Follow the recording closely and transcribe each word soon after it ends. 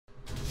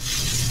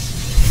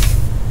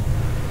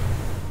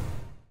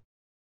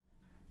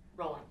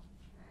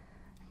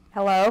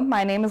Hello,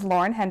 my name is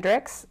Lauren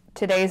Hendricks.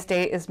 Today's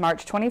date is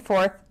March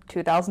 24th,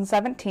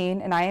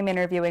 2017, and I am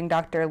interviewing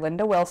Dr.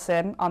 Linda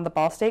Wilson on the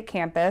Ball State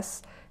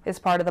campus as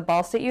part of the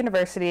Ball State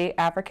University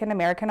African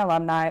American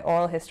Alumni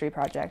Oral History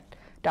Project.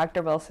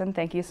 Dr. Wilson,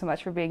 thank you so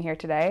much for being here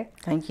today.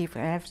 Thank you for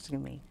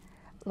asking me.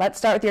 Let's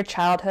start with your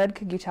childhood.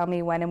 Could you tell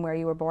me when and where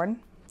you were born?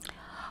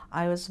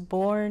 I was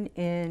born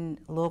in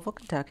Louisville,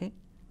 Kentucky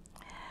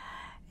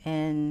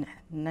in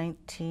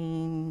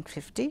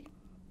 1950,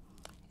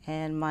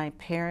 and my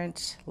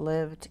parents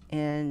lived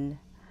in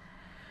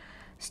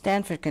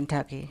Stanford,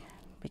 Kentucky,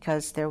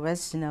 because there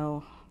was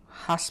no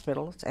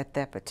hospitals at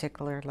that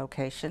particular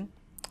location,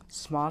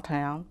 small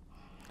town,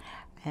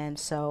 and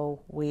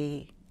so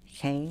we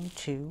came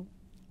to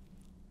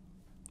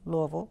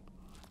Louisville.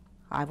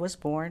 I was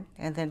born,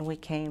 and then we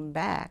came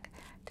back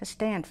to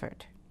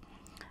Stanford.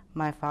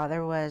 My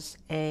father was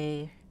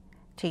a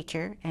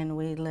teacher, and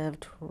we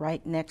lived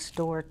right next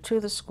door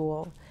to the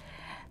school.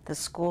 The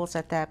schools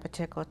at that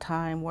particular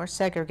time were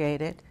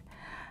segregated,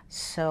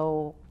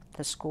 so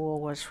the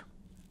school was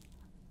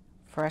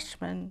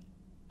freshman,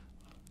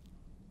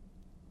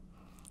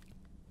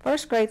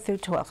 first grade through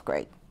 12th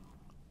grade.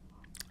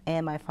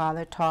 And my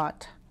father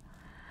taught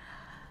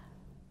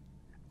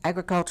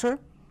agriculture,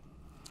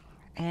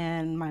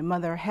 and my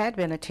mother had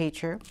been a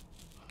teacher,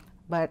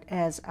 but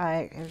as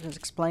I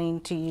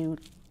explained to you,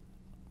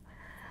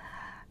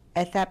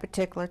 at that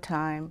particular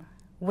time,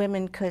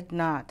 women could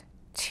not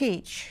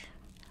teach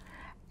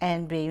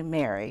and be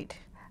married,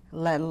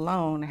 let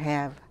alone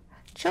have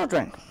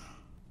children.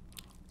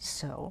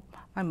 So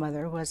my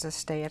mother was a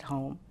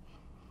stay-at-home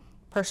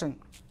person.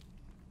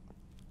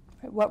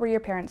 What were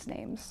your parents'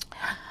 names?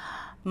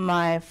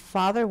 My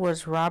father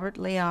was Robert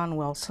Leon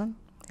Wilson,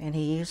 and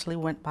he usually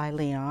went by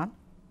Leon.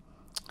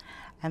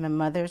 And my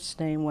mother's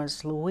name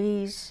was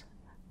Louise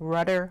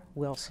Rudder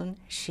Wilson.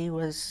 She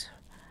was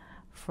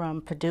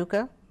from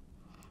Paducah,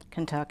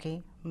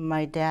 Kentucky.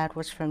 My dad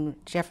was from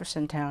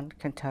Jeffersontown,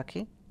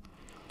 Kentucky.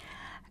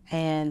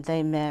 And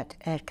they met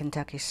at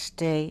Kentucky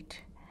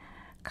State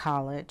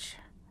College,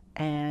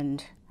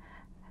 and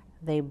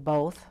they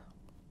both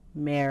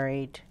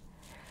married,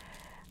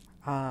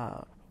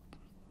 thought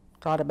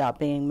about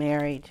being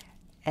married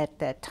at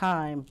that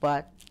time,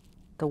 but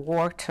the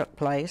war took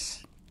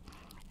place,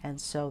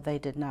 and so they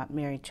did not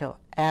marry till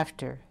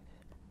after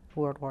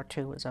World War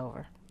II was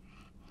over.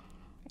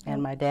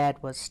 And my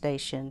dad was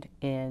stationed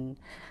in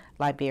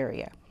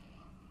Liberia.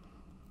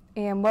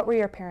 And what were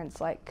your parents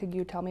like? Could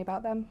you tell me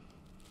about them?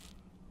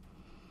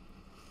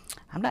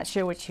 I'm not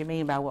sure what you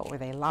mean by what were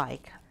they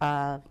like.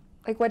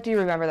 Like, what do you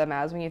remember them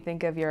as when you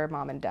think of your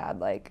mom and dad?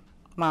 Like,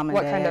 Mom and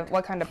Dad.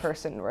 What kind of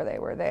person were they?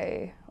 Were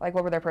they, like,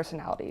 what were their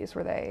personalities?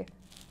 Were they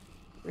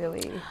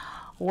really?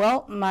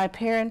 Well, my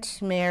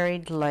parents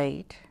married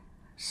late,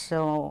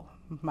 so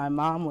my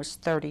mom was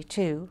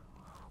 32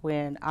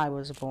 when I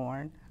was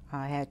born.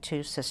 I had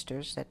two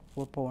sisters that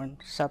were born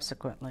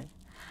subsequently.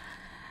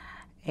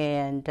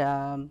 And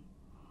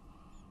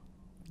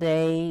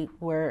they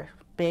were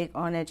big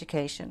on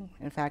education.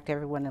 In fact,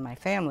 everyone in my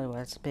family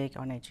was big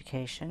on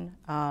education.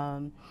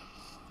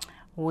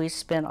 We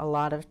spent a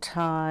lot of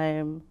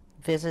time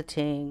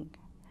visiting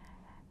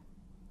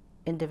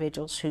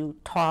individuals who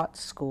taught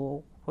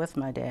school with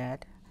my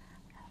dad.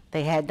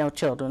 They had no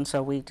children,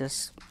 so we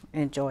just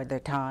enjoyed their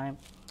time.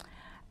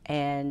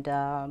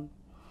 And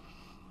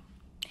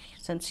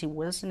since he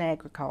was in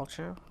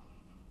agriculture,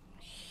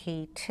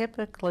 he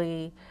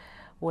typically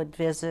would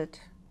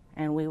visit,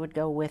 and we would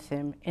go with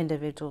him,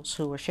 individuals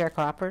who were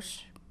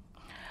sharecroppers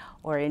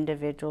or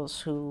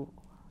individuals who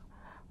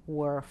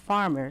were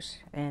farmers,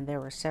 and there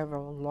were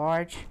several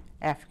large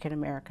African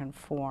American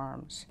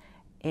farms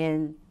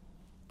in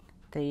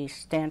the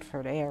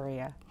Stanford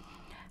area.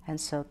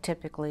 And so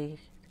typically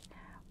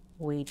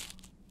we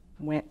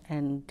went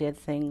and did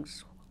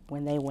things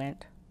when they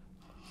went.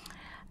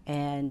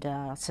 And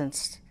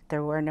since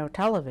there were no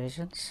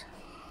televisions,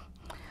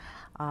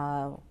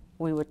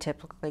 we would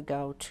typically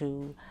go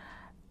to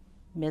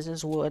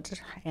Mrs.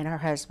 Woods and her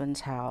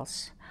husband's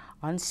house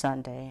on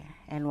Sunday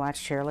and watch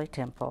Shirley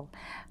Temple,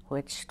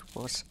 which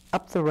was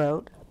up the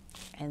road,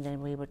 and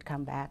then we would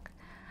come back.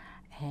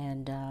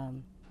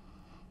 And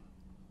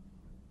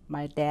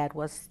my dad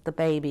was the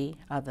baby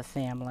of the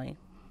family.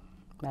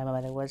 My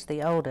mother was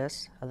the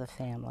oldest of the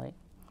family.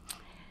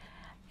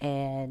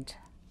 And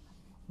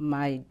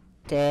my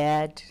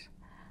dad's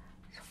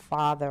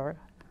father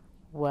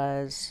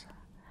was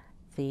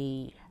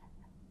the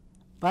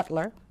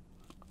butler,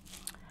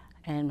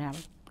 and my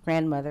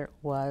grandmother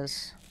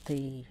was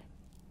the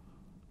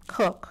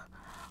cook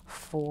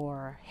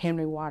for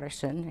Henry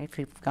Watterson. If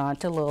you've gone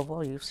to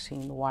Louisville, you've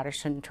seen the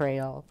Watterson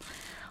Trail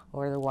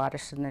or the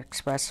Watterson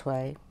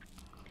Expressway.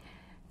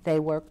 They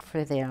worked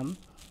for them.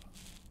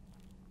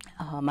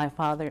 My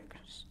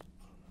father's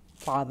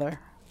father,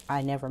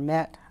 I never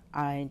met.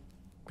 I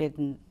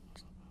didn't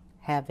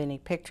have any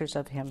pictures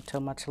of him till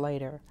much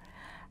later.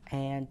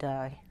 And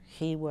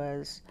he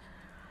was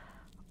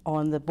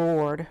on the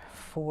board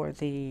for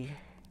the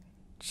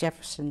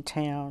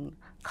Jeffersontown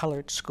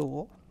Colored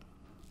School.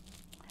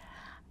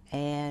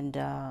 and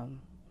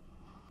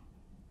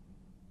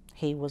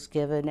he was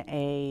given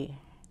a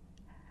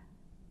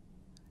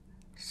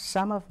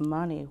sum of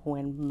money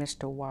when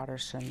Mr.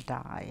 Watterson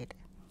died.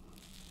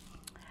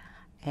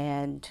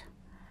 And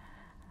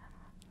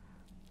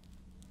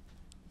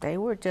they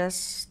were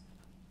just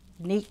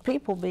neat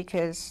people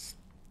because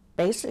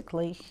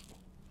basically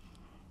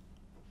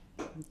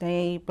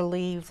they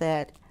believed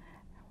that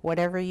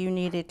whatever you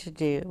needed to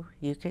do,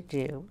 you could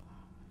do.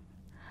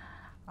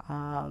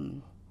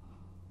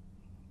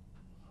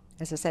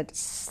 As I said, the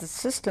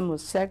system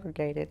was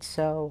segregated,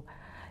 so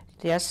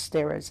yes,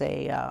 there was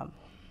a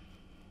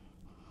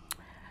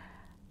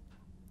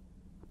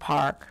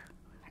park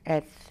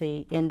at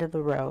the end of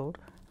the road,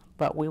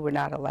 but we were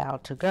not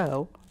allowed to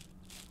go.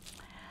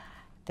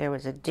 There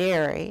was a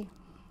dairy,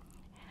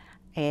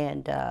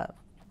 and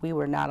we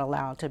were not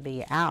allowed to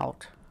be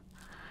out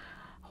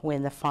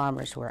when the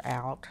farmers were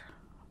out,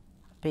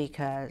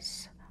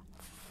 because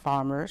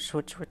farmers,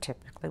 which were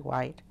typically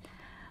white,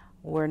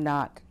 were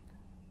not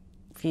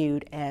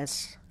viewed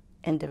as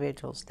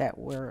individuals that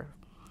were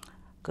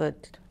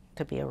good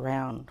to be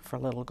around for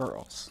little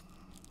girls.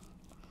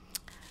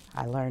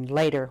 I learned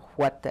later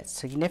what that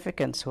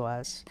significance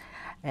was,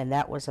 and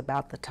that was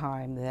about the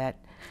time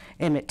that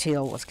Emmett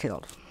Till was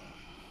killed.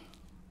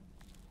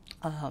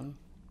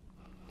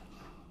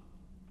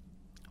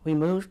 We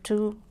moved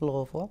to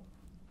Louisville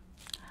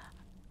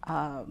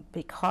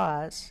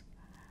because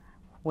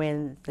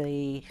when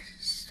the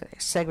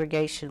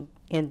segregation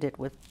ended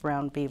with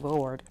Brown v.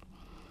 Board,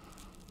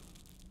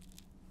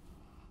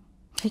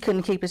 he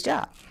couldn't keep his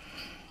job.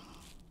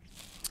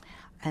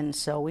 And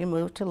so we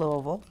moved to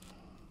Louisville,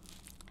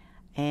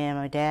 and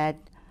my dad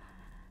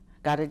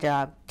got a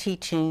job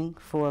teaching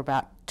for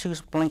about 2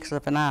 blinks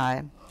of an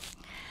eye.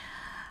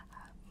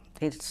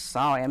 They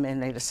saw him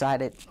and they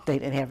decided they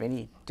didn't have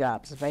any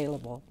jobs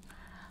available.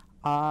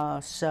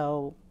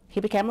 So he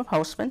became a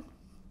postman,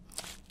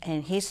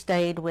 and he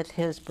stayed with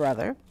his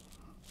brother,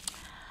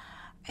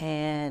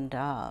 and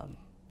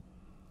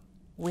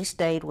we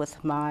stayed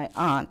with my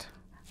aunt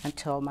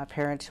until my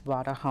parents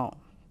bought a home.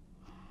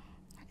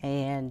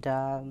 And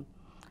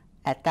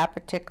at that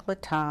particular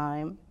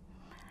time,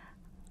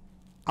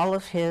 all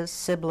of his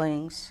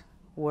siblings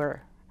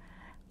were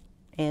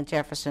in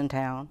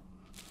Jeffersontown.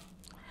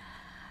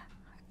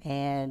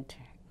 And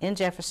in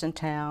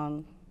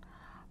Jeffersontown,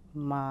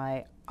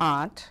 my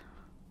aunt,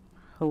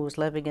 who was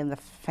living in the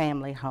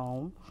family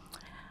home,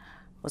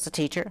 was a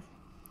teacher.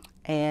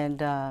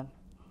 And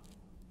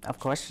of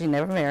course, she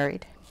never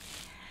married.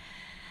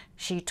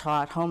 She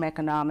taught home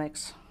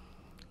economics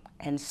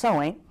and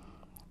sewing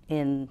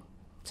in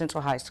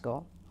Central High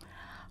School.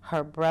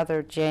 Her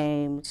brother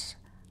James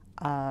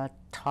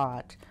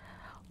taught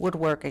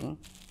woodworking,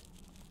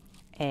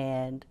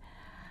 and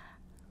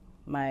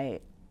my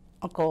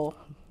Uncle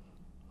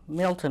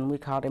Milton, we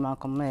called him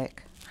Uncle Mick,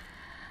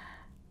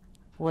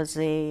 was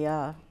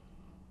a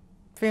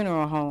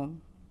funeral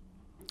home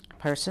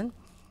person,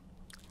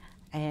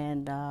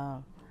 and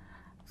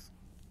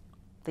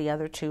the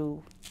other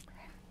two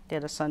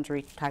did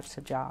sundry types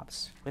of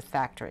jobs with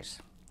factories.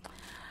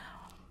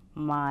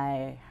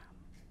 My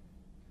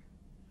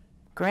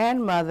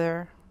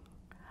grandmother,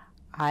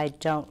 I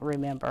don't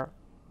remember.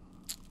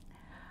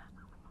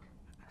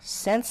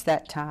 Since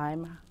that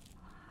time,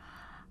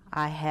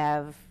 I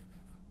have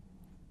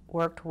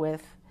worked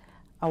with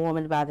a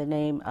woman by the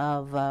name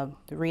of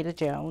Rita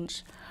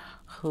Jones,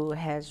 who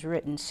has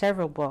written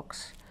several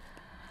books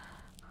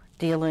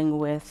dealing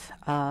with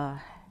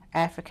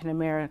African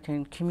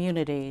American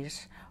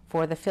communities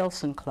for the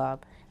Filson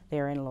Club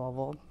there in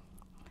Louisville.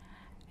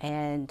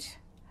 And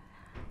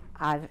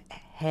I've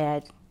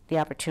had the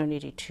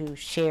opportunity to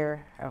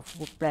share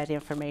that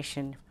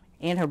information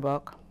in her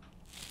book.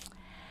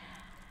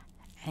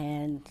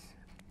 And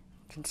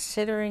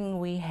considering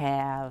we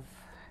have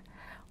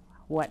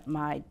what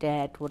my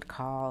dad would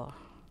call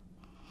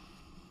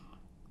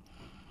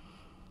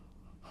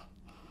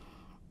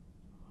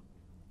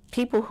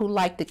people who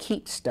like to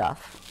keep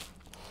stuff,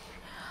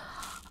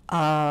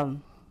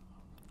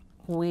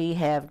 we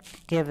have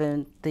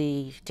given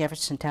the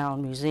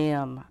Jeffersontown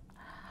Museum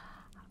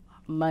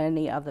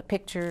many of the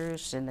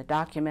pictures and the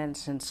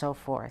documents and so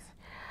forth,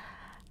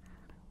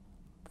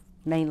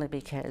 mainly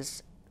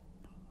because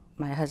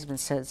my husband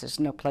says there's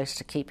no place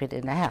to keep it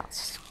in the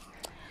house.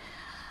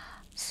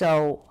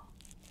 So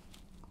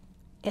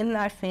in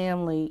our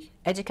family,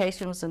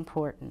 education was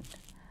important.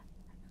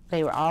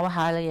 They were all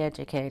highly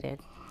educated,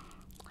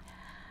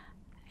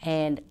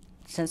 and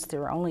since there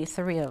were only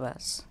 3 of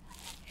us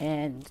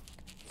and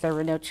there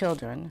were no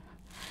children,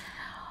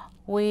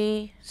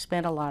 we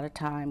spent a lot of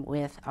time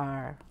with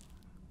our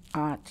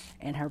aunt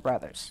and her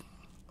brothers.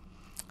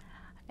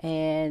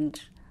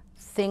 And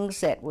things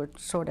that were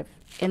sort of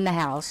in the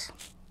house,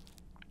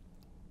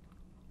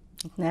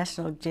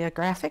 National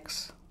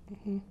Geographics.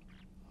 Mm-hmm.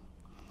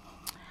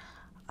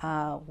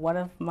 One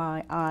of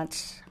my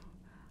aunts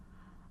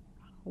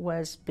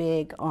was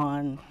big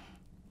on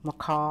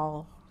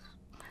McCall,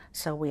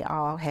 so we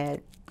all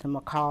had the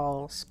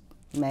McCall's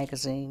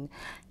magazine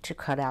to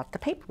cut out the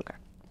paper.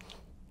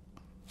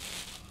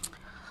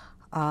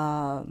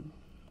 My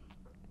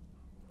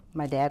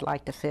dad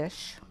liked to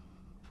fish,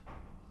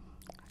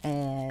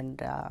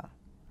 and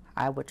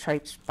I would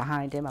traipse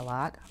behind him a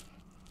lot.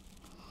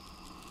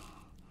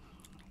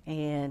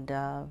 And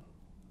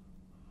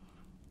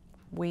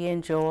we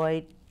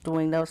enjoyed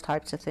doing those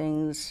types of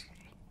things.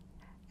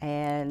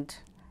 And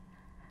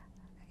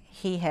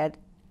he had,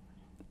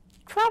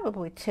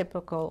 probably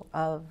typical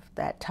of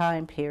that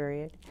time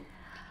period,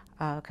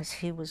 because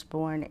he was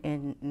born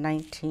in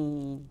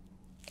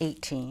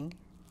 1918.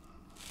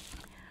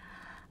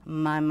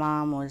 My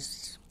mom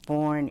was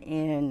born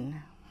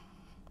in,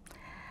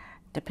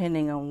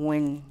 depending on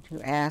when you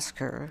ask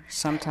her,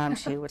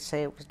 sometimes she would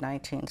say it was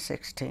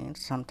 1916,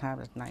 sometimes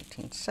it was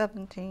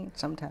 1917,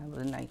 sometimes it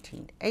was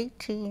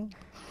 1918,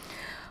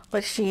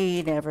 but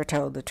she never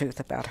told the truth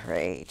about her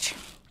age.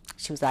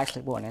 She was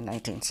actually born in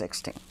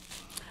 1916.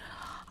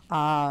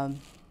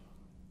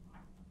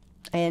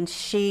 And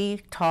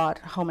she taught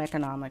home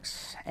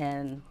economics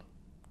and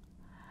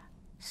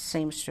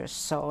seamstress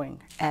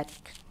sewing at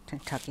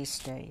Kentucky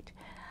State.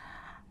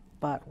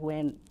 But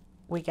when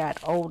we got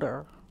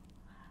older,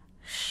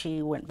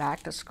 she went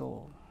back to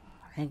school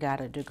and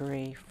got a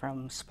degree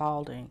from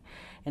Spalding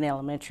in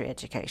elementary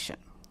education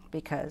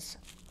because,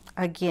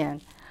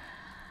 again,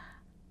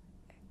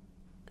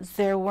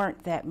 there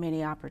weren't that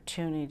many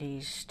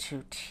opportunities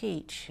to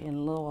teach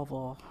in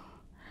Louisville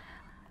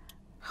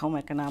home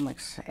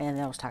economics and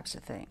those types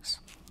of things.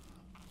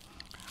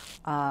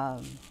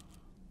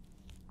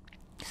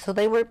 So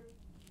they were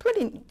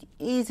pretty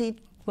easy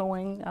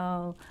going.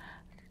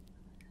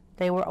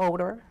 They were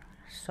older,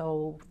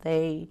 so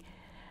they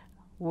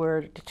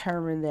were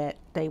determined that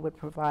they would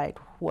provide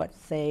what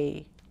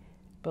they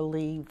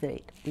believed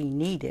that we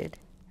needed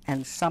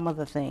and some of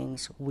the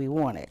things we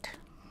wanted.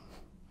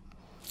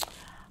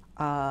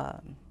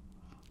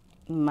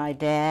 My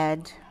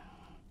dad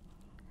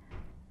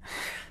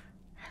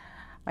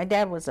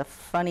was a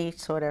funny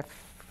sort of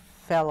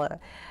fella.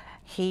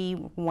 He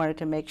wanted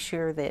to make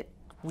sure that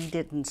we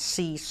didn't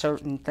see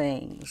certain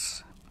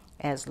things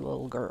as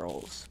little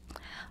girls.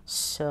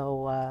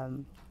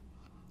 So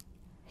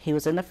he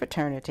was in a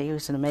fraternity. He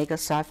was in Omega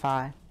Psi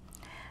Phi.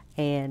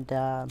 And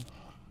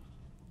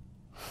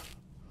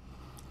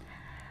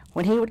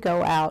when he would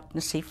go out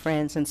and see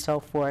friends and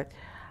so forth,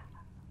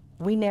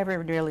 we never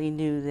really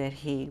knew that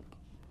he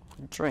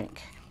would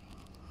drink.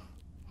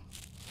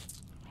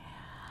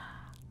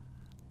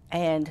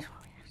 And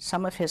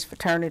some of his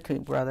fraternity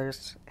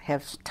brothers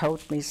have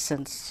told me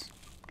since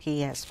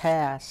he has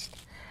passed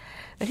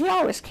that he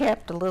always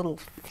kept a little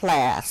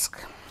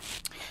flask,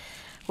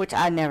 which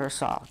I never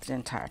saw the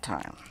entire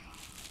time.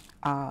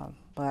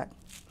 But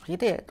he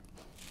did.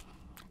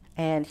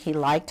 And he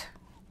liked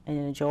and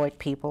enjoyed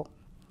people.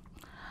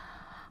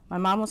 My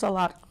mom was a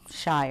lot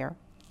shyer.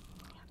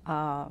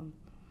 And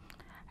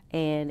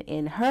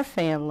in her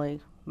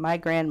family, my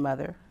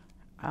grandmother,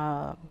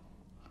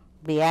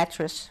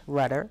 Beatrice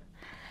Rudder,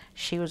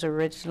 she was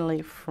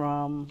originally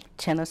from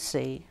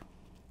Tennessee.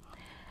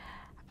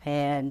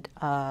 And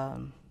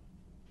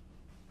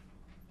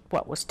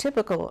what was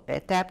typical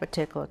at that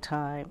particular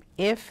time,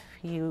 if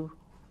you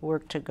were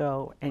to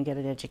go and get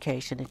an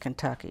education in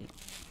Kentucky,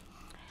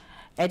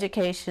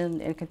 education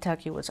in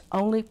Kentucky was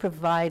only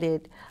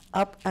provided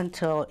up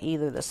until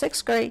either the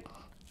 6th grade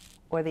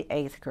or the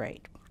 8th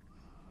grade.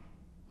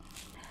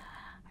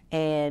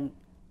 And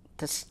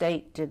the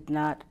state did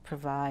not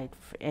provide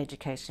for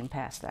education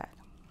past that.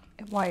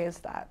 Why is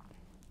that?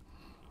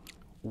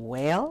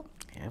 Well,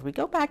 if we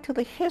go back to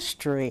the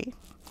history,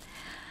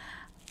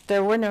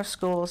 there were no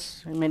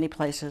schools in many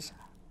places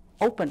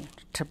open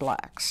to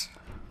blacks.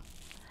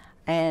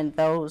 And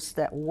those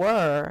that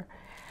were,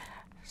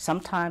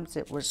 sometimes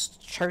it was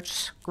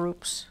church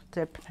groups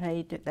that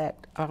made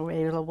that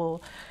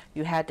available.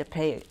 You had to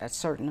pay a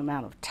certain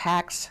amount of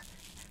tax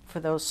for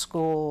those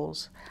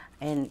schools.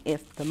 And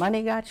if the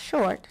money got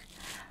short,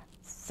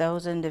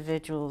 those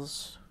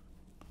individuals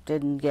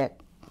didn't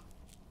get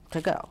to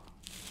go.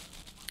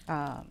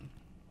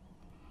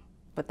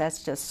 But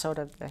that's just sort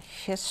of the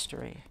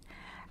history.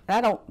 And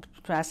I don't,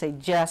 when I say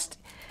just,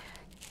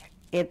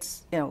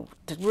 it's, to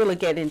really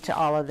get into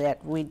all of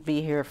that, we'd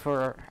be here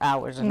for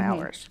hours and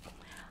hours.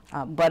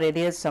 But it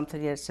is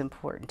something that's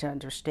important to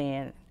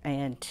understand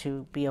and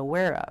to be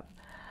aware of.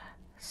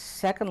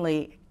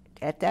 Secondly,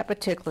 at that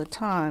particular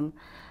time,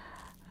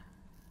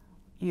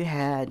 you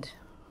had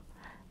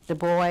Du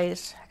Bois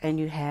and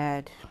you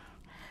had,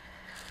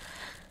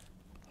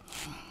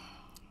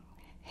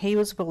 he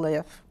was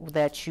belief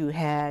that you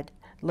had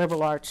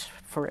liberal arts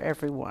for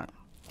everyone.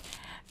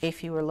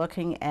 If you were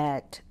looking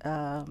at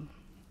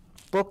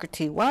Booker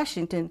T.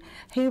 Washington,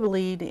 he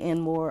believed in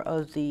more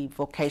of the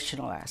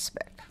vocational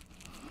aspect.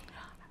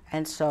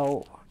 And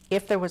so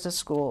if there was a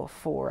school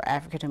for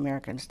African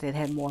Americans that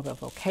had more of a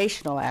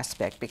vocational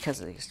aspect, because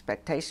the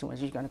expectation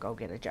was you're going to go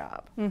get a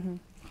job.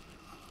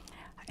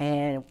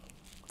 And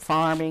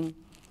farming,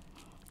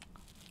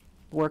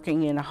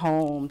 working in a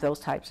home, those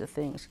types of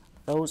things,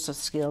 those are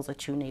skills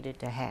that you needed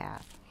to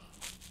have.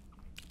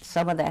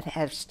 Some of that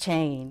has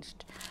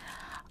changed.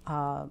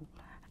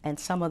 And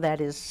some of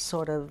that is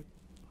sort of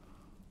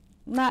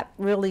not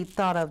really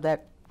thought of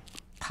that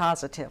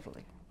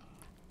positively.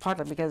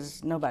 Partly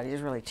because nobody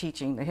is really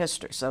teaching the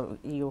history, so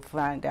you'll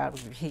find out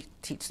if he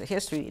teach the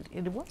history,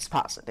 it was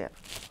positive.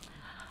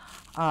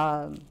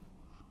 One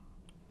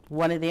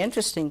of the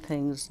interesting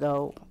things,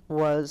 though,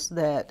 was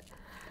that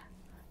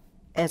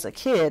as a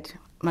kid,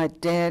 my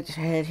dad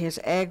had his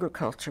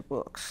agriculture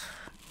books,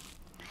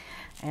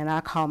 and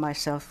I call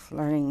myself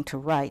learning to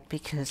write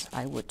because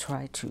I would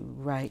try to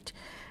write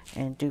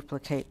and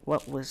duplicate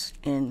what was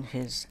in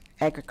his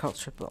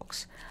agriculture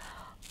books.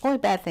 Only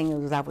bad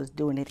thing was I was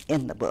doing it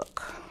in the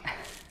book.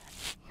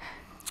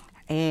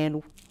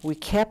 And we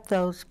kept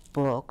those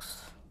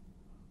books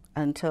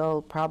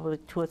until probably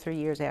 2 or 3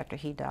 years after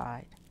he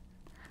died.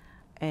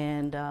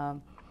 And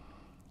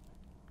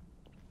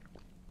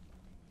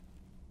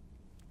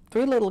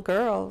 3 little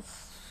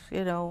girls,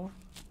 you know,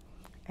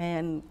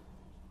 and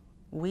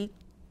we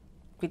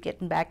could get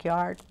in the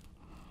backyard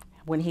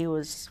when he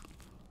was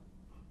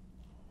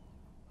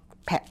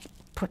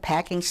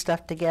packing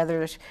stuff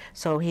together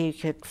so he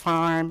could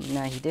farm.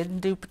 Now, he didn't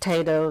do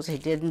potatoes, he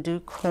didn't do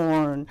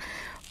corn,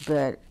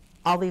 but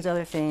all these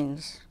other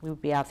things we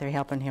would be out there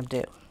helping him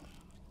do.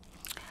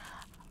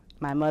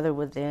 My mother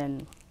would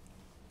then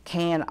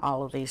can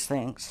all of these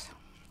things.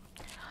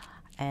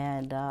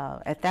 And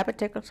at that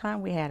particular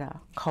time, we had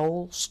a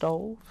coal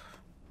stove,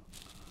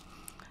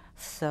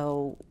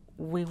 so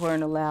we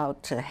weren't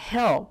allowed to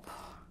help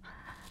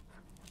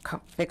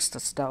fix the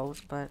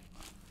stoves, but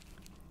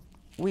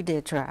we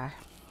did try.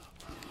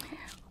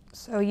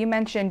 So you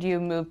mentioned you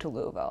moved to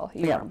Louisville.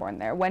 You weren't born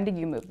there. When did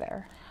you move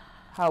there?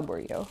 How old were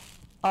you?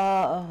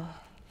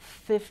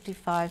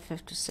 55,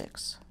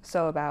 56.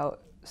 So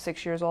about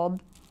 6 years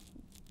old?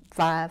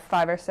 5.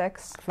 5 or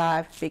 6?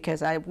 5,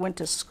 because I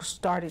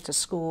started to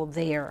school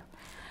there,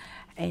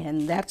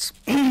 and that's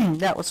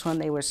that was when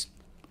they were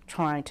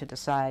trying to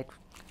decide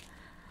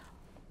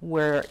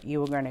where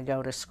you were going to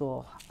go to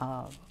school,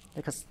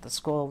 because the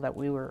school that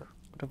we would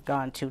have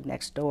gone to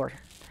next door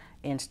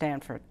in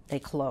Stanford, they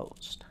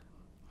closed.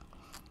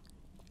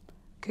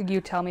 Could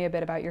you tell me a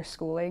bit about your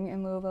schooling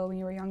in Louisville when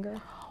you were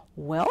younger?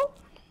 Well,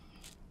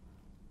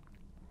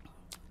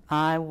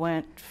 I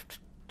went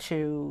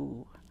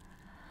to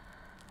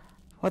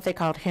what they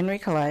called Henry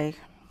Clay,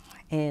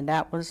 and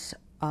that was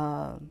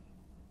an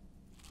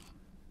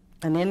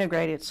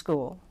integrated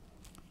school.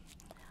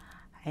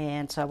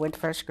 And so I went to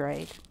first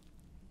grade,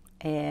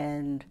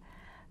 and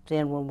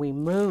then when we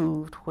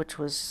moved, which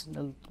was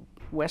the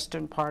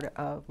western part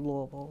of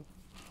Louisville,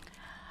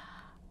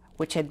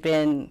 which had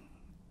been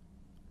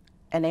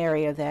an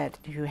area that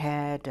you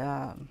had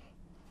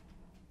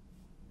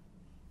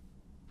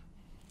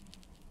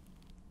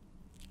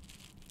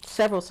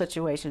several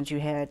situations. You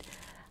had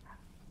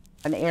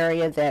an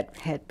area that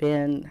had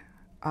been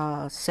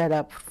set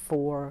up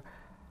for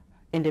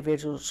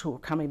individuals who were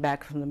coming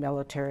back from the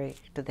military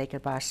that they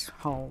could buy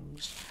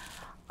homes.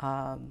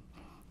 And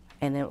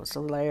it was a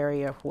little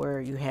area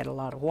where you had a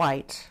lot of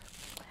whites,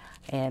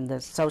 and the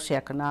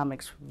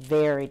socioeconomics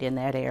varied in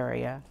that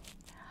area.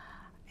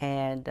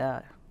 And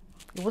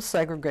it was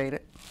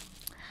segregated.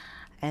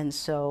 And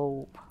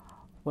so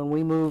when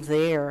we moved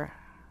there,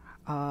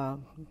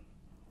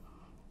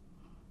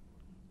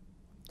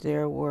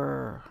 there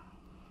were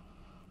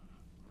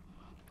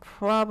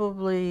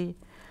probably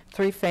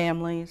 3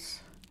 families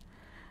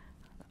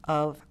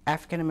of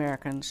African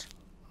Americans.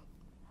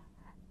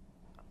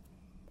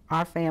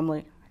 Our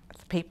family,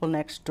 the people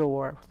next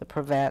door, the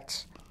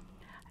Privettes,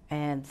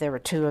 and there were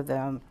 2 of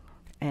them,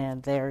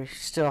 and they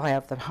still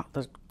have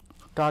the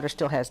daughter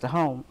still has the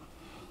home.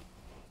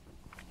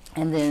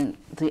 And then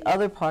the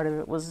other part of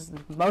it was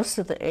most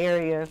of the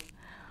area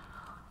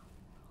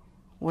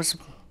was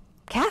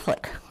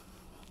Catholic.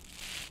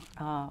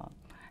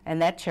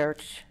 And that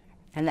church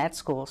and that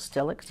school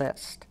still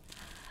exist.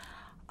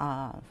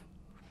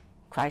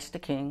 Christ the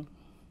King.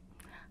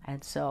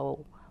 And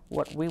so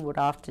what we would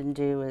often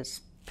do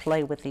is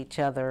play with each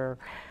other,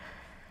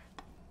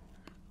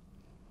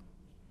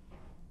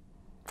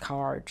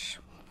 cards,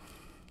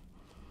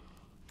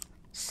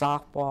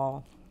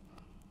 softball.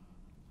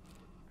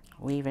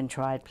 We even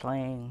tried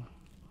playing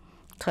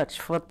touch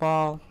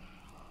football,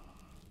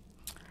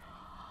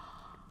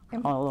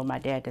 although my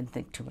dad didn't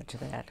think too much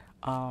of that.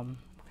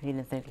 He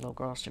didn't think little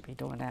girls should be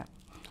doing that.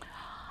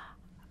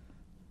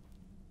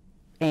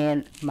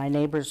 And my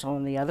neighbors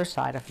on the other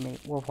side of me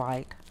were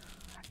white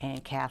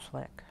and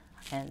Catholic,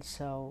 and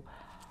so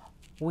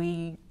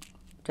we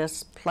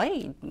just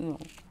played. You know,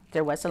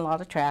 there wasn't a lot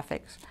of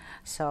traffic,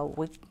 so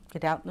we'd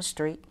get out in the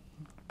street,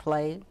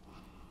 play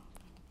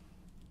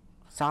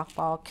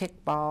softball,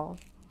 kickball.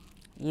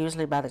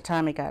 Usually by the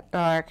time it got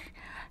dark,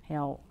 you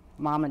know,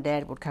 Mom and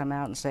Dad would come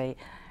out and say,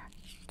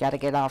 "Got to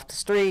get off the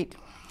street,"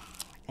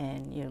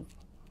 and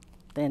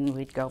then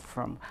we'd go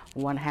from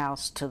one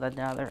house to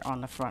another on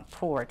the front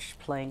porch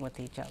playing with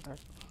each other.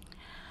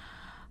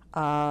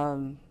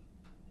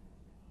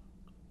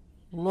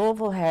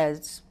 Louisville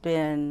has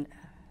been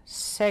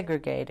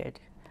segregated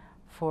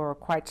for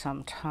quite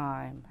some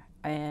time,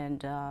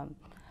 and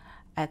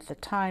at the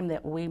time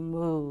that we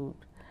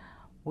moved,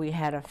 we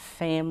had a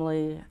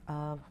family,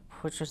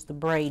 which was the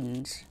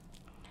Bradens,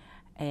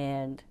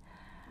 and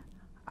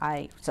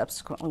I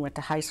subsequently went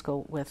to high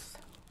school with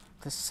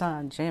the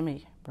son,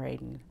 Jimmy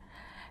Braden.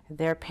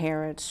 Their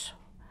parents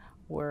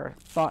were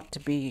thought to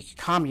be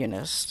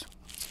communists,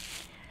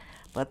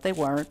 but they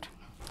weren't.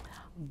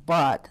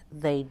 But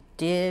they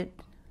did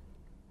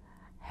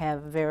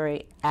have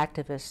very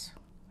activist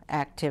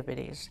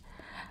activities,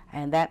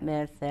 and that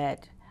meant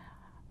that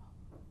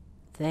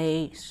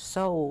they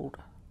sold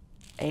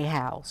a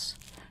house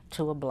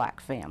to a black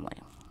family,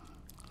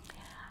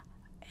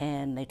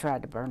 and they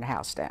tried to burn the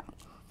house down.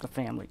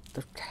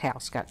 The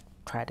house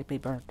tried to be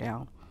burnt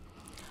down.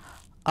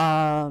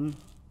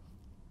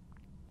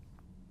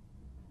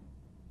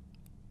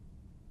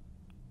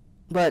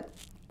 But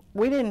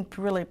we didn't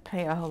really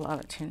pay a whole lot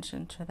of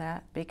attention to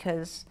that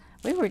because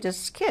we were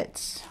just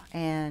kids.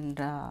 And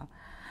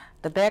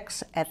the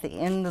Becks at the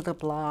end of the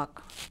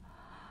block,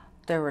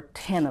 there were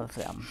 10 of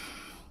them.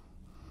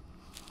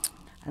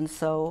 And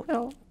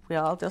so, we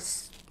all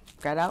just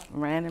got out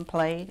and ran and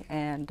played,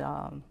 and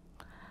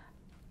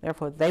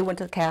therefore they went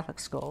to Catholic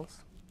schools.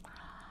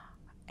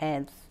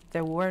 And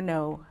there were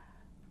no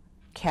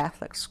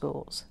Catholic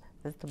schools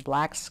that the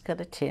blacks could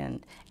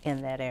attend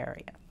in that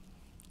area.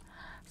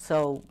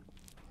 So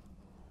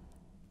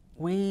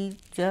we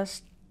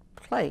just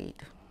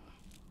played.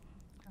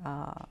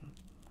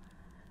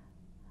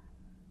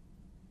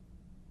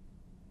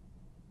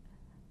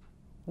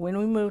 When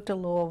we moved to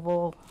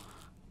Louisville,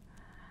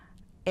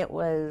 it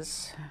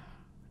was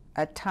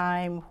a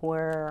time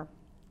where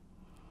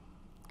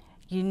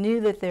you knew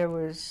that there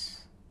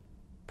was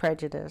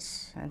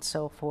prejudice and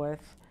so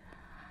forth,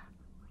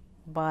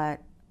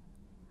 but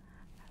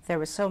there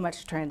was so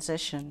much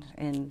transition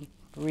in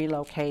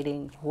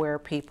relocating where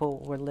people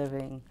were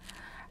living,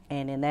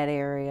 and in that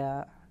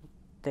area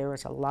there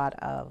was a lot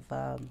of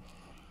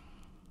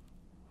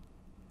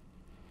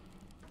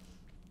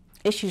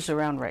issues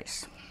around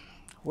race,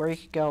 where you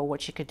could go,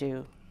 what you could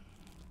do,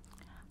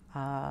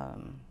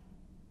 and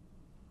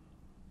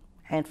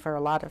for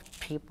a lot of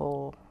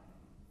people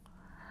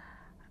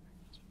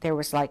there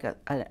was like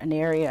an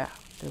area,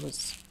 there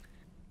was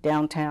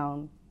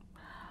downtown,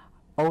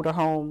 older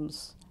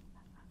homes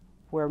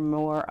where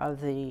more of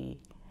the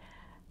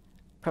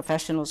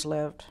professionals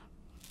lived,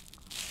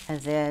 and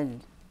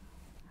then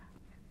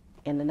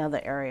in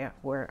another area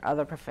where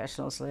other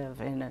professionals live.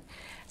 And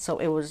so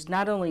it was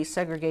not only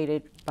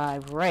segregated by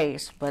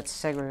race, but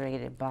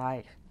segregated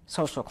by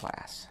social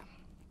class.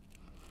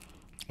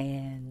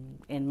 And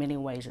in many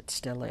ways it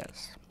still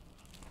is.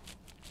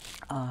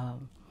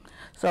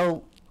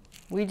 So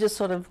we just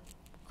sort of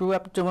grew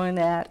up doing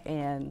that,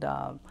 and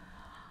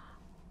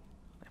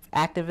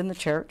active in the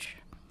church.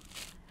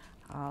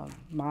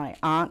 My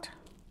aunt,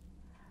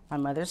 my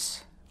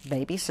mother's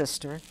baby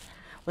sister,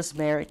 was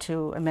married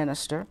to a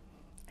minister,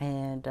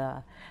 and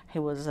he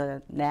was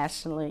a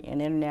nationally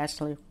and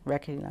internationally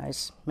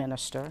recognized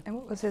minister. And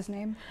what was his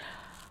name?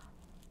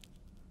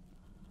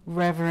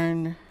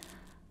 Reverend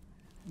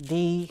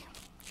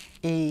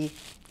D.E.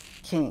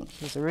 King.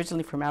 He was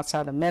originally from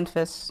outside of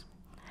Memphis,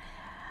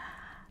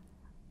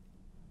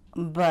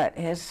 but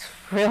his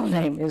real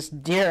name is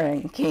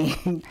Deering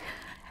King,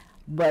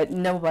 but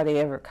nobody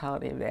ever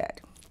called him that.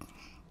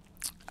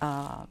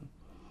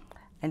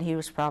 And he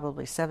was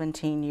probably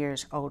 17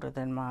 years older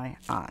than my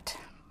aunt.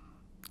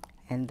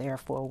 And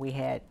therefore we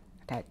had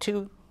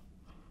two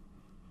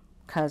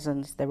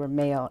cousins that were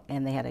male,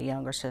 and they had a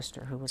younger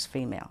sister who was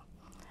female.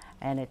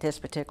 And at this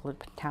particular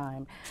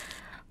time,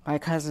 my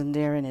cousin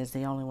Darren is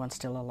the only one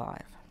still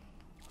alive.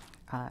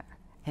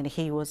 And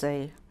he was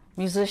a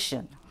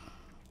musician.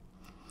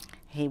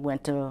 He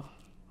went to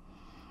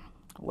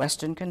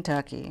Western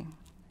Kentucky,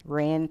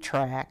 ran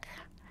track,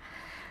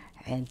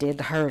 and did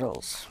the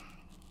hurdles.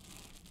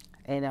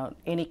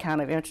 Any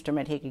kind of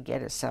instrument he could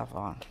get himself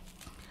on.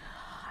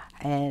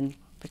 And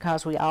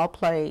because we all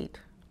played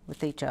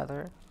with each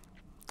other,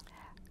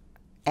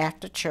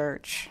 after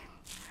church,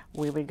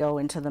 we would go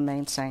into the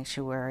main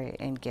sanctuary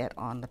and get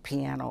on the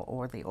piano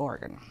or the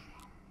organ.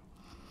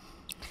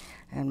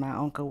 And my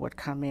uncle would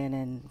come in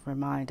and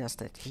remind us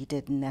that he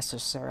didn't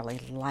necessarily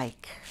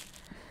like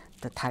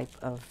the type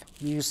of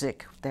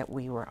music that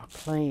we were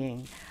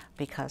playing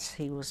because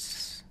he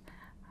was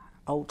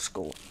old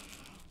school.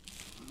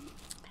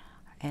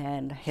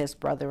 And his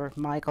brother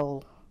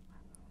Michael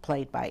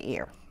played by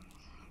ear.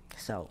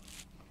 So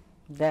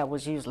that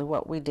was usually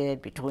what we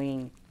did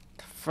between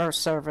the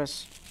first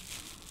service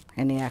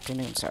and the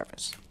afternoon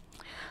service.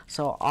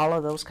 So all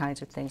of those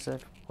kinds of things are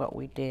what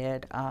we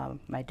did.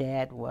 My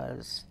dad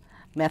was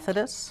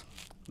Methodist,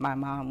 my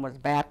mom was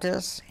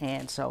Baptist,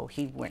 and so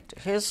he went to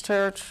his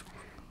church.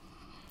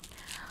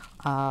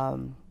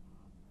 And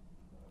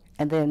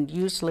then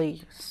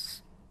usually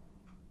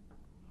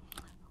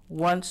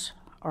once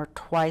or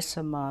twice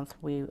a month,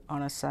 we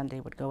on a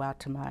Sunday would go out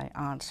to my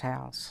aunt's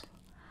house,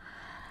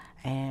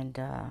 and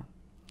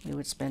we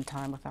would spend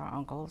time with our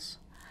uncles.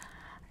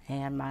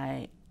 And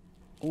my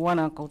one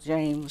uncle,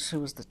 James, who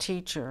was the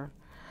teacher,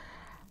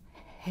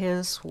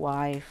 his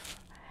wife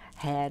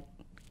had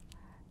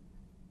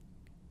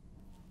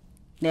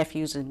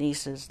nephews and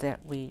nieces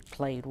that we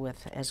played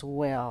with as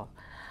well.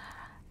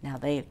 Now,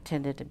 they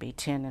tended to be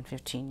 10 and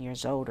 15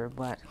 years older,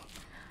 but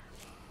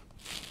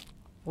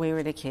we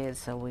were the kids,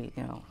 so we,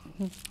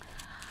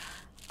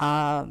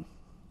 I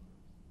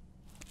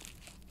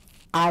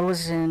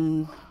was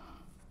in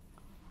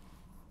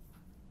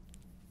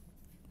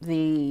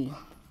the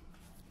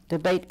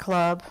debate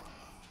club.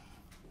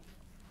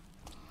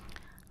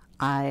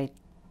 I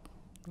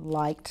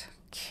liked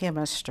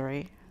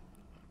chemistry,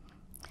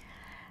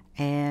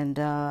 and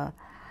I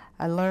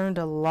learned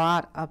a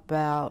lot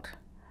about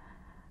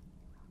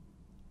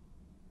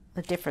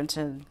the difference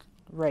in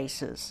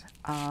races,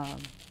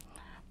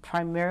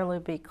 primarily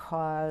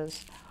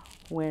because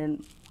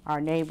when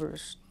our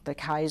neighbors, the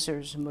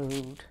Kaisers,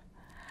 moved,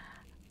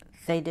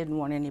 they didn't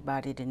want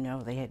anybody to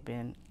know they had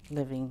been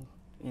living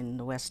in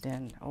the West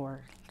End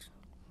or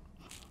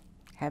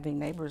having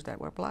neighbors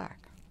that were black.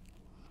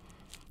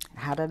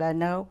 How did I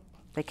know?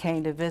 They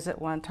came to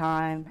visit one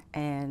time,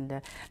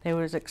 and they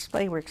were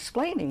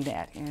explaining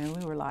that, and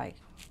we were like,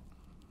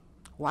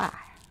 why?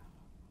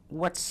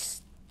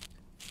 What's...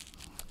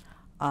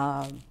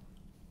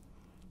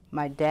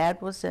 my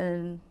dad was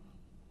in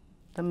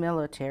the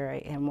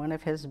military, and one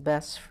of his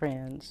best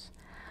friends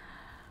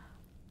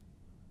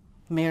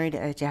married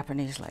a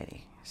Japanese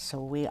lady. So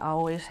we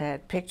always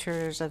had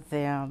pictures of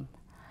them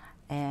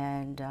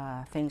and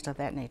things of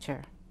that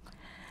nature.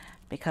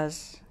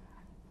 Because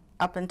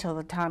up until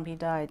the time he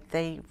died,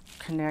 they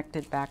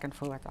connected back and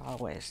forth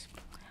always.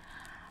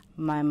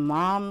 My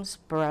mom's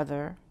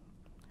brother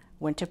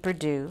went to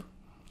Purdue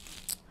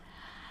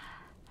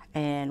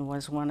and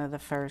was one of the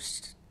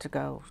first to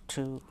go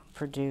to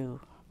Purdue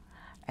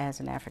as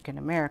an African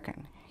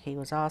American. He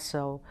was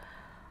also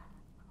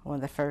one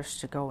of the first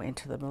to go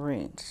into the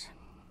Marines.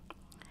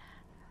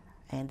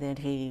 And then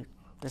he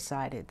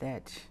decided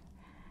that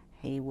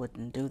he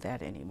wouldn't do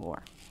that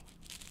anymore.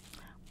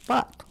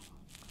 But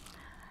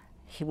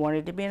he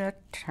wanted to be an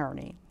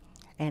attorney,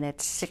 and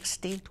at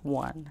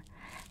 61,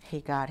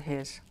 he got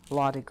his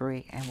law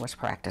degree and was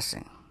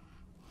practicing.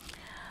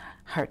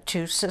 Her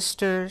two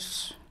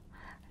sisters,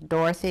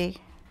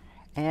 Dorothy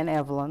and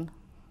Evelyn,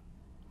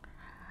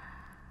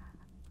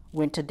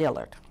 went to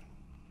Dillard.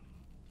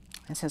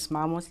 And since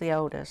Mom was the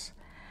oldest,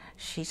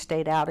 she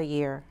stayed out a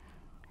year,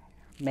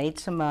 made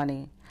some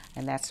money,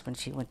 and that's when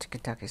she went to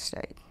Kentucky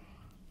State.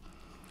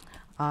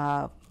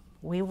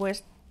 We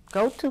would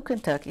go to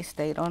Kentucky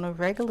State on a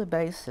regular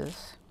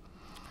basis,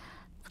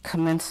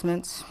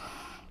 commencements,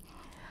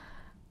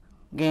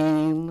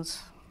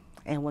 games,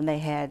 and when they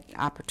had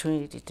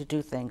opportunity to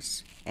do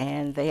things.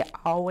 And they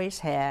always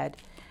had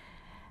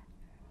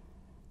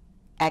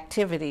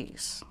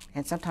activities,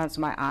 and sometimes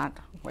my aunt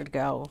would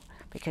go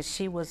because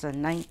she was a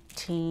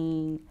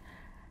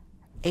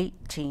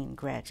 1918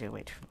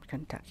 graduate from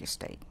Kentucky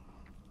State.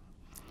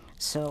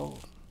 So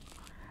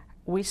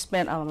we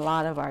spent a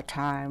lot of our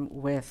time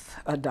with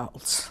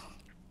adults.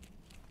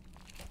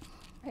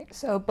 Right,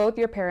 so both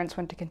your parents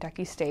went to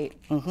Kentucky State,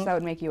 so that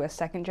would make you a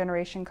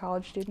second-generation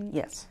college student?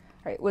 Yes.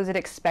 Right. Was it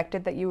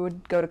expected that you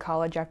would go to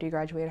college after you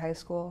graduated high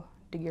school?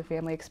 Did your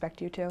family expect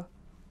you to?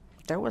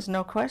 There was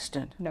no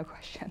question. No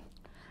question.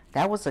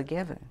 That was a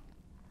given.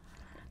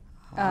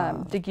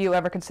 Did you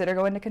ever consider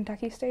going to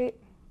Kentucky State?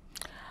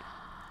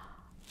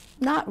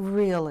 Not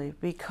really,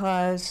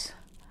 because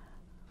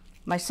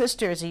my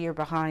sister is a year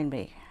behind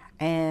me,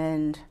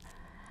 and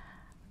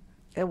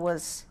it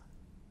was,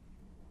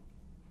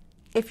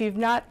 if you've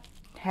not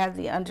had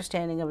the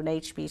understanding of an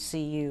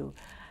HBCU,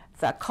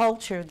 the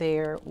culture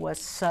there was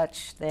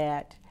such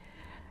that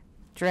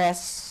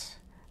dress,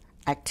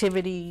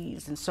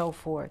 activities, and so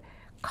forth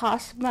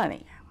cost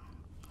money.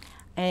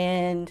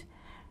 And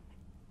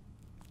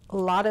a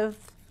lot of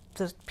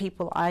the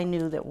people I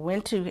knew that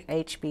went to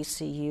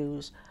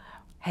HBCUs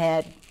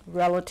had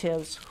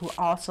relatives who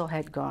also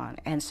had gone,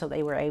 and so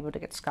they were able to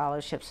get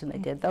scholarships, and they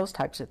did those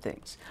types of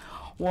things.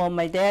 Well,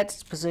 my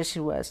dad's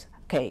position was,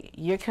 okay,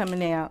 you're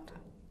coming out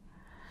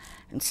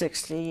in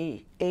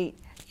 68,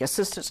 your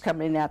sister's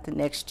coming out the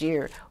next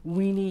year.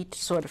 We need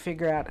to sort of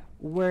figure out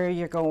where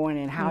you're going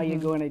and how you're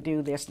going to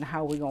do this and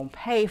how we're going to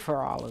pay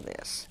for all of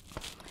this.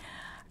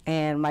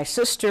 And my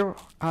sister,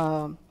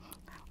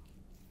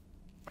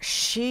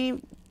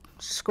 she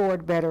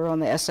scored better on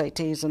the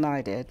SATs than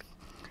I did,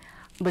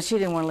 but she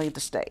didn't want to leave the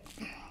state.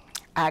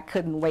 I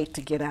couldn't wait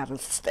to get out of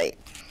the state.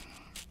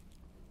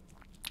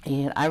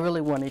 And I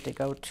really wanted to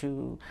go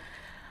to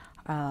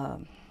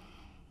an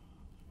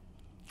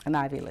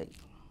Ivy League.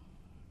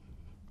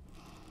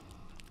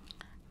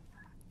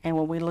 And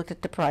when we looked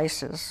at the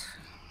prices,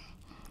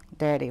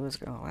 Daddy was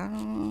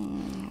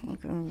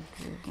going,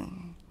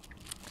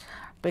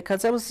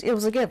 because it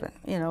was a given,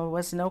 you know, it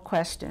was no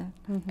question.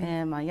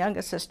 And my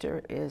younger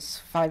sister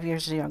is 5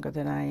 years younger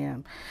than I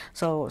am,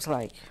 so it was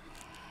like,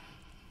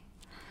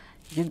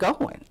 you're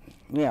going,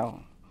 you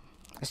know.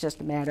 It's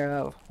just a matter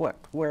of what,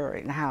 where,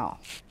 and how.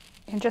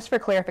 And just for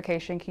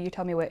clarification, can you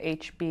tell me what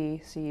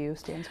HBCU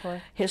stands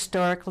for?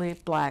 Historically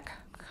Black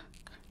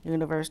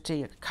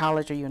university,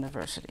 college, or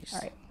universities.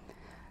 All right.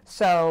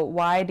 So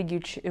why did you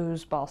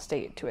choose Ball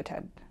State to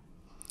attend?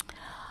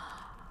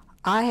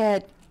 I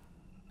had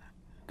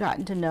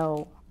gotten to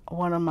know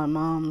one of my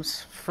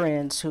mom's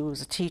friends who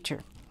was a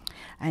teacher,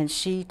 and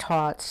she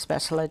taught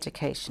special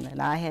education,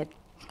 and I had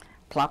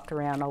plopped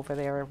around over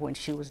there when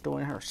she was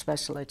doing her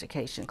special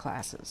education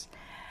classes,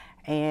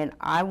 and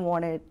I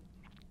wanted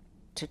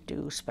to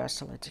do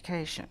special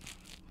education.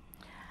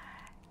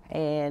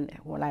 And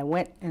when I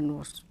went and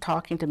was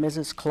talking to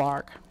Mrs.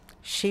 Clark,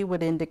 she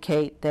would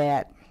indicate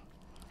that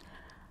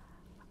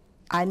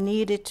I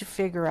needed to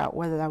figure out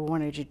whether I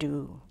wanted to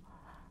do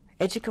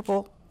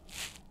educable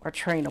or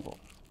trainable.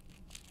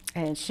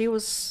 And she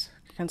was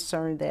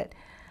concerned that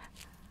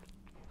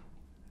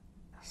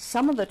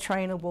some of the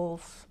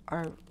trainables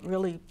are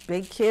really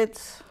big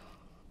kids,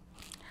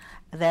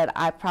 that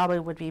I probably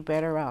would be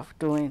better off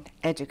doing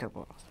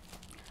educable.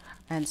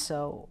 And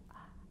so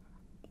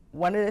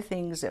one of the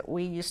things that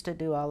we used to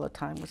do all the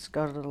time was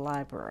go to the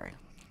library.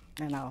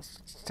 And I'll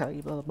tell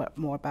you a little bit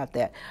more about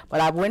that.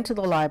 But I went to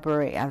the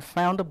library and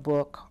found a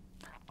book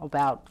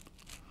about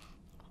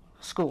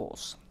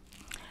schools.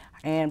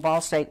 And Ball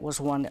State was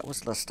one that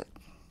was listed.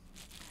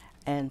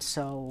 And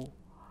so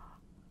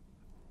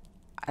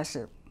I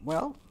said,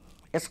 well,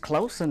 it's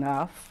close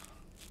enough,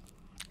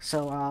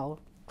 so I'll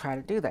try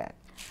to do that.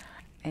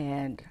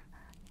 And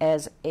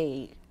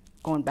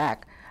going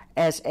back,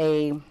 as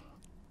a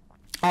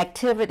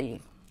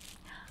activity,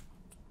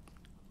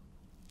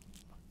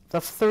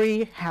 the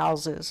three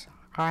houses,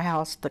 our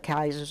house, the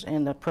Kaisers,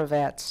 and the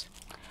Privettes,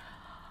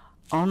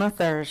 on a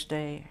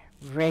Thursday,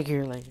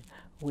 regularly,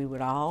 we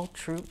would all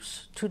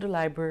troops to the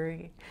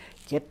library,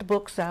 get the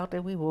books out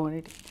that we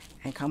wanted,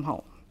 and come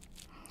home.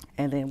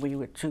 And then we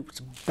would troops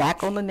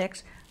back on the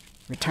next,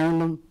 return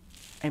them,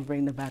 and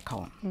bring them back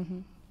home. Mm-hmm.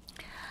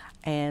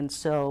 And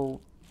so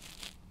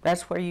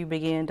that's where you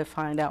begin to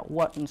find out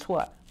what is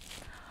what.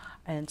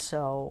 And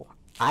so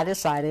I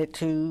decided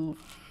to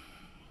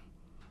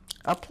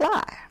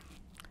apply.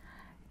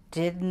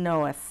 Didn't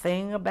know a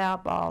thing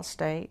about Ball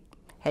State,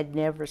 had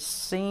never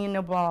seen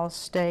a Ball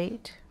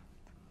State,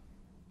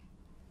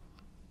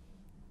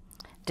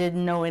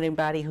 didn't know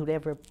anybody who'd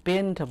ever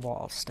been to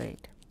Ball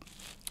State.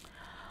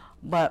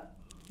 But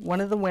one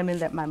of the women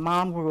that my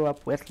mom grew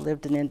up with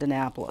lived in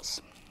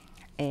Indianapolis.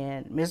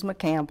 And Ms.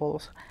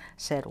 McCampbell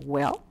said,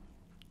 well,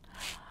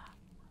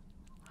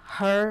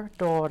 her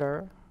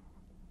daughter,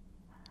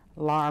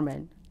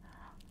 Larman,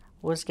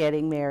 was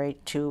getting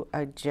married to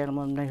a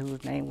gentleman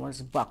whose name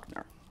was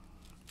Buckner,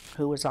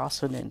 who was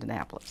also in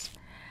Indianapolis.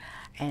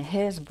 And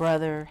his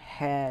brother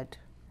had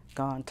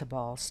gone to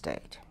Ball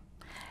State.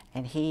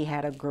 And he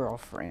had a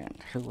girlfriend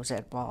who was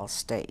at Ball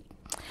State.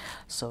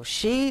 So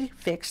she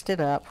fixed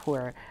it up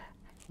where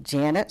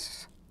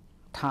Janet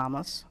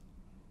Thomas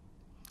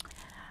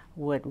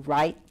would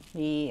write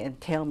me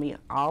and tell me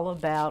all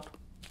about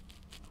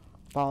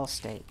Ball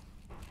State.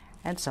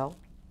 And so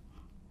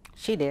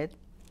she did.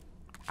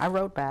 I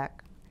wrote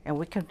back, and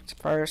we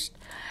conversed,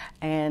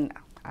 and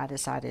I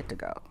decided to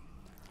go.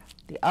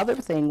 The other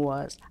thing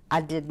was,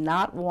 I did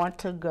not want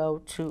to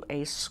go to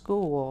a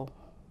school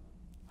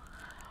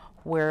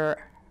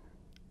where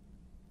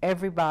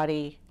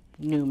everybody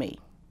knew me.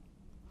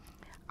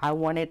 I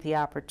wanted the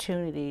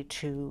opportunity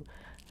to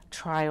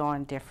try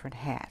on different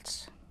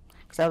hats,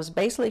 because I was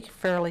basically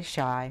fairly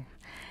shy,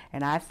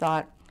 and I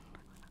thought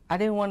I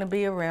didn't want to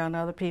be around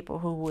other people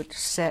who would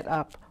set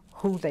up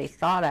who they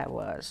thought I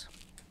was.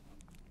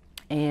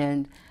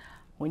 And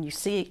when you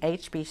see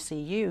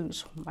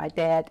HBCUs, my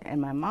dad and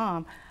my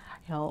mom,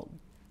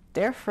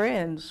 their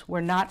friends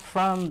were not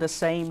from the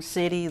same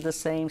city, the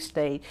same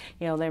state.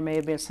 There may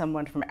have been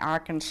someone from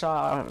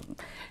Arkansas,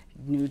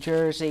 New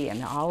Jersey,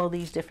 and all of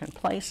these different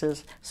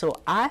places.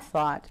 So I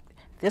thought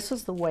this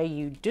is the way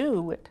you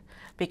do it,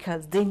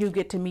 because then you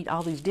get to meet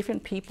all these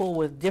different people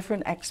with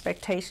different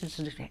expectations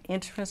and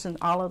interests and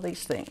all of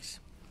these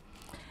things.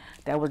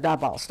 That was not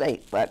Ball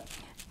State, but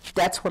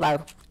that's what I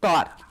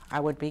thought I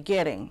would be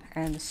getting.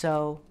 And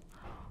so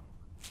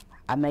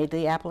I made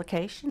the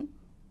application,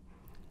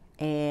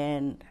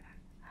 and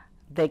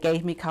they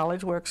gave me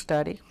college work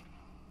study.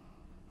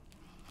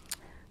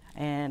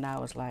 And I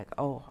was like,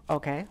 oh,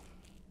 okay.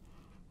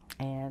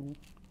 And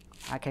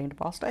I came to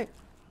Ball State.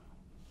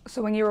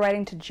 So when you were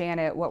writing to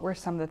Janet, what were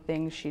some of the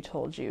things she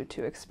told you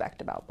to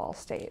expect about Ball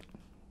State?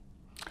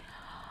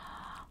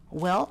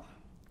 Well,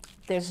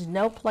 there's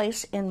no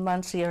place in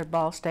Muncie or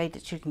Ball State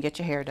that you can get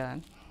your hair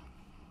done.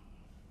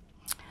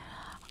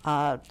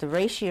 The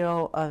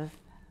ratio of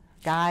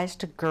guys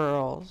to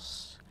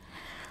girls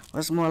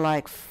was more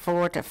like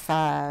 4 to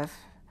 5.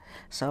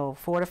 So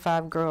 4 to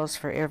 5 girls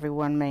for every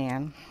 1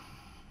 man.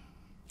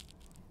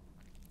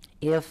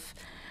 If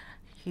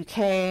you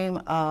came,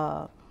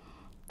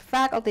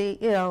 faculty,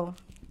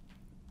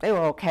 they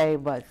were okay,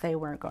 but they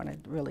weren't going to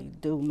really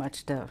do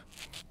much to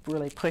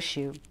really push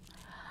you.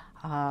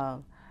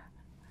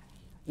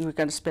 You were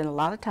going to spend a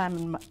lot of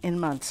time in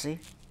Muncie.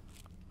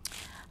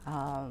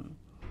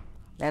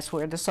 That's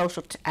where the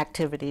social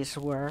activities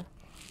were.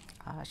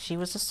 She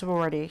was a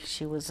sorority.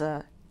 She was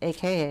a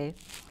AKA,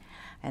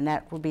 and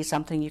that would be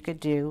something you could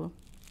do.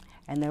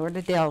 And there were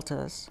the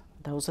Deltas.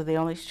 Those are the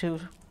only two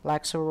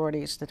black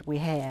sororities that we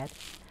had.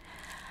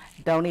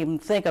 Don't even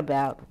think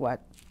about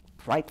what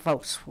white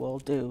folks will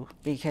do,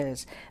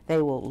 because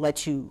they will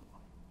let you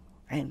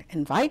and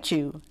invite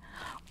you,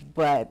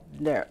 but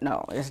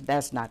no,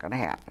 that's not going to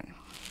happen.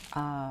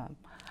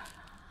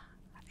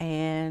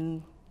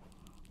 And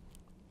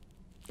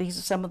these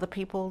are some of the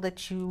people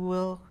that you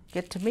will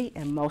get to meet,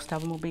 and most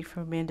of them will be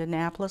from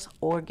Indianapolis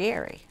or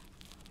Gary.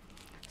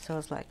 So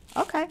it's like,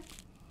 okay.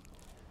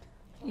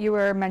 You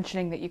were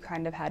mentioning that you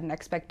kind of had an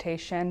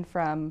expectation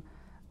from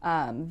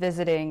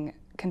visiting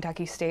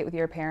Kentucky State with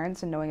your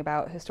parents and knowing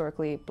about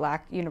historically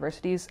black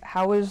universities.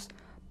 How was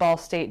Ball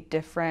State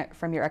different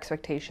from your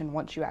expectation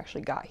once you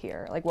actually got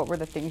here? Like, what were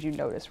the things you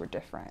noticed were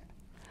different?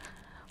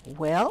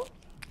 Well,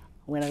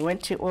 when I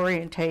went to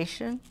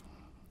orientation,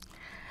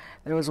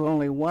 there was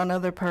only one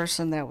other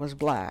person that was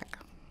black.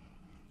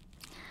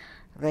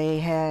 They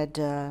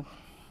had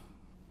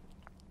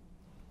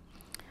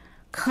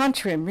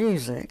country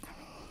music.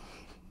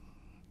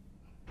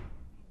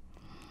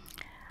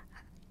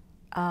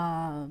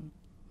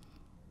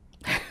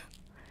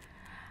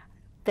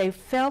 They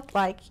felt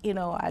like,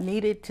 I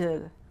needed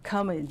to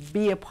come and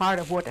be a part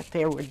of what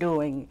they were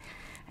doing,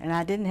 and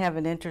I didn't have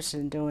an interest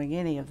in doing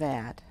any of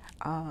that.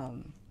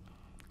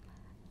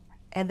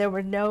 And there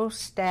were no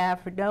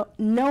staff,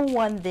 no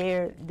one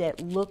there that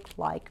looked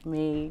like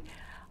me,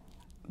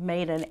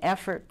 made an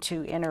effort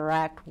to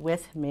interact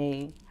with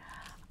me,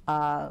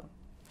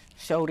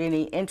 showed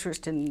any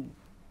interest in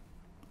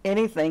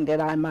anything that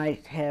I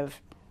might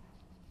have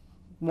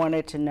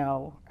wanted to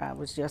know. I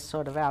was just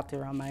sort of out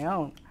there on my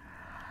own.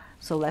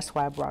 So that's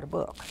why I brought a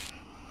book.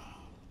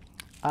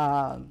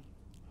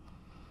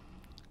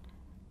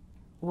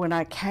 When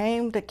I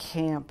came to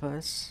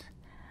campus,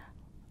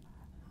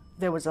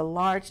 there was a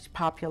large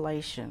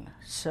population.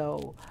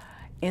 So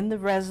in the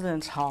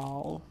residence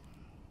hall,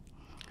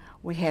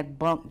 we had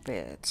bunk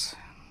beds.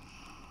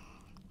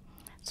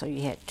 So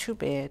you had 2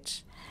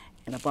 beds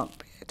and a bunk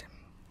bed.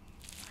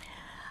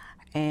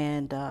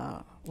 And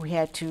we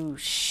had to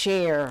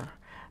share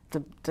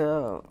the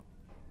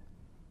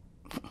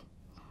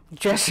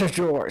dresser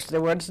drawers.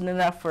 There wasn't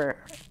enough for,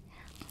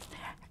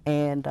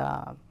 and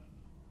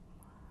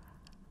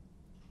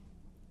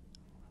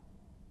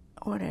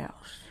what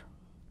else?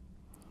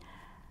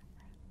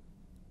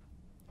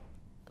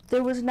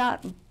 There was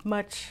not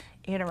much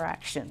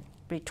interaction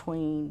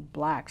between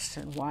blacks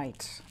and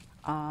whites.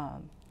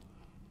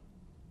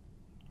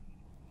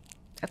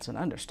 That's an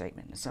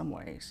understatement in some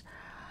ways.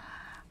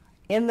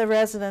 In the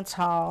residence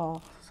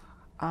hall,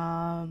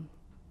 there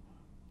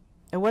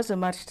wasn't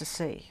much to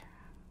see.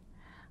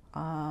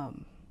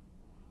 And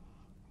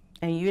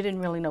you didn't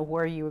really know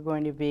where you were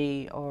going to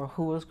be or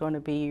who was going to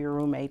be your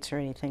roommates or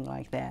anything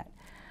like that,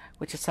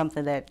 which is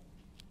something that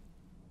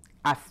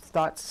I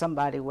thought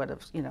somebody would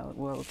have,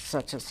 well,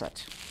 such and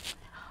such.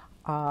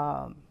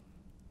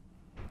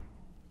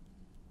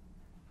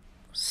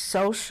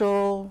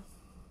 Social,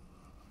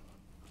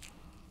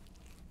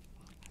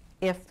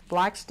 if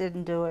blacks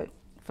didn't do it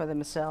for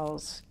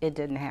themselves, it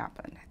didn't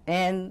happen.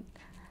 And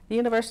the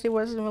university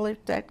wasn't really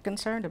that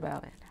concerned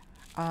about it.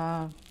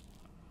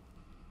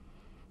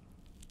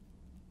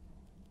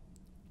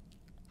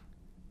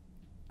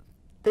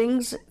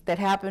 Things that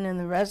happened in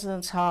the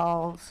residence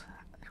halls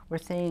were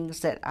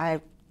things that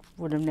I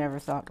would have never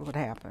thought would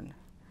happen.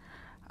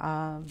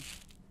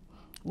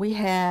 We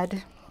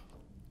had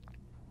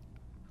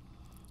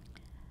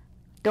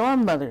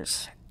dorm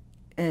mothers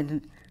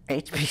in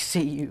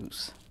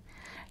HBCUs.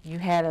 You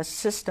had a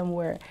system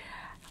where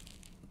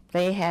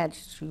they had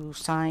to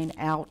sign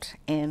out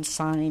and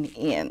sign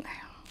in.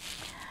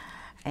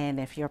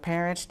 And if your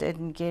parents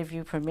didn't give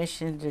you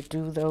permission to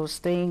do those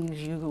things,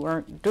 you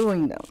weren't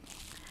doing them.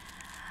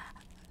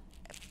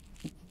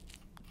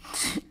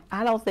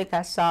 I don't think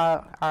I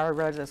saw our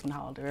residence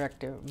hall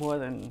director more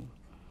than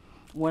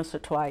once or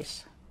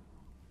twice.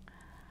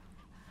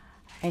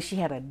 And she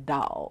had a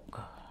dog.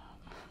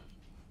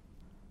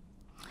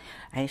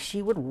 And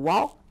she would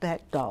walk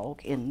that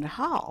dog in the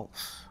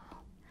halls.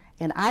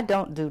 And I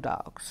don't do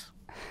dogs.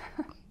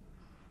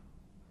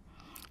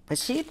 But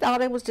she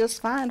thought it was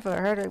just fine for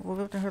her to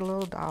with her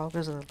little dog. It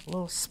was a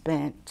little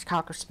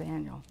Cocker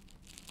Spaniel.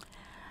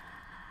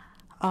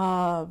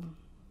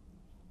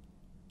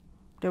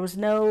 There was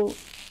no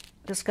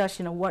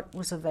discussion of what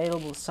was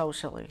available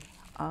socially.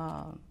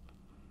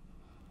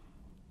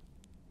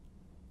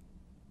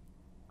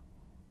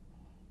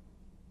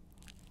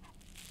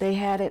 They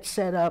had it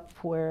set up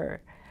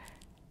where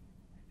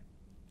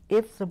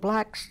if the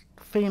black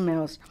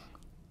females,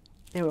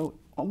 there were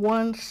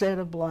one set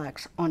of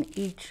blacks on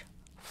each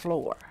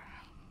floor.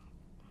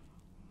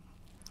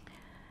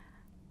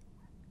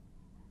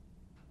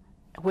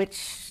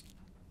 Which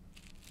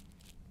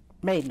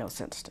made no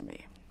sense to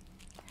me.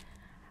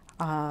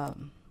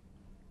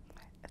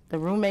 The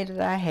roommate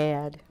that I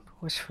had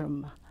was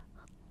from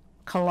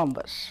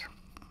Columbus.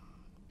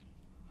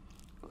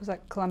 Was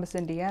that Columbus,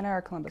 Indiana,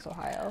 or Columbus,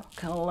 Ohio?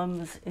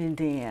 Columbus,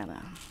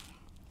 Indiana.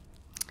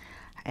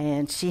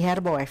 and she had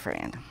a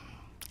boyfriend,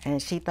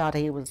 and she thought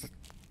he was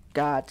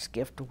God's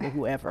gift to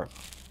whoever.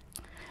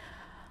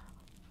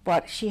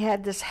 But she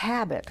had this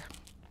habit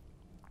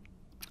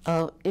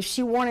of, if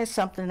she wanted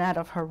something out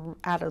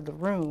of the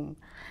room,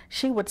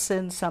 she would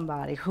send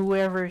somebody,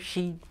 whoever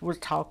she was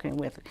talking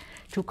with,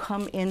 to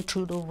come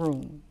into the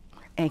room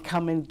and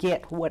come and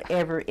get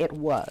whatever it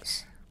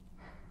was,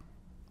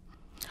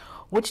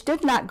 which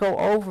did not go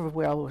over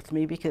well with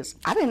me because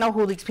I didn't know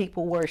who these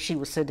people were she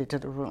was sending to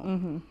the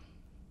room.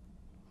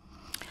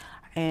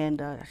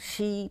 And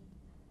she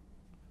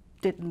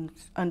didn't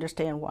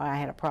understand why I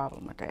had a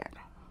problem with that.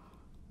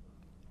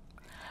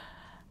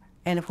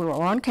 And if we were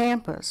on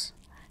campus,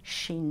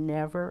 she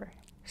never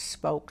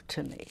spoke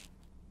to me.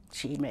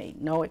 She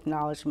made no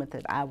acknowledgement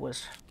that I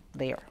was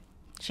there.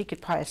 She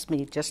could pass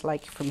me just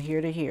like from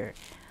here to here.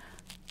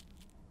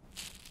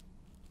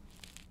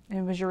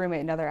 And was your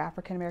roommate another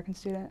African-American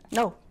student?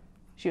 No.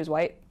 She was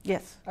white?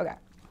 Yes. Okay.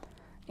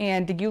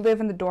 And did you live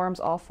in the dorms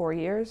all 4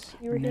 years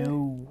you were here?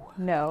 No.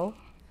 No.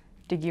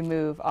 Did you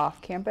move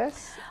off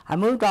campus? I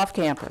moved off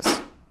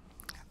campus.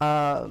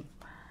 The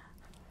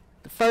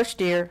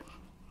first year,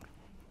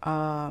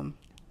 the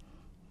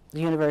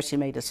university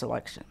made a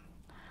selection.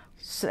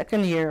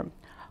 Second year,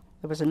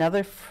 there was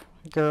another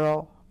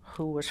girl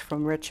who was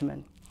from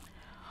Richmond,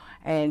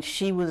 and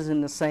she was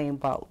in the same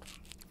boat.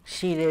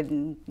 She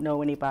didn't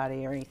know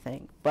anybody or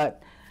anything,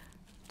 but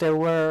there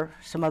were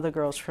some other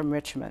girls from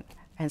Richmond,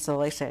 and so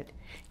they said,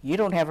 you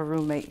don't have a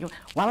roommate.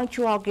 Why don't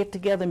you all get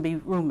together and be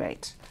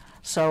roommates?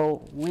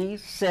 So we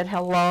said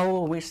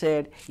hello, and we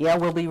said, yeah,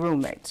 we'll be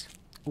roommates.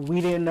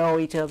 We didn't know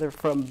each other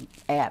from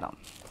Adam.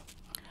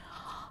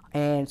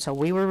 And so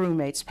we were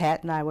roommates.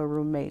 Pat and I were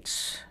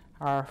roommates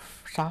our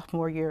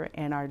sophomore year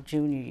and our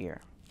junior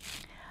year.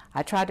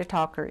 I tried to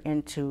talk her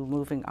into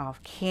moving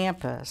off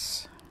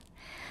campus,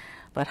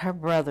 but her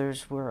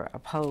brothers were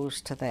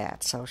opposed to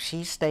that, so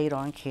she stayed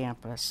on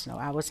campus. So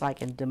I was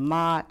like in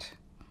DeMott,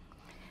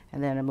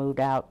 and then I moved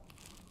out,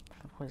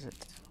 what was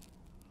it?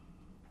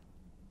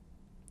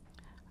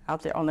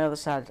 Out there on the other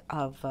side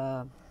of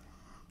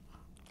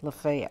La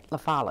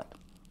Follette.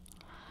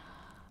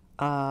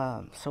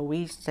 So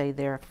we stayed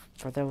there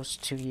for those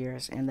 2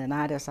 years, and then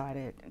I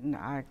decided, no,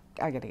 I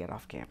got to get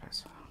off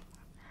campus.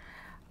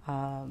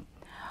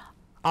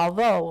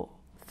 Although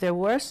there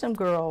were some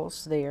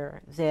girls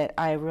there that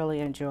I really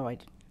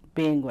enjoyed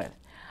being with.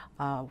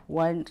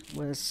 One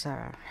was,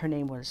 her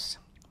name was,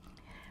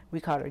 we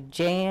called her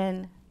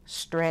Jan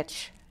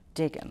Stretch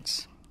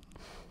Diggins.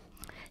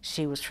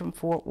 She was from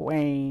Fort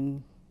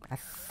Wayne, I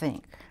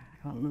think.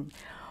 I don't remember.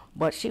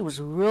 But she was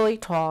really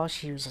tall.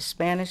 She was a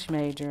Spanish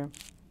major.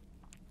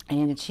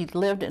 And she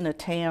lived in a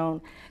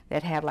town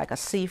that had like a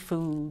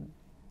seafood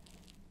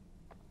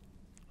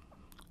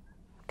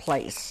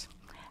place.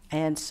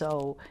 And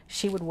so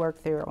she would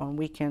work there on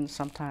weekends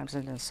sometimes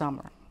and in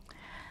summer.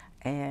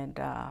 And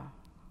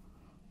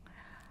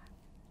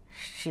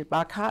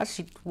because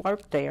she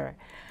worked there,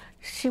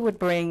 she would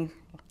bring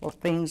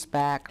things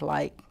back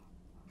like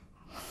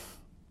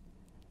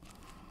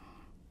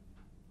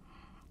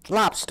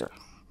lobster.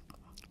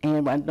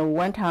 And I know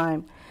one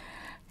time,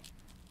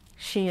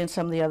 she and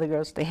some of the other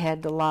girls, they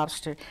had the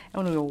lobster,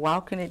 and we were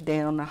walking it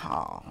down the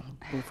hall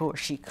before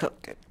she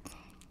cooked it.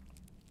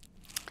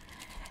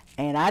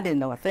 And I didn't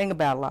know a thing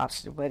about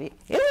lobster, but it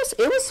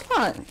was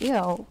fun, you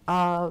know.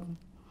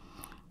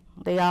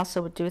 They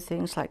also would do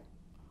things like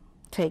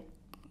take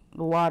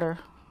the water,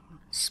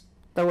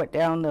 throw it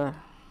down the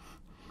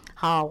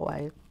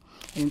hallway,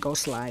 and go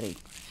sliding.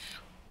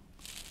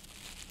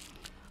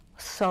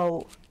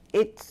 So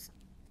it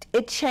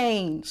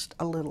changed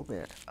a little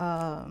bit.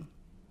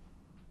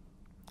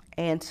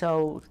 And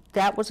so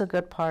that was a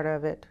good part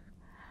of it,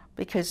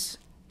 because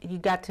you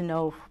got to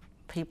know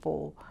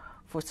people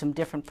for some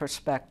different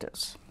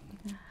perspectives.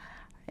 Mm-hmm.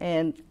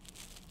 And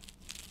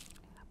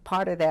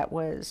part of that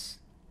was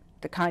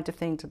the kinds of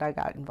things that I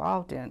got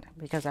involved in,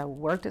 because I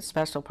worked at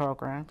special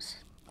programs,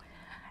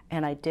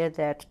 and I did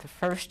that the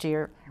first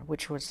year,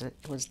 which was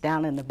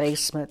down in the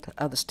basement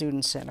of the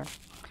student center.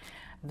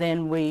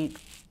 Then we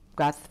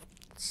got the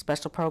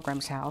special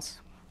programs house.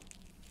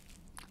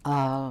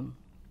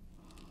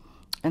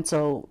 And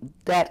so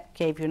that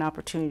gave you an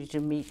opportunity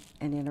to meet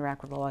and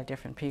interact with a lot of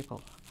different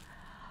people.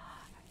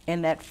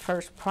 In that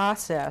first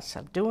process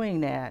of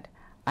doing that,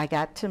 I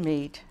got to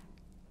meet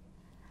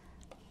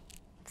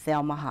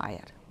Thelma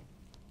Hyatt.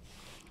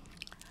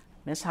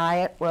 Miss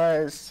Hyatt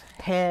was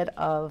head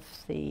of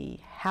the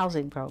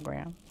housing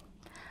program,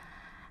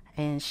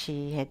 and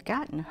she had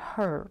gotten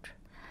hurt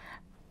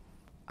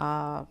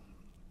at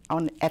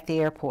the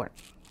airport.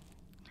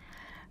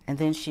 And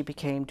then she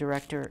became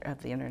director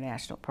of the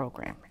international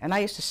program. And I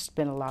used to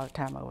spend a lot of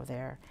time over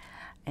there.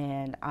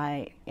 And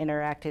I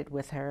interacted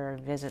with her,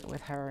 visited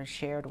with her, and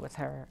shared with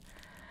her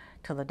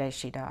till the day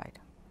she died.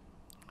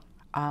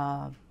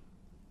 And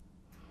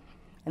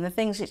the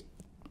things that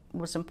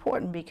was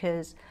important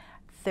because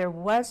there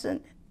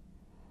wasn't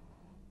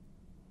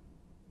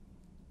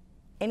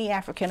any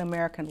African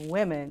American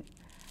women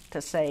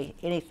to say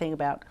anything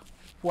about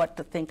what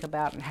to think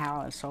about and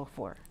how and so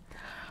forth.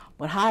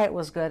 But Hyatt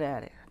was good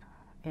at it.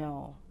 You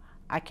know,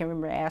 I can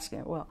remember asking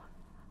her, well,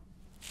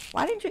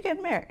 why didn't you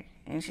get married?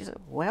 And she said,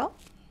 well,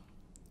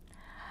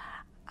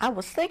 I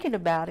was thinking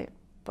about it,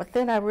 but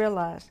then I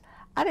realized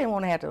I didn't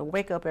want to have to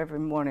wake up every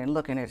morning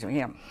looking at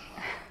him.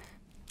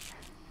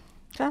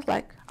 So I was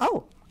like,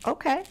 oh,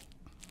 okay.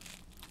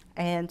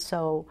 And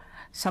so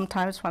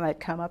sometimes when I'd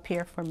come up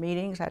here for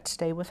meetings, I'd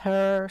stay with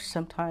her.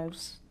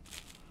 Sometimes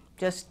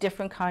just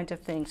different kinds of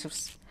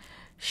things.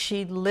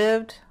 She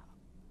lived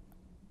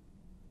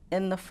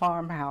in the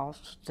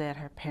farmhouse that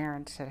her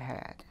parents had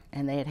had,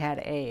 and they had had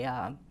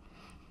a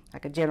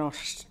like a general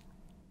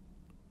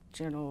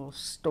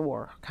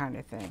store kind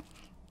of thing.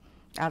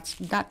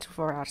 Not too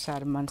far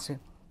outside of Muncie.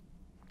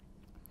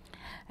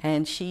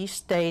 And she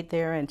stayed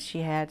there, and she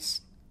had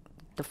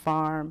the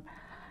farm,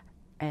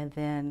 and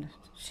then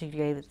she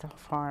gave the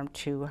farm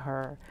to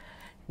her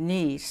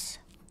niece,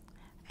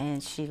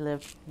 and she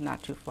lived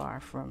not too far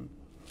from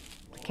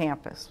the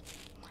campus.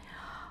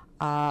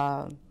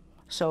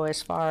 So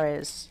as far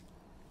as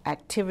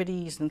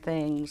activities and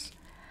things,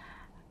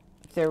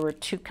 there were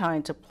two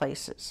kinds of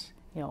places.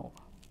 You know,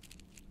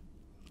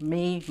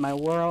 me, my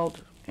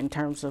world, in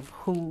terms of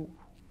who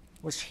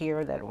was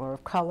here that were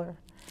of color,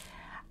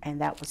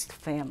 and that was the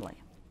family.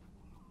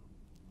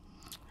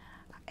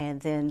 And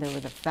then there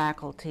were the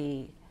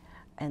faculty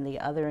and the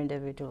other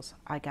individuals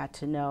I got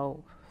to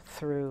know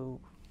through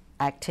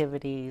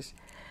activities,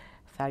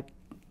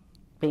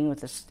 being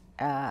with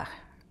the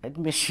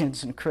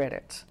admissions and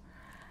credits.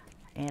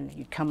 And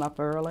you come up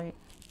early,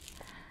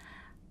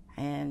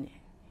 and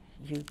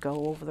you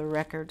go over the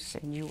records,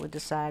 and you would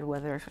decide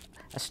whether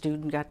a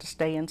student got to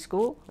stay in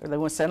school or they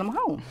would send them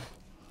home.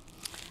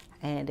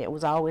 And it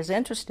was always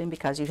interesting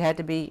because you had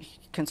to be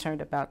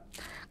concerned about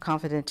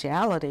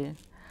confidentiality.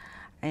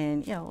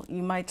 And you know,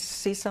 you might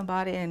see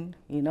somebody and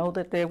you know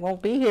that they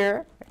won't be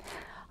here,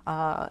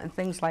 and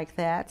things like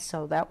that.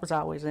 So that was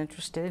always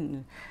interesting,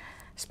 and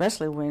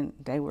especially when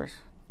they were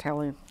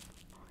telling,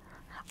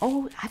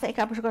 oh, I think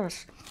I was going to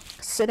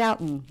sit out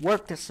and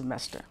work this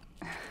semester.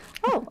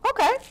 Oh,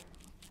 okay.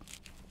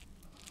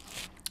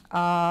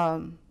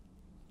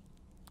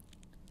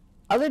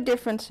 Other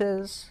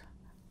differences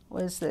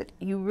was that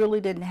you really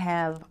didn't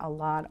have a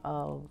lot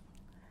of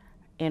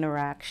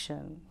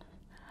interaction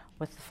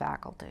with the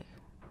faculty.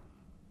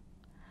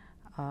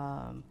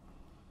 And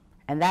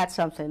that's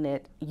something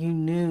that you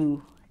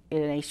knew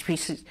in an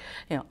HBC.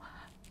 You know,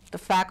 the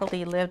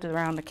faculty lived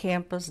around the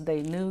campus,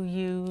 they knew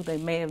you, they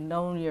may have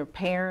known your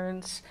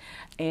parents,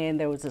 and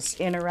there was this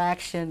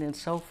interaction and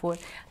so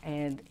forth.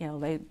 And you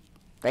know,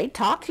 they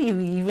talked to you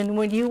even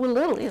when you were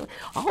little. You know,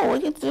 oh,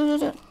 you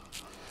do.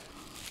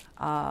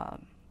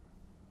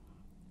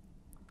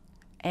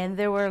 And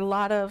there were a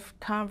lot of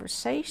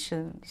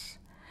conversations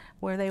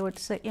where they would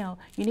say, you know,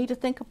 you need to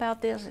think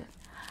about this.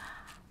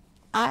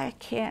 I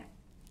can't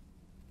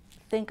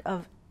think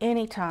of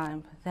any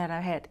time that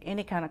I had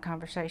any kind of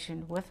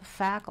conversation with the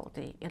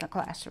faculty in a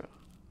classroom.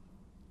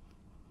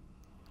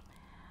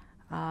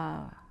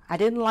 I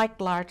didn't like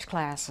large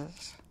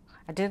classes.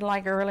 I didn't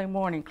like early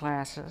morning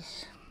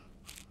classes.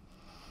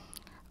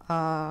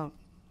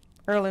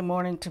 Early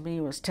morning to me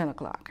was 10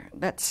 o'clock.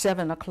 That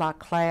 7 o'clock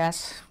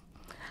class,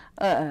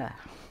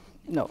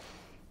 no.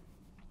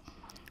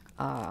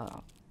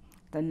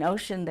 The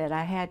notion that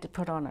I had to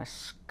put on a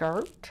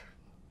skirt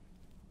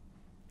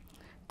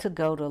to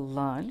go to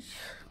lunch.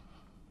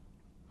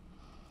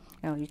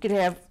 You know, you could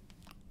have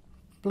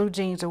blue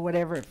jeans or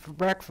whatever for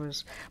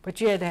breakfast,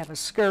 but you had to have a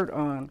skirt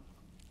on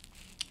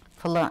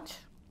for lunch.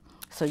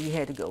 So you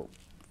had to go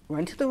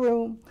run to the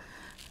room,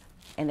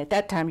 and at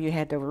that time you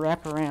had to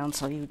wrap around.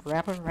 So you'd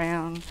wrap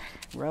around,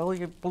 roll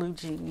your blue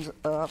jeans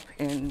up,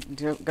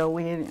 and go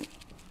in.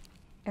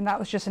 And that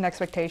was just an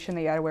expectation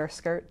that you had to wear a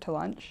skirt to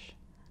lunch?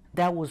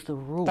 That was the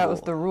rule. That was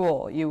the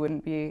rule. You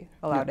wouldn't be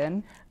allowed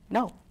in?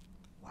 No.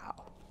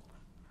 Wow.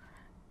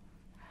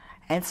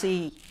 And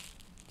see,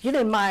 you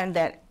didn't mind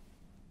that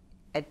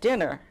at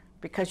dinner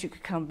because you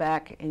could come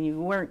back and you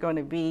weren't going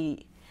to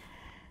be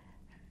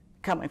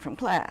coming from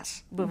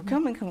class. But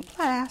coming from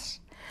class,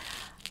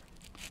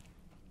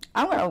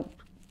 I'm going to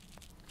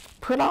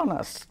put on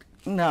a,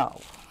 no.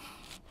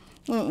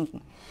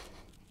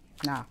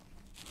 No.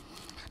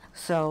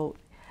 So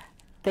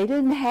they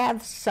didn't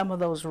have some of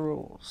those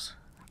rules.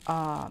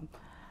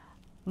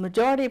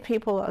 Majority of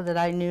people that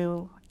I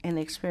knew and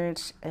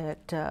experienced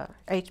at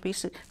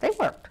HBC, they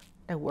worked.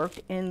 They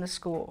worked in the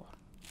school.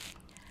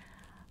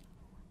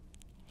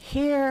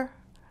 Here,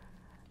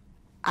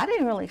 I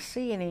didn't really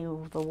see any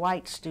of the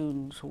white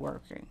students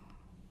working.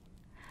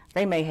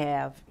 They may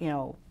have, you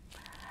know,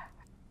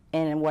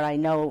 and what I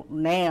know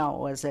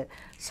now is that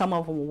some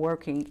of them were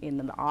working in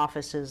the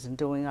offices and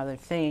doing other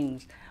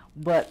things,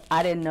 but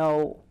I didn't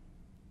know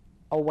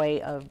a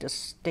way of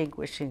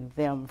distinguishing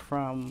them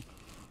from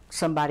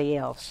somebody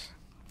else.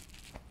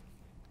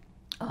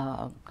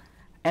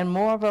 And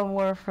more of them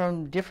were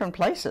from different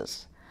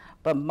places,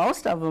 but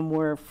most of them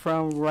were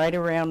from right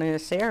around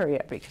this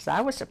area, because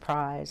I was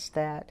surprised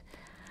that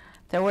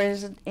there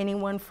wasn't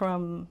anyone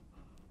from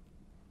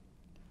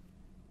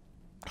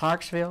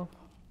Clarksville,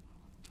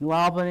 New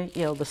Albany,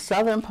 the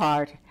southern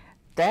part,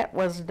 that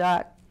was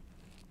not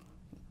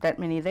that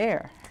many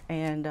there.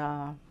 And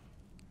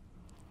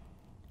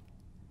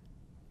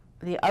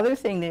the other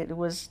thing that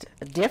was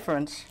a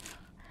difference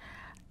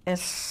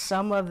is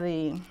some of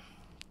the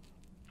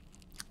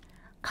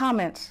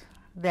comments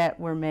that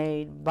were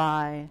made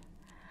by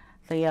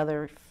the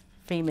other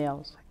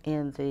females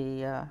in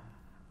the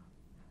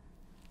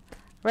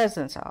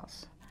residence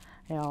halls.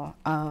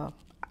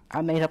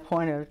 I made a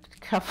point of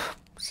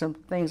some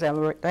things I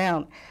wrote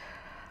down.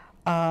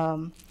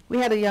 We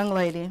had a young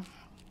lady.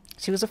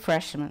 She was a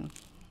freshman.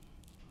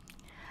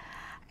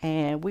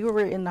 And we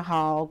were in the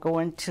hall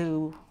going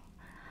to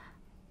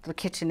the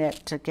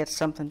kitchenette to get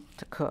something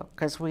to cook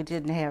because we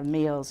didn't have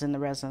meals in the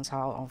residence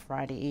hall on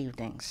Friday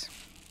evenings.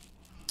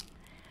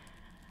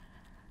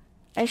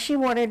 And she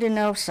wanted to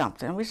know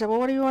something. We said, well,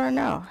 what do you want to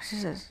know? She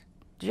says,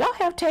 do y'all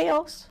have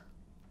tails?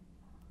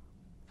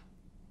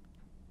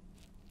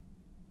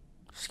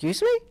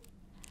 Excuse me?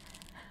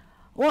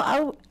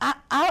 Well,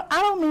 I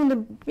don't mean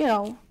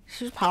to,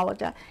 she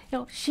apologized.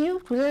 She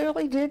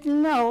really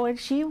didn't know, and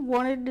she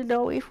wanted to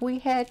know if we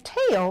had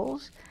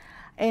tails,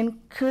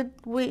 and could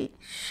we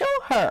show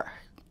her?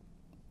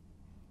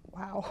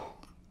 Wow.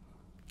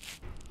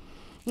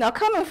 Now,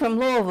 coming from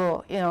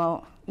Louisville,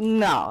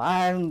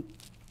 no,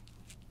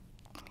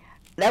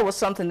 that was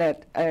something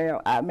that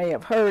I may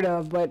have heard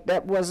of, but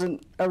that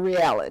wasn't a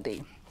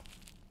reality.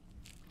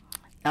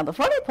 Now, the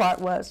funny part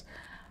was,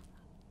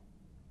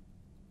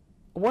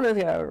 one of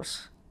the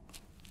others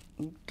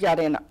got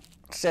in,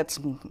 said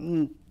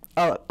some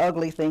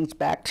ugly things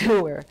back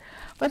to her,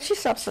 but she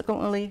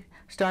subsequently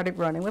started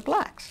running with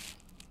blacks,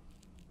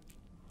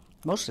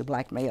 mostly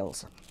black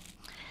males.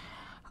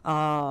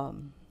 So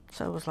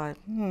it was like,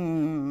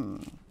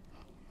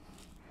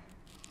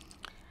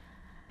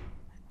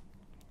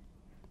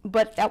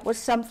 But that was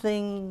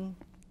something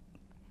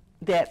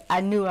that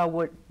I knew I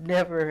would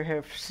never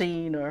have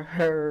seen or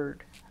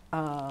heard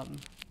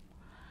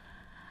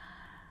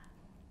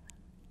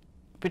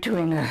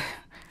between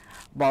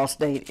Ball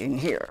State and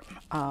here.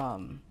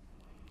 Some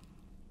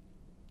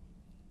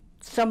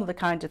of the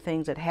kinds of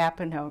things that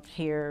happen out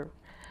here,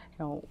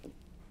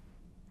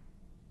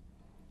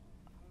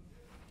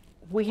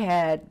 we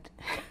had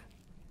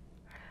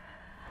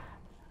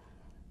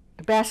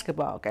the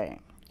basketball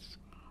games,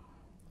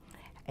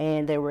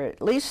 and there were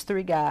at least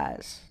 3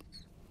 guys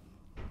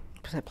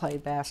that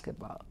played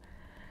basketball.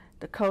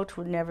 The coach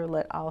would never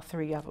let all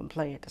 3 of them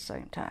play at the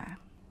same time,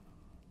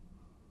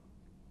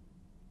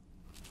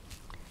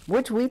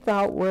 which we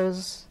thought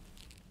was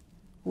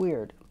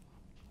weird.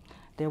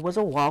 There was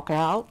a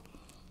walkout.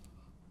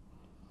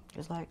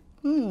 It's like,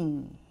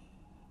 when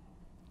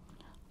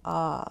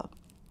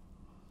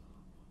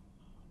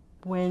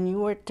you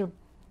went to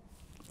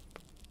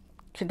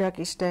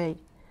Kentucky State,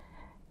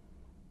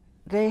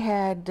 they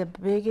had the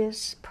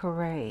biggest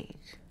parade,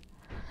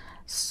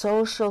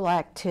 social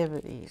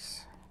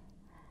activities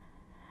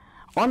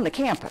on the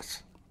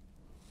campus.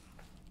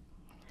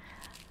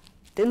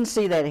 Didn't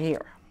see that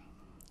here.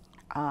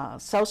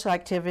 Social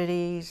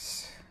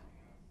activities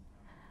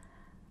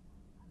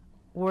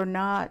were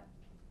not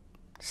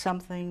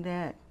something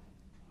that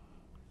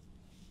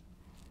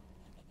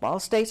Ball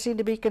State seemed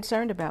to be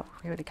concerned about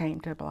when it came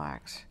to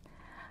blacks.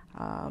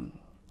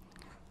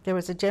 There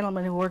was a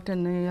gentleman who worked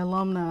in the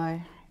Alumni,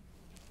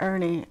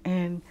 Ernie,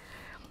 and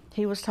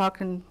he was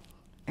talking,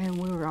 and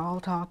we were all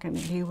talking,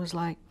 and he was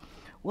like,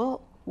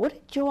 well, what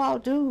did you all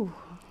do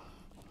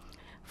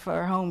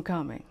for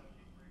homecoming?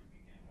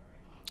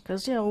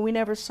 Because, we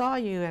never saw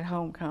you at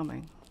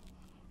homecoming.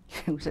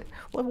 He said,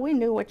 well, we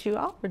knew what you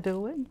all were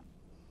doing.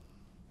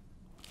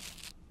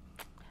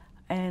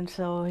 And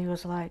so he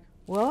was like,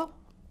 well,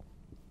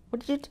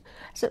 what did you do?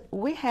 I said,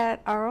 we had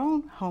our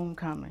own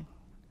homecoming.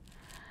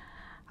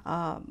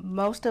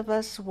 Most of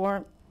us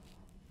weren't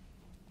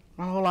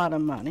a whole lot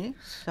of money,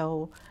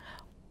 so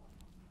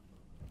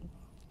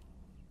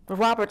the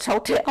Roberts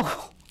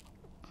Hotel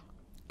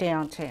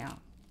downtown.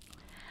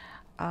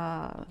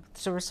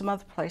 So there were some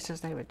other places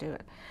they would do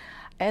it.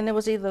 And there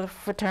was either the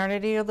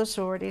fraternity or the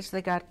sororities.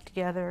 They got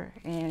together,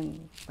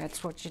 and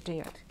that's what you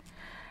did.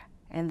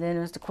 And then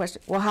there was the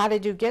question, well, how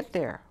did you get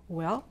there?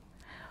 Well,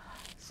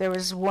 there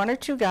was 1 or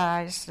 2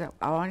 guys that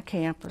were on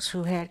campus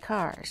who had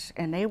cars,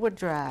 and they would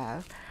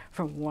drive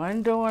from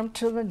one dorm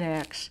to the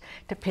next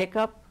to pick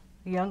up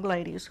young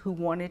ladies who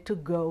wanted to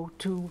go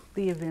to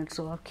the events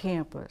off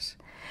campus.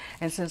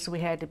 And since we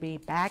had to be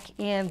back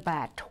in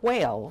by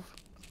 12,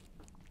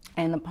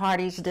 and the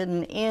parties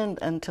didn't end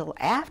until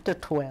after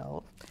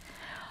 12,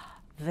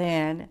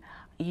 then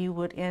you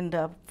would end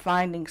up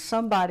finding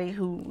somebody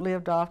who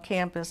lived off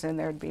campus, and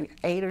there'd be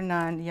 8 or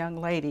 9 young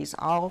ladies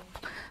all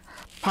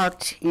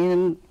parked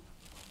in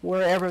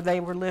wherever they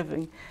were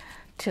living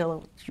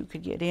till you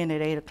could get in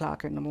at 8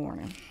 o'clock in the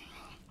morning.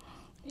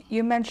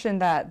 You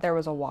mentioned that there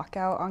was a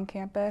walkout on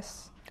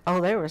campus. Oh,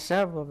 there were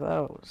several of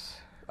those.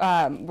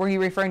 Were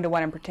you referring to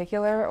one in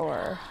particular,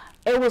 or?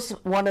 It was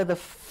one of the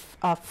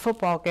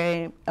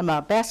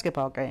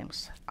basketball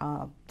games.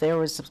 There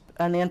was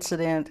an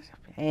incident,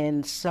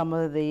 and some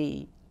of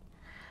the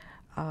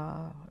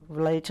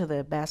related to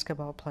the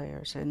basketball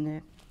players,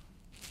 and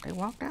they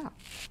walked out.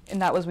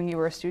 And that was when you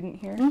were a student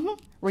here? Mm-hmm.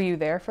 Were you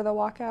there for the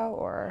walkout,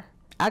 or?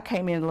 I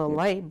came in a little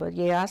late, but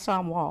yeah, I saw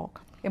them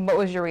walk. And what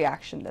was your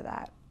reaction to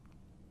that?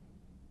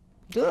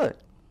 Good.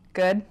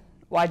 Good?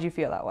 Why'd you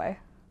feel that way?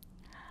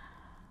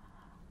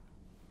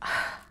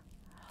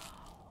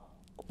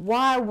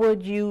 Why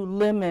would you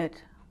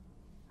limit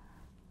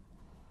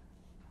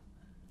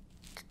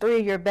 3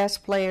 of your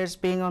best players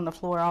being on the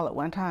floor all at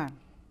one time?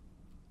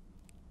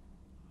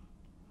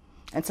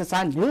 And since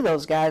I knew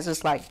those guys,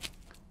 it's like,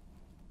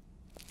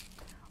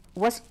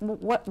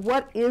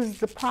 what is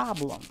the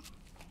problem?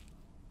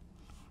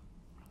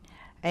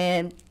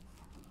 And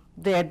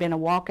there had been a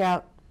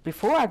walkout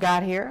before I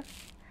got here,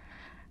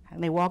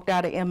 and they walked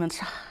out of Emmons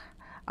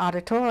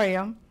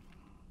Auditorium.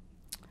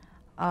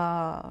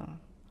 And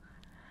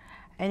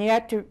you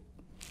had to,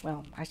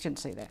 well, I shouldn't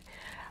say that.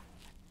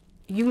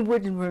 You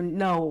wouldn't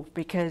know,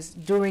 because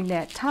during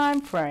that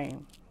time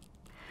frame,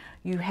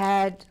 you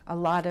had a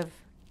lot of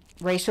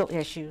racial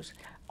issues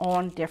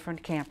on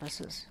different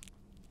campuses.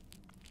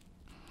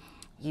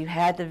 You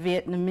had the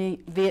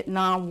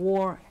Vietnam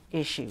War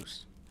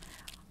issues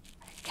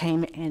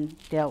came and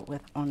dealt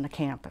with on the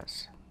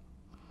campus.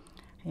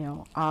 You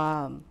know,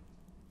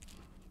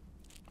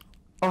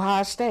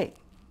 Ohio State,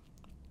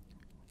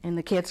 and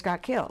the kids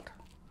got killed.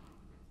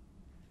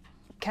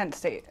 Kent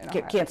State in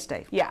Ohio. Kent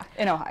State. Yeah,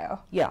 in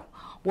Ohio. Yeah.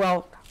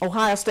 Well,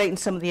 Ohio State and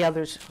some of the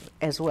others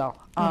as well.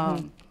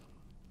 Mm-hmm.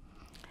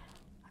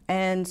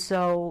 And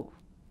so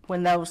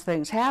when those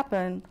things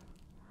happened,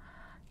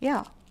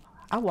 yeah,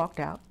 I walked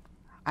out.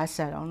 I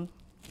sat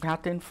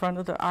out in front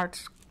of the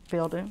arts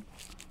building,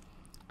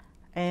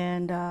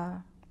 and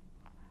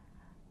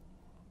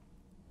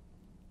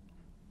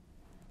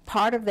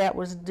part of that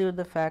was due to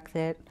the fact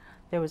that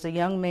there was a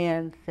young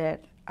man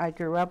that I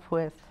grew up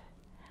with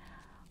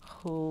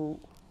who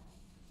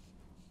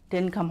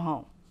didn't come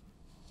home.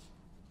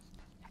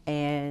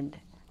 And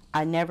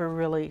I never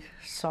really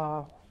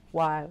saw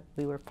why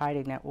we were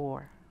fighting that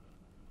war,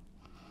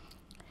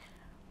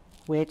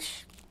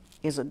 which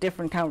is a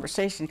different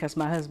conversation because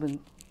my husband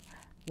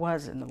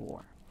was in the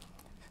war.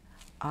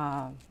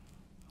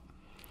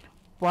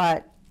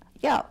 But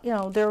yeah, you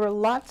know, there were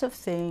lots of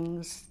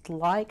things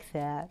like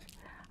that,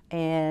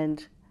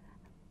 and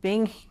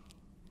being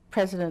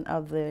president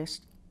of the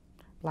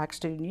Black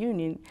Student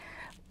Union,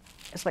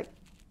 it's like,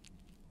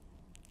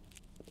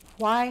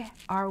 why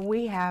are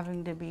we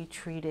having to be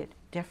treated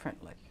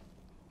differently?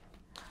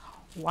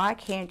 Why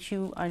can't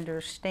you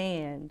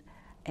understand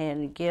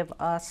and give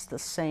us the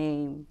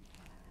same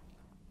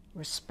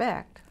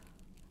respect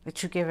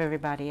that you give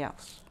everybody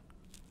else?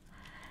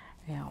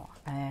 You know,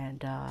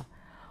 and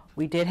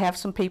we did have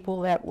some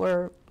people that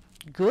were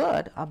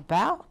good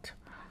about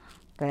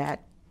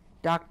that.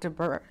 Dr.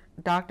 Pruitt,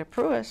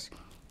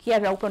 he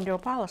had an open door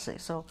policy,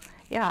 so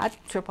yeah, I'd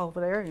trip over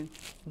there and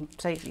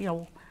say, you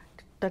know,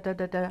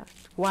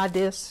 why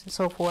this and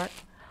so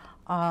forth.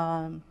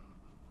 But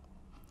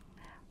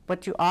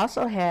you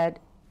also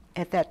had,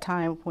 at that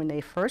time when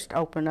they first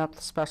opened up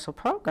the special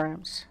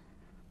programs,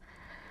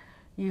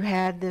 you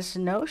had this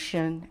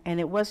notion, and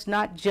it was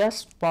not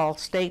just Ball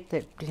State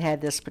that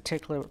had this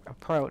particular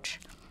approach,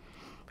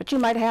 but you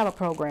might have a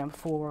program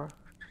for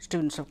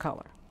students of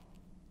color.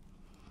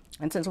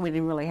 And since we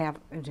didn't really have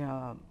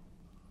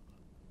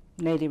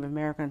Native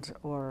Americans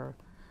or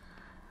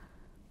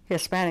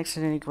Hispanics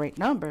in any great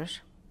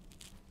numbers,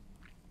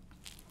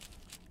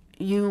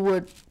 you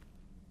would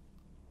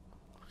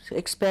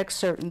expect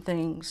certain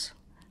things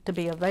to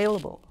be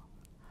available.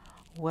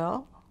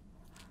 Well,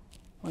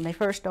 when they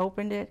first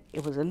opened it,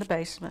 it was in the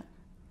basement.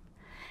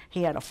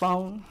 He had a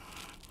phone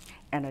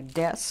and a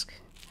desk,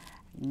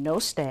 no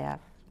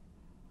staff,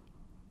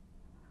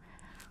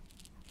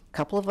 a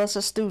couple of us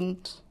as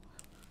students,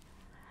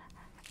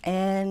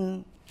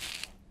 and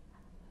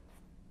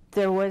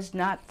there was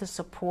not the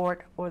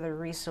support or the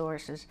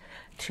resources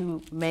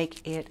to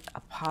make it a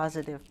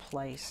positive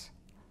place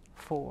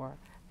for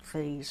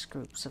these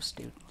groups of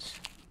students.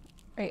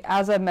 Right.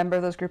 As a member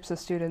of those groups of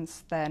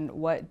students, then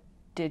what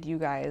did you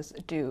guys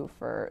do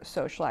for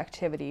social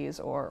activities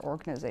or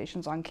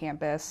organizations on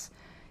campus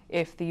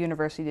if the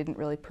university didn't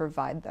really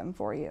provide them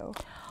for you?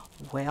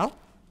 Well,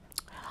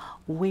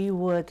 we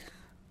would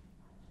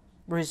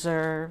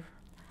reserve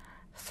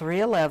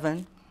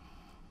 311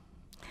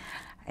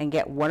 and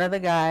get one of the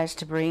guys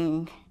to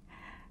bring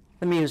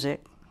the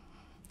music,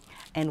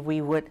 and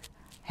we would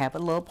have a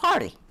little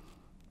party.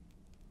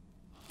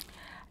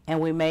 And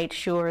we made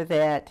sure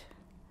that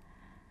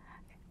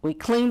we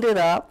cleaned it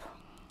up,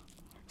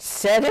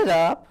 set it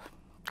up,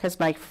 because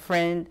my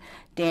friend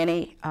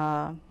Danny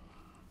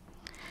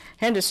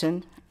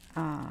Henderson,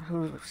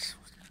 who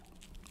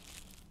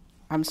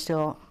I'm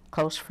still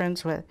close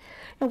friends with,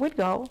 and we'd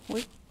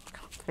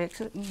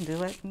fix it and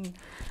do it, and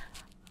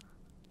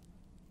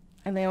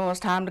then when it was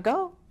time to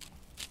go,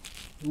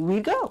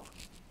 we'd go.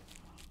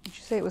 Did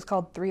you say it was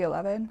called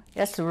 311?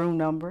 That's the room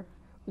number.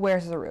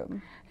 Where's the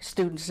room?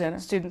 Student Center.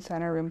 Student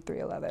Center, room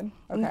 311.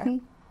 Okay. Mm-hmm.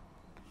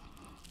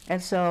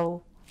 And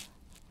so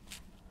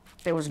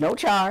There was no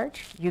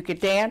charge. You could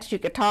dance, you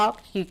could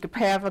talk, you could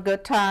have a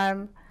good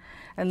time,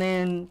 and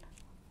then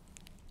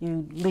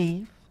you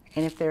leave.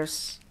 And if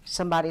there's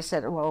somebody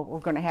said, well, we're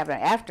going to have an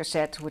after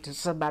set, which is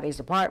somebody's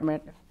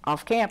apartment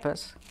off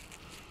campus,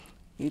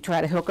 you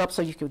try to hook up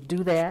so you could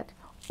do that.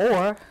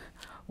 Or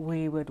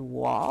we would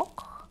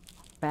walk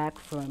back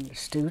from the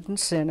student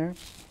center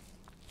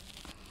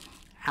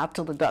out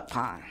to the duck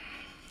pond.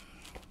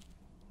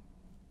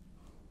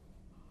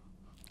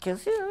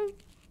 Because, you know,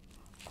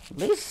 at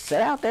least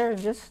sit out there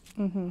and just...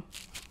 Mm-hmm.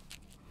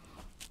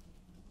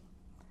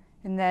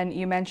 And then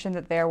you mentioned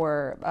that there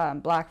were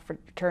black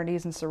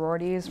fraternities and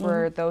sororities. Mm-hmm.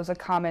 Were those a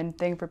common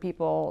thing for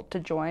people to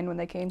join when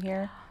they came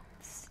here?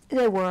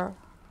 They were.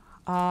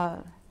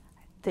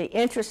 The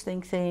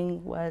interesting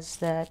thing was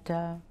that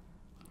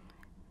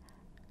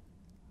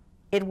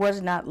it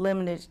was not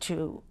limited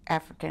to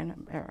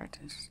African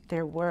Americans.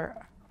 There were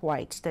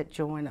whites that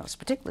joined us,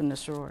 particularly in the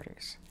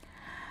sororities.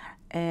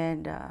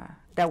 And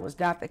that was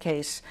not the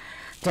case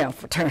down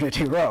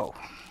Fraternity Row.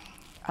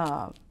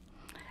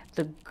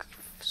 The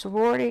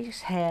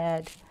sororities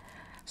had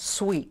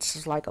suites,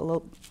 it's like a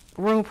little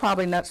room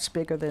probably not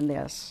bigger than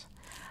this,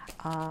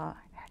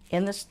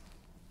 in the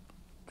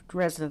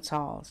residence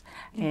halls,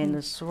 mm-hmm. and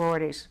the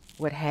sororities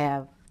would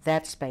have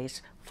that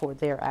space for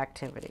their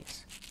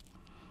activities.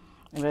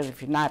 And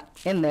if you're not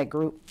in that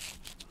group,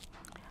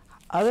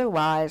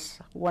 otherwise,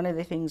 one of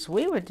the things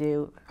we would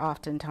do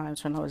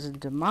oftentimes when I was in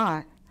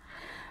DeMont,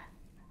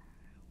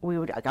 we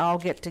would all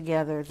get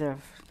together. There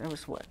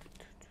was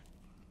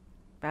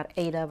about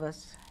 8 of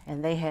us,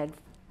 and they had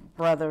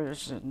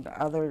brothers and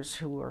others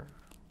who were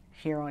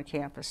here on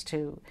campus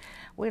too.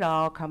 We'd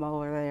all come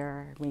over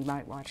there. We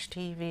might watch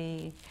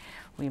TV.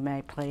 We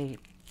might play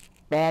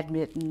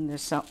badminton or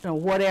something, or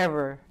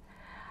whatever,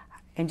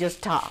 and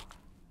just talk.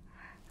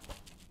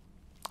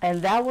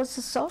 And that was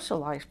the social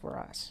life for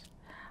us.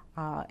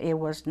 It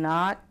was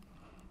not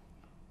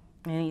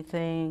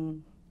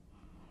anything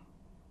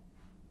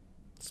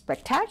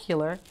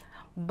spectacular,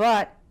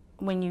 but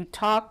when you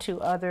talk to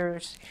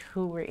others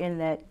who were in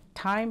that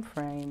time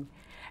frame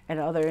at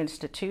other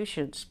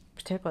institutions,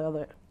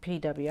 particularly other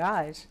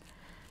PWIs,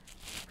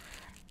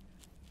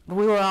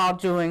 we were all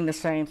doing the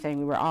same thing.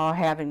 We were all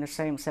having the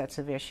same sets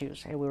of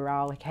issues, and we were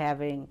all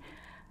having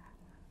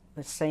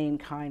the same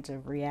kinds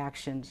of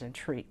reactions and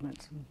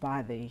treatments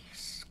by the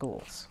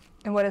schools.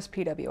 And what does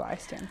PWI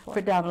stand for?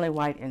 Predominantly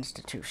white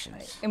institutions.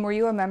 Right. And were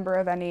you a member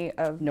of any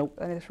of Nope.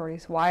 any of the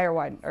sororities? Why or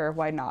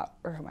why not?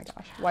 Or oh my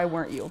gosh, why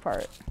weren't you a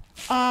part?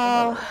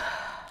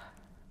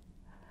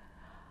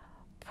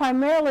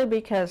 Primarily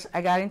because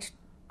I got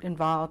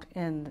involved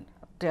in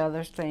the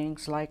other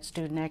things like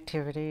student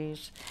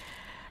activities,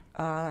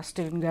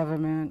 student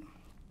government,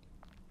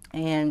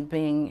 and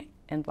being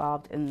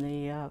involved in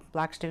the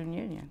Black Student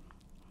Union.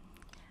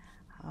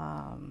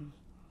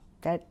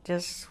 That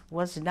just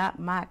was not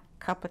my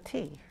cup of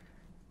tea.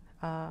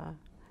 I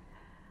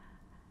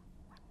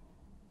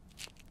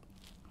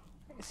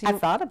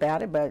thought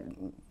about it, but...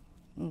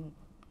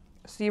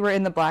 So you were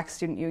in the Black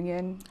Student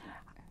Union?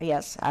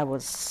 Yes, I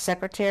was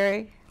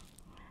secretary,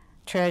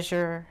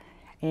 treasurer,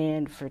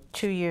 and for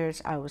 2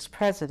 years I was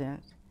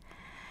president.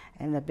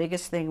 And the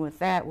biggest thing with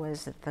that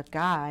was that the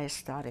guys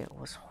thought it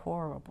was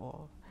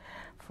horrible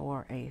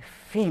for a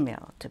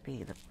female to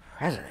be the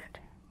president.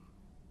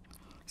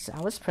 So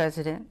I was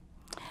president,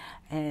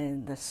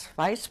 and this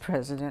vice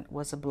president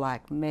was a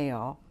black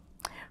male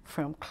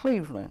from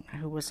Cleveland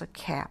who was a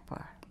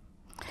Kappa.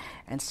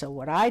 And so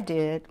what I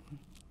did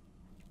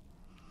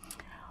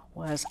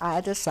was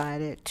I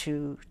decided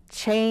to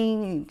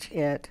change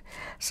it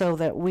so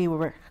that we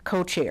were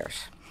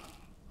co-chairs.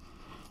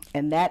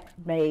 And that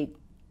made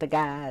the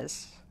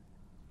guys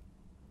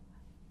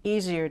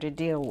easier to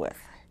deal with.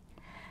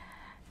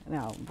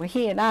 Now,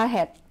 he and I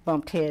had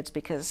bumped heads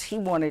because he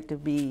wanted to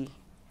be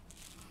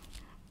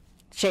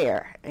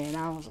chair, and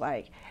I was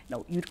like,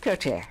 no, you the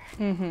co-chair.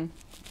 Mm-hmm.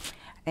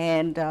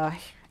 And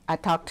I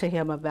talked to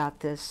him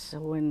about this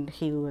when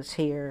he was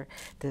here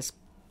this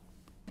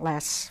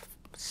last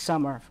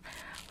summer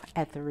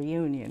at the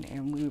reunion,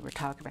 and we were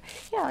talking about,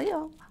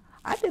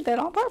 I did that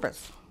on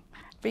purpose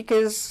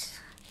because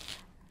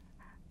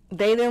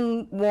they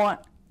didn't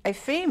want a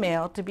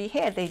female to be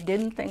head. They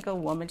didn't think a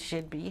woman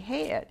should be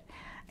head.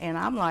 And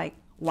I'm like,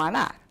 why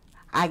not?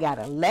 I got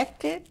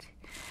elected.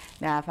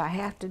 Now, if I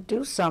have to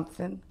do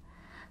something,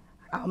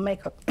 I'll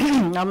make a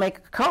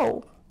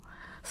code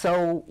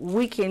so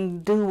we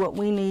can do what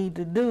we need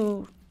to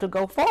do to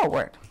go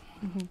forward.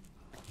 Mm-hmm.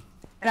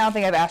 And I don't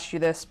think I've asked you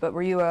this, but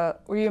were you a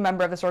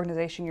member of this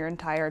organization your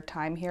entire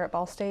time here at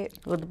Ball State?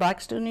 With the Black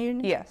Student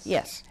Union? Yes.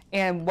 Yes.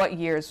 And what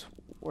years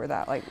were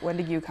that? Like, when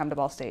did you come to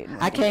Ball State?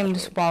 I came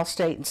to Ball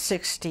State in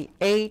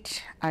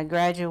 '68. I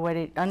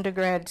graduated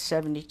undergrad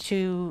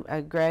 '72.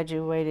 I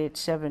graduated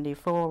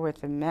 '74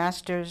 with a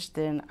master's.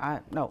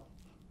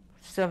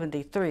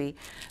 '73.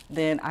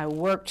 Then I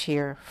worked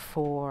here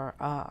for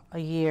a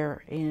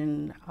year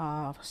in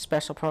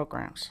special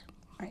programs.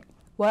 Right.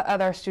 What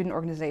other student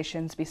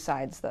organizations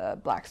besides the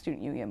Black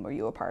Student Union were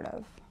you a part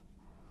of?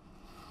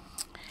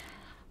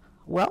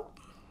 Well,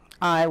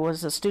 I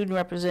was a student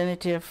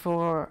representative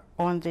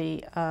on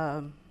the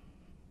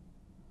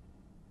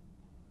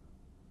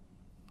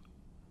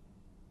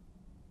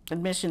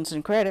admissions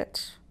and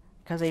credits,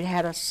 because they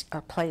had a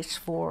place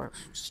for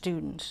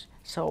students.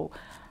 So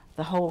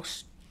the whole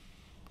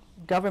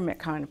government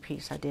kind of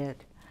piece I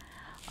did.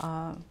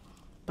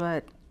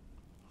 But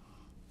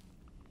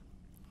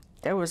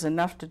there was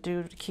enough to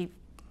do to keep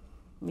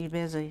me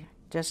busy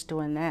just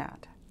doing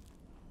that.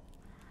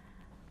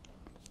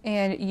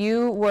 And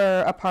you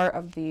were a part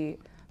of the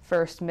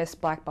first Miss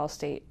Black Ball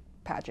State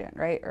pageant,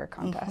 right, or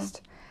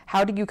contest.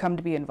 How did you come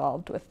to be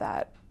involved with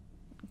that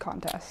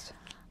contest?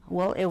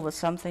 Well, it was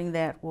something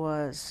that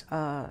was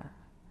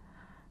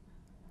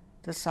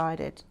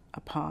decided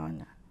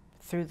upon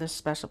through the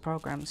special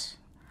programs,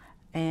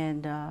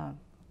 and I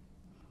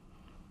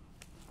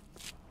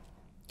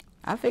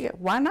figured,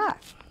 why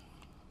not?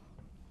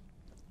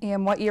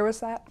 And what year was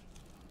that?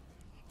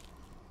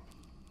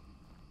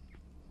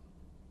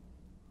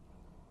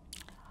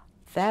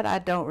 That I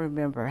don't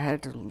remember. I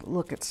had to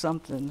look at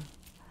something.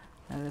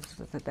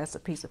 That's a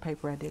piece of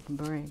paper I didn't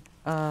bring.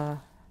 But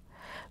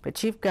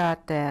you've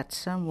got that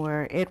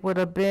somewhere. It would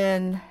have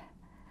been... It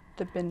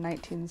would have been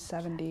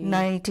 1970.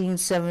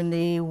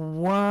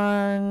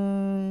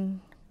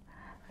 1971.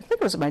 I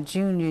think it was my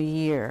junior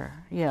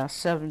year. Yeah,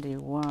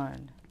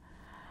 71.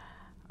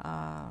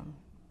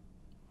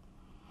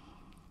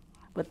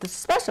 But the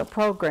special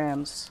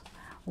programs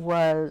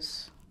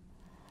was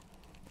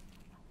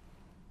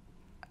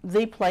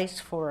the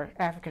place for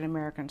African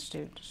American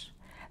students.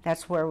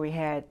 That's where we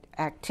had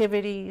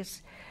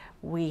activities,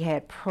 we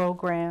had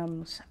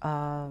programs.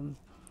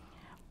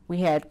 We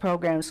had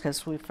programs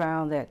because we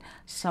found that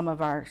some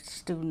of our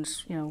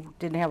students,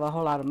 didn't have a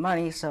whole lot of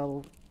money,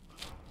 so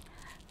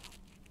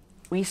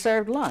we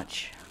served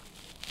lunch.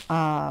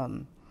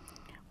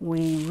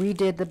 We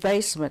redid the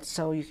basement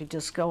so you could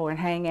just go and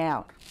hang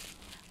out.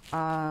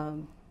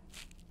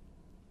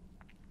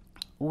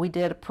 We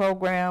did a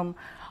program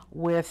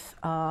with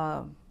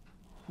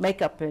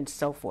makeup and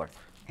so forth,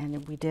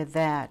 and we did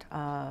that.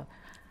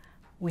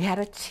 We had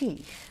a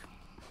tea,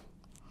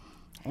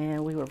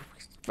 and we were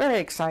very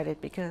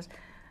excited because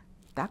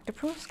Dr.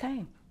 Pruitt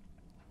came,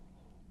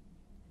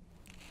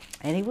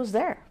 and he was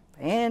there,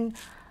 and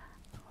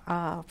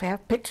we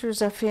have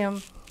pictures of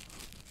him.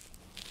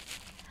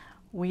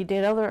 We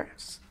did other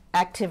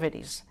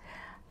activities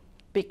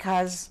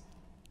because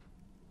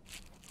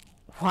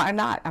why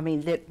not? I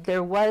mean,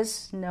 there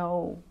was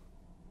no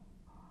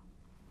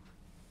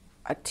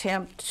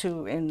attempt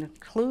to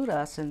include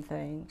us in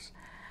things,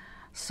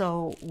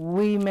 so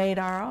we made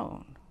our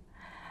own.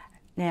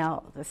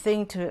 Now, the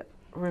thing to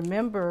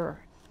remember,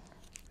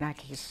 we're not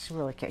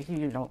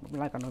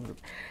going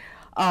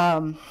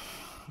to.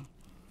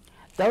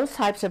 Those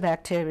types of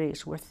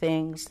activities were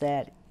things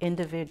that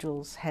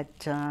individuals had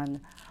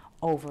done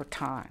over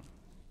time.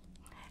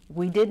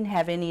 We didn't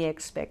have any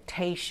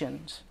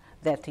expectations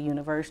that the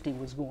university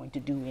was going to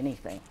do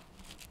anything.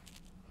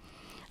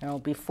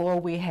 Before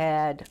we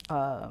had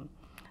an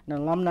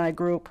alumni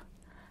group,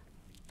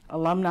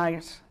 alumni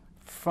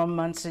from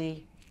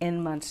Muncie,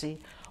 in Muncie,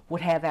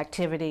 would have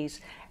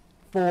activities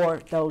for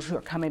those who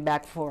are coming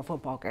back for a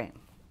football game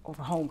or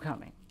for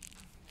homecoming.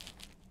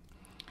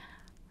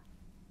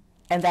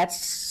 And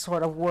that's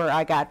sort of where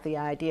I got the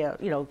idea,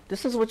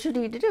 this is what you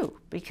need to do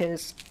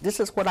because this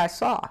is what I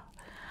saw.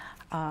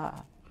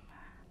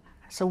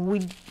 So we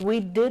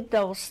did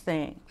those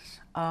things.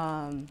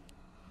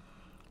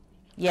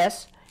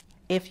 Yes,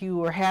 if you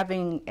were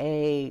having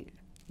a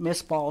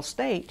Miss Ball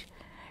State,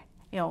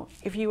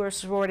 if you were a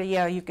sorority,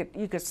 you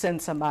could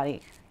send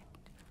somebody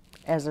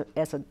as a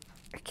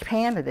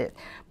candidate,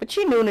 but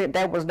you knew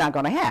that was not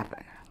going to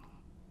happen.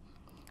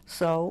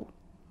 So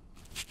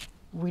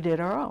we did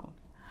our own.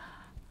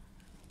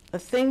 The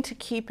thing to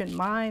keep in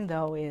mind,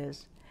 though,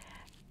 is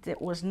that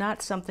it was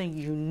not something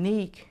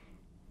unique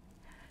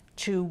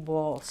to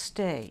Ball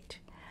State.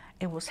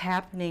 It was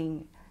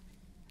happening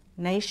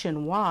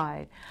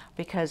nationwide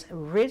because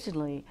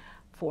originally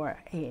for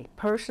a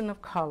person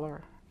of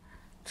color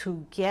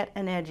to get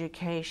an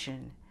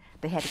education,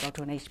 they had to go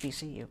to an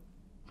HBCU.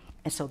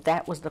 And so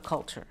that was the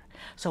culture.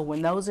 So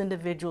when those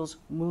individuals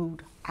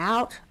moved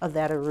out of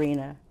that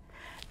arena,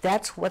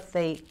 that's what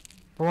they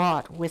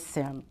brought with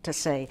them to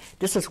say,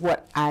 this is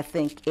what I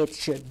think it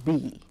should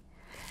be.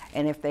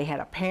 And if they had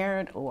a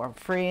parent or a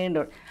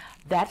friend,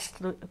 that's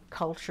the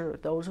culture,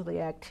 those are the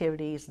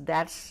activities,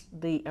 that's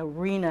the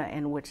arena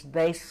in which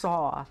they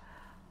saw.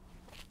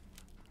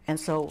 And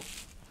so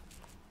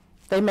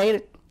they made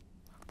it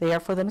there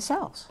for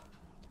themselves.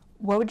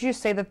 What would you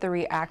say that the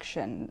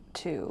reaction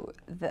to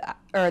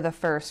the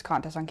first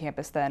contest on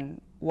campus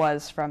then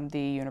was from the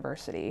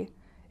university?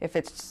 If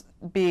it's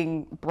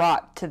being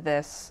brought to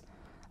this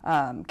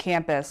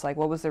campus,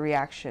 what was the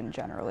reaction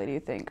generally, do you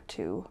think,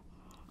 to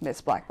Miss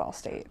Black Ball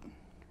State?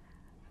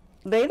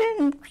 They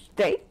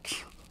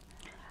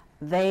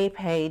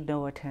paid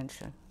no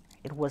attention.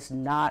 It was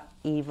not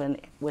even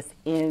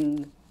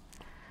within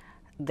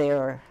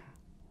their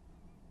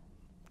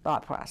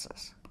thought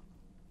process.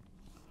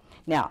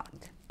 Now,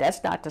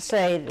 That's not to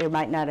say there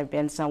might not have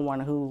been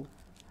someone who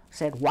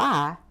said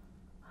why,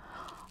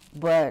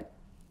 but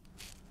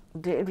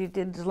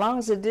as long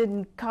as it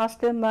didn't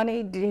cost them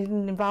money,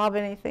 didn't involve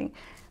anything,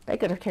 they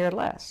could have cared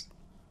less.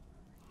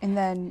 And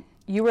then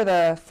you were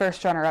the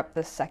first runner-up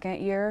the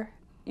second year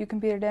you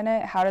competed in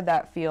it. How did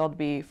that feel to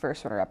be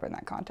first runner-up in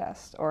that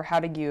contest? Or how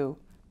did you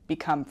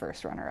become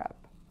first runner-up?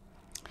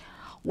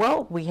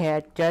 Well, we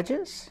had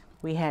judges,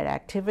 we had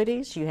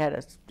activities, you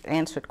had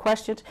answered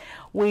questions.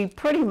 We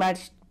pretty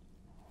much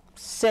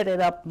set it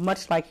up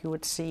much like you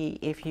would see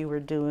if you were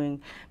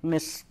doing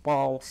Miss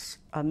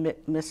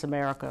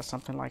America or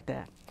something like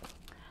that.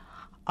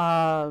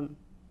 I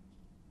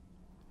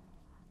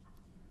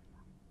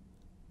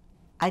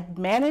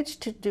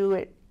managed to do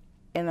it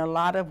in a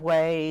lot of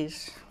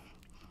ways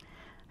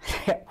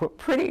that were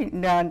pretty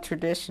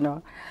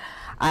non-traditional.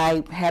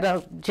 I had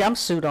a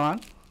jumpsuit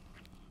on.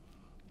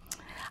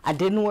 I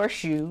didn't wear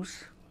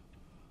shoes.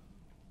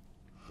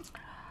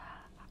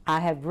 I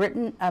have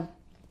written a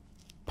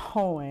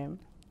poem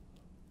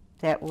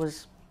that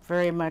was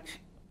very much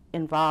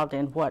involved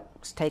in what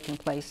was taking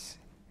place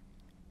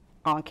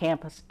on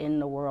campus in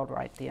the world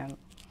right then.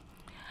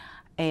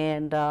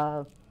 And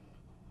I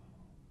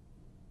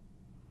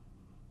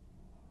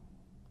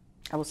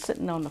was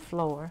sitting on the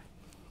floor,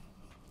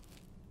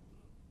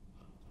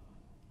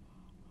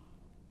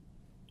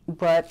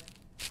 but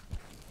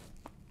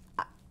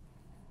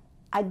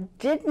I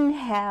didn't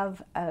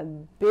have a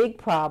big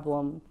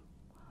problem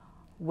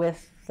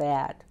with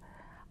that,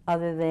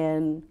 other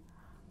than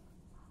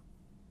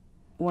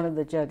one of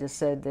the judges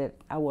said that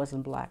I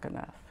wasn't black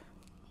enough.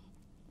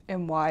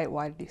 And why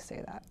did he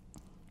say that?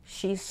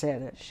 She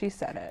said it. She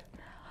said it.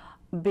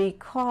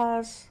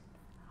 Because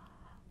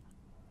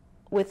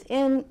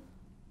within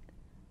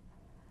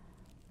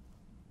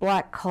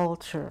black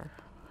culture,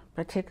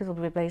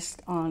 particularly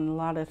based on a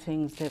lot of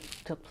things that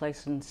took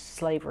place in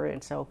slavery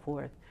and so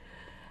forth,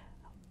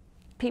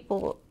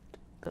 people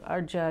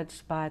are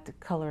judged by the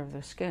color of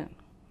their skin.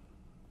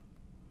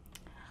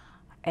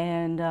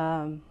 And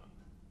I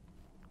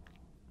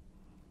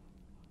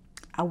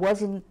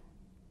wasn't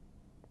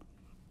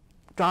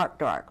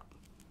dark,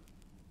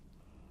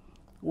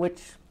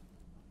 which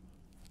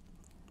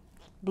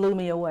blew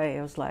me away.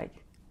 It was like,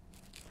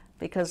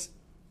 because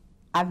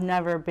I've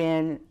never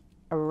been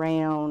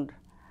around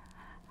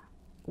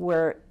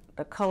where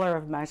the color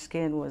of my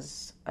skin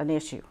was an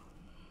issue.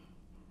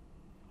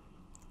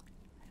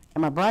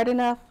 Am I bright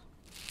enough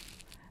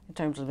in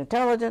terms of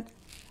intelligence?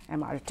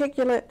 Am I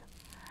articulate?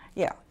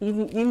 Yeah, you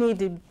need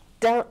to,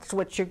 that's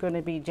what you're going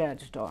to be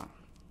judged on.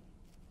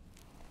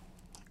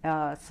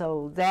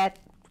 So that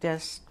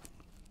just,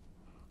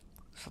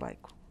 it's like,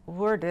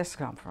 where'd this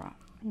come from?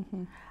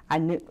 Mm-hmm.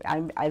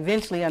 I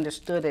eventually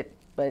understood it,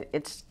 but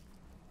it's,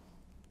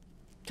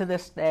 to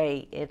this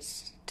day,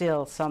 it's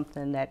still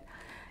something that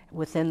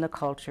within the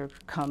culture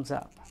comes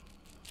up.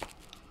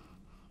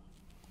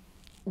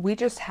 We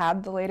just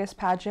had the latest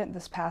pageant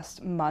this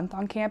past month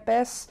on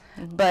campus,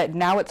 mm-hmm. but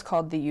now it's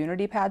called the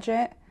Unity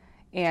Pageant,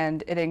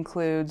 and it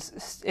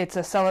includes,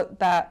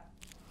 that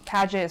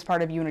pageant is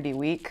part of Unity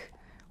Week,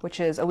 which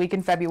is a week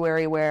in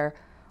February where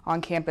on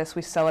campus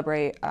we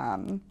celebrate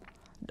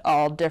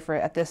all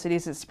different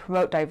ethnicities. It's to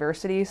promote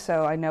diversity,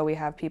 so I know we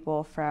have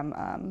people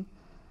from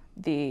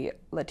the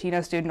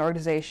Latino Student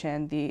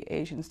Organization, the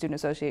Asian Student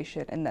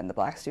Association, and then the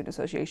Black Student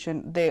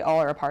Association. They all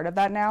are a part of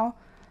that now,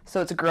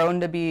 so it's grown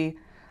to be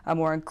a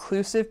more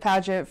inclusive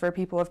pageant for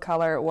people of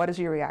color. What is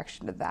your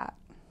reaction to that?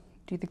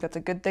 Do you think that's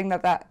a good thing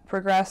that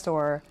progressed,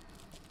 or?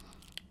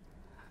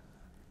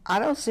 I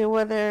don't see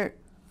where there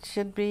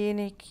should be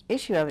any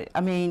issue of it.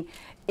 I mean,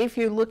 if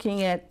you're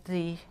looking at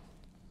the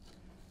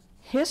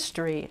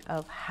history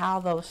of how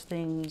those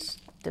things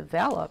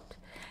developed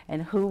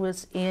and who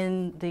was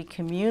in the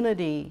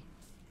community,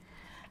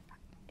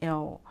 you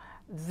know,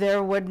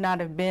 there would not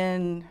have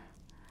been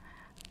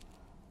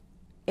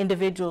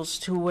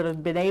individuals who would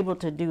have been able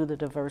to do the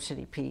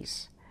diversity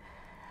piece.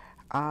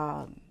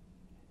 So,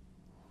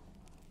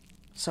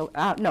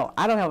 no,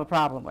 I don't have a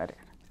problem with it.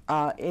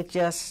 It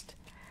just,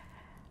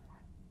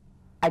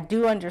 I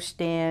do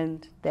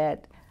understand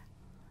that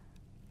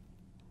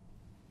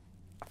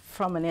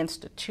from an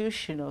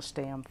institutional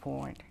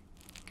standpoint,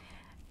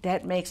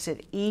 that makes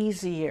it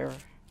easier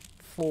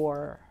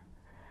for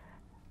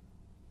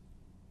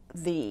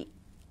the,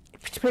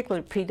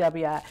 particularly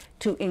PWI,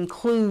 to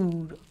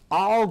include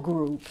all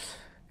groups,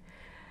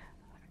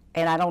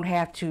 and I don't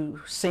have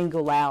to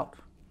single out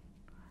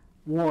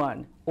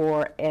one,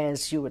 or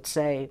as you would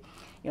say,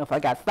 you know, if I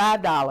got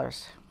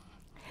 $5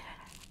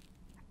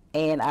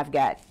 and I've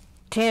got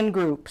 10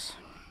 groups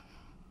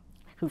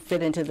who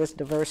fit into this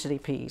diversity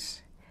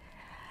piece,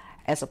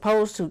 as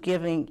opposed to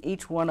giving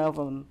each one of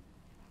them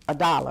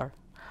 $1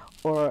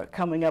 or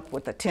coming up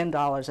with the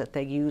 $10 that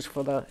they use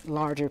for the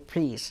larger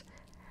piece.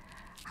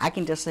 I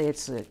can just say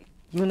it's a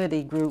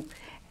unity group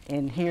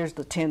and here's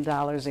the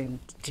 $10 and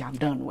I'm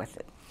done with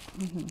it.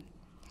 Mm-hmm.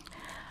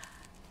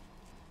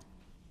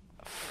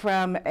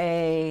 From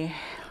a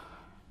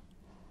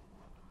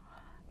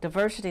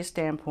diversity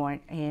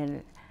standpoint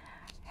and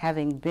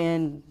having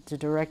been the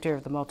director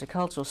of the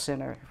Multicultural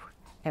Center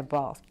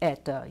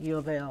at U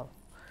of L,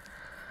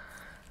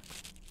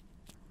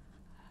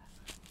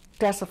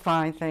 that's a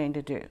fine thing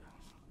to do.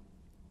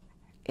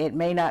 It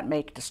may not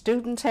make the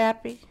students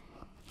happy.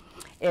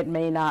 It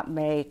may not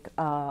make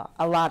a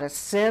lot of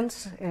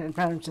sense in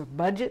terms of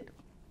budget,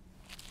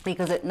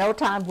 because at no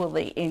time will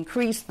they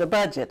increase the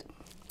budget.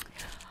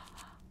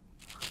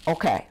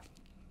 Okay.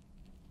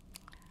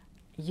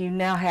 You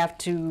now have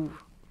to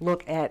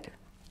look at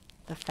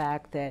the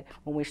fact that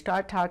when we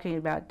start talking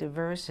about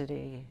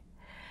diversity,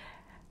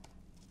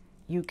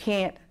 you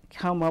can't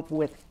come up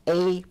with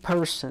a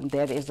person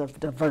that is of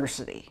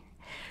diversity.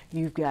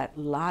 You've got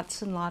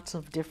lots and lots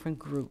of different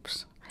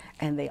groups,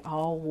 and they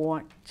all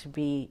want to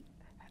be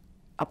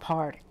a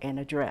part and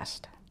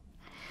addressed.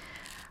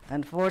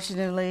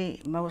 Unfortunately,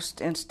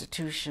 most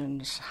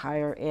institutions,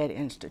 higher ed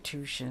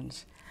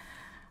institutions,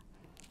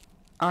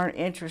 aren't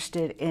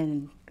interested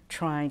in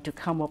trying to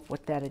come up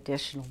with that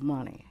additional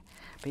money,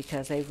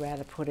 because they'd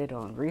rather put it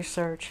on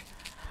research,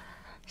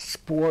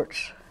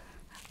 sports,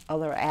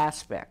 other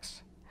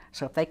aspects.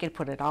 So if they could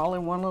put it all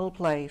in one little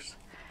place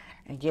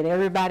and get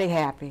everybody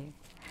happy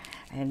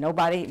and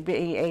nobody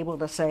be able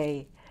to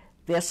say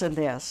this and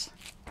this,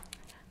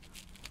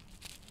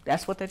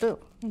 that's what they do.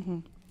 Mm-hmm.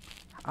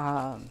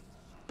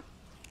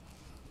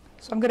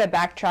 So I'm going to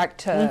backtrack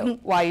to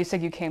why you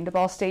said you came to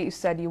Ball State. You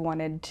said you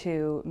wanted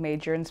to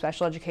major in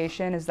special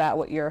education. Is that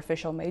what your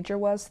official major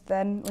was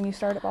then when you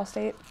started at Ball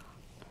State?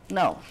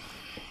 No.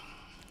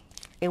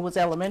 It was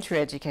elementary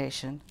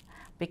education,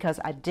 because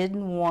I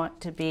didn't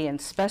want to be in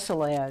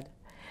special ed,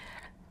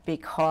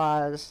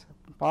 because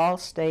Ball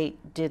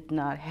State did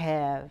not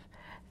have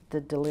the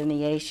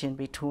delineation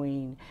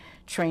between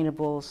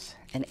trainables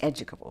and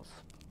educables.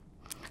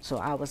 So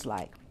I was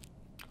like,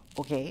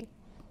 okay.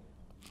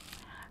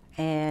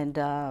 And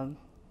the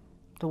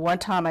one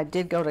time I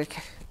did go to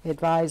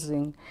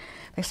advising,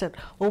 they said,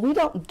 well, we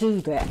don't do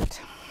that.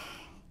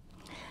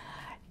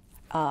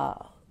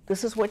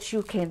 This is what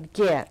you can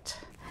get,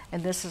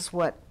 and this is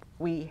what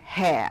we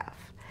have.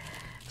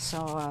 So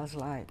I was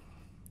like,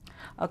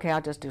 okay,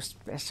 I'll just do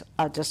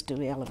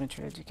the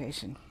elementary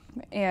education.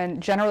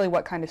 And generally,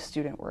 what kind of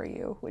student were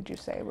you, would you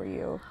say? Were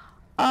you?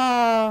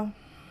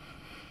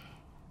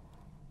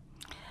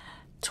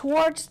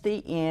 Towards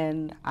the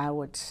end, I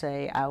would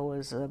say I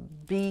was a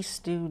B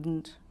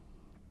student,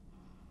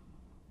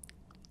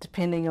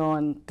 depending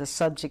on the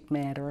subject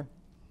matter.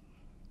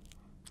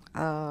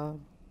 I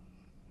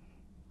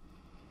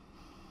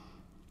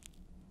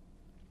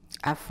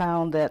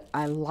found that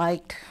I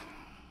liked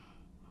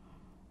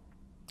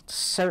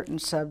certain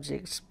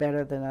subjects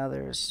better than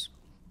others.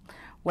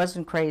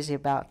 Wasn't crazy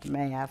about the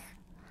math.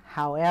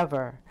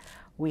 However,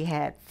 we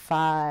had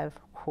 5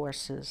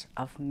 courses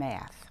of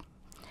math.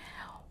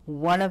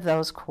 One of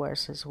those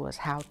courses was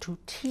how to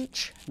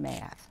teach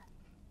math.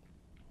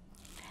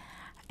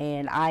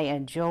 And I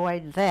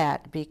enjoyed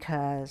that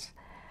because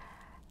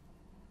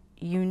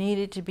you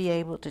needed to be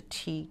able to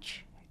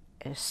teach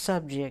a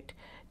subject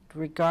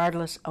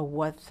regardless of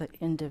what the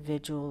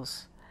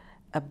individual's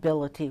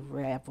ability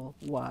level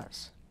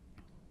was.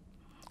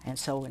 And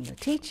so in the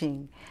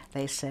teaching,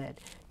 they said,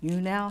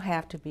 you now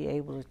have to be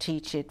able to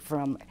teach it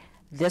from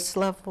this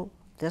level,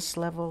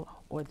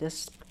 or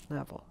this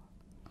level.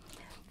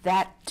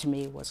 That, to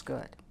me, was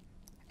good.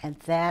 And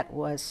that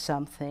was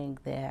something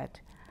that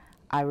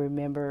I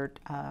remembered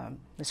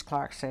Ms.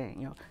 Clark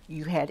saying,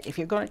 if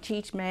you're going to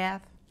teach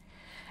math,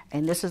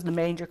 and this is the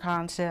major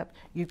concept,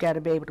 you've got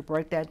to be able to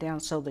break that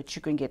down so that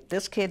you can get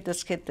this kid,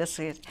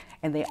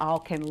 and they all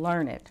can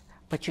learn it,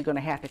 but you're going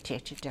to have to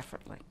teach it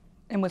differently.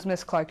 And was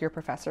Ms. Clark your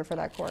professor for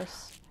that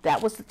course?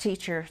 That was the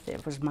teacher.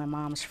 That was my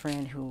mom's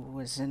friend who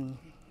was in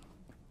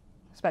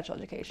special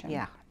education.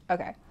 Yeah.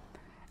 Okay.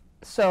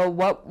 So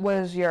what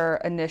was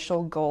your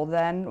initial goal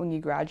then when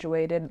you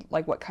graduated?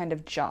 Like, what kind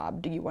of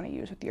job do you want to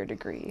use with your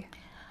degree?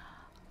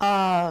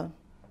 When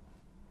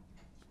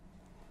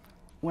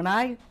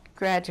I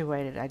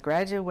graduated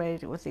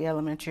with the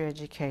elementary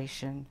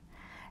education,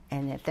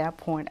 and at that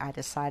point I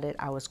decided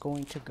I was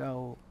going to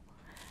go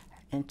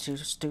into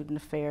student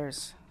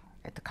affairs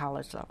at the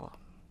college level.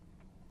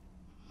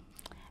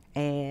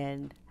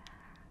 And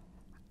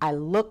I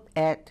looked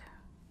at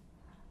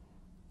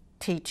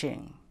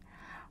teaching,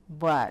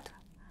 but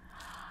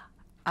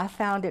I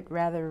found it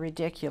rather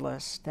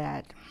ridiculous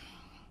that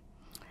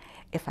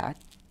if I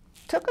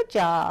took a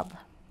job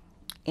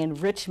in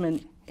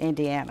Richmond,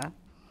 Indiana,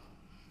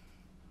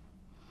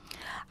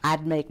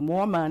 I'd make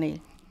more money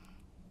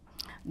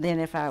than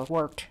if I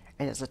worked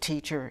as a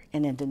teacher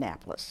in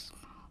Indianapolis.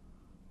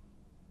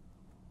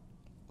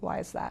 Why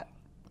is that?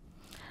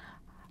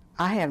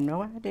 I have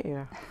no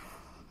idea.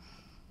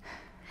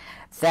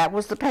 That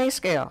was the pay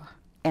scale.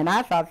 And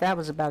I thought that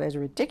was about as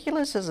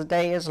ridiculous as a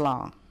day is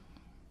long.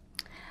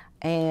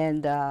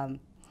 And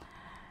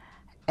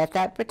at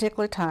that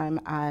particular time,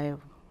 I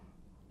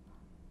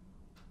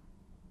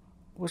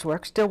was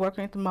still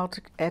working at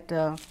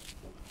the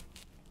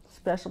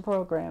special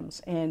programs,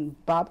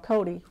 and Bob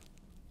Cody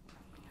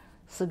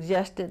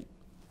suggested,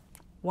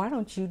 why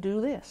don't you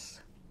do this?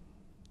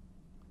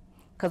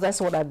 because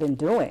that's what I've been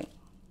doing.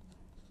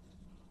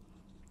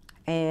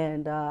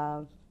 And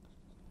I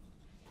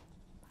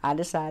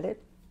decided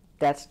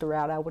that's the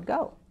route I would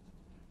go.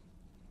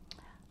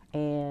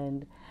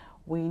 And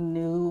we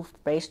knew,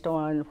 based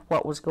on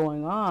what was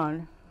going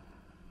on,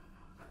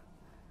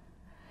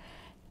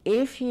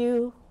 if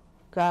you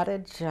got a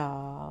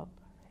job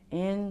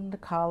in the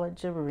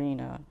college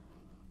arena,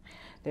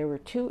 there were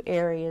two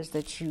areas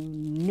that you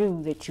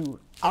knew that you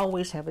would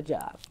always have a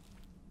job: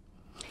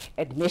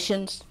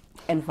 admissions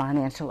and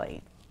financial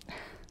aid.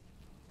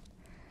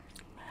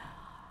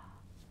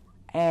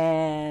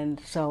 And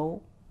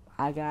so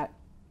I got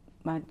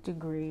my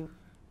degree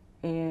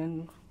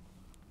in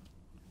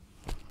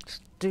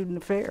student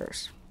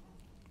affairs.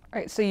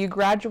 All right, so you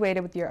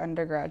graduated with your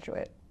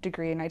undergraduate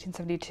degree in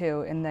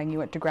 1972, and then you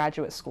went to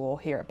graduate school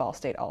here at Ball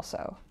State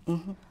also.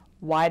 Mm-hmm.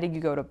 Why did you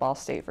go to Ball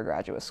State for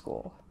graduate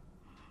school?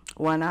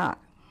 Why not?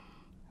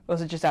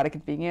 Was it just out of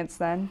convenience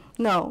then?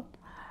 No,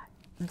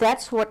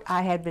 that's what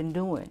I had been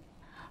doing.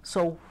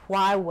 So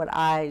why would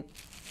I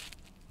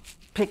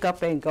pick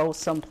up and go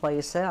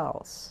someplace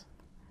else?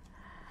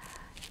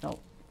 No,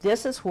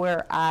 this is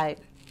where I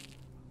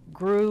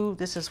grew.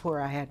 This is where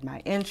I had my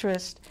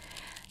interest.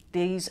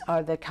 These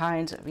are the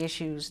kinds of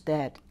issues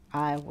that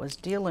I was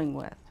dealing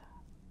with.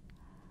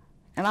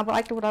 And I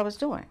liked what I was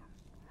doing.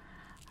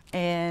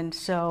 And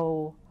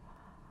so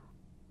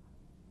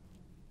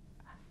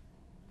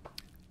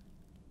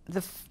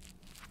the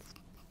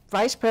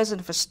vice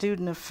president for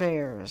student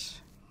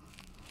affairs,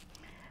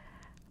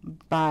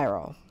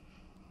 Doyle,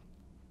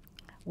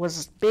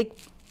 was a big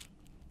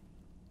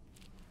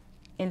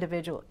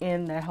individual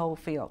in that whole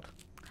field.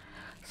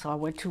 So I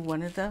went to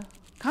one of the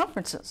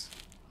conferences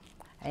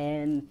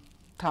and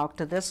talked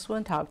to this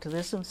one,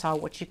 saw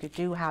what you could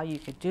do, how you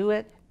could do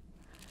it.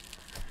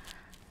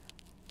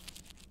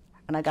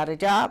 And I got a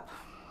job,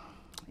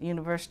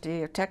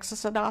 University of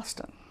Texas at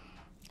Austin.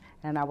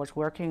 And I was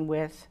working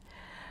with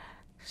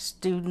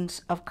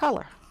students of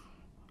color,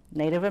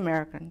 Native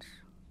Americans,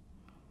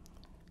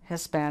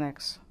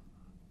 Hispanics,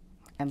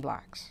 and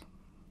blacks.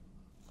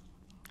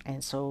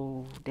 And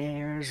so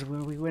there's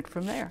where we went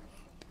from there.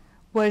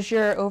 Was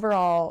your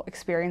overall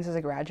experience as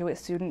a graduate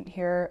student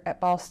here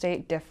at Ball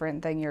State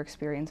different than your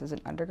experience as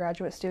an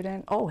undergraduate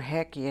student? Oh,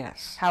 heck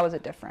yes. How was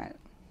it different?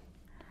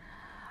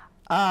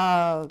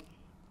 The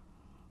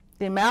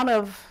amount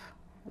of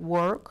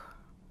work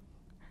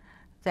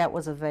that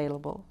was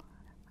available.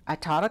 I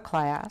taught a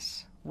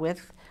class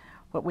with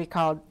what we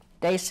called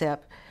DASEP,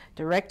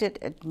 Directed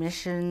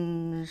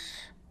Admissions,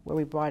 where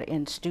we brought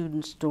in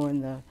students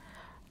during the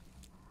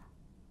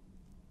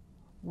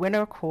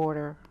winter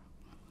quarter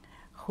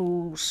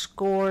whose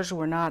scores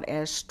were not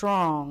as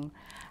strong,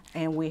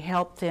 and we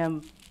helped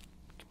them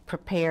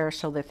prepare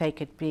so that they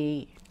could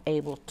be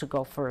able to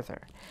go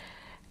further.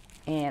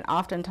 And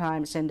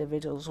oftentimes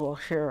individuals will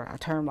hear a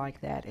term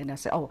like that and I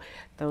say, oh,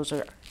 those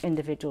are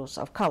individuals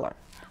of color.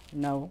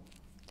 No,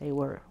 they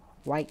were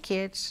white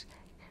kids.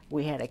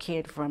 We had a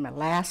kid from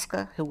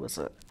Alaska who was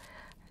a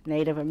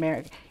Native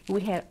American.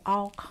 We had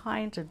all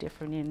kinds of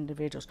different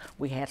individuals.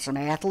 We had some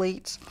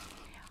athletes.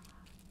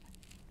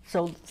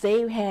 So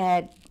they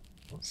had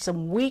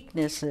some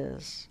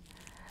weaknesses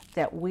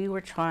that we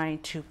were trying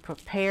to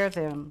prepare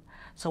them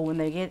so when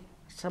they get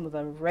some of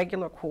the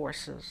regular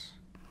courses,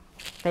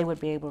 they would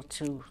be able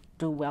to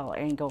do well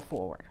and go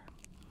forward.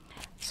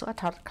 So I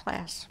taught a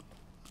class.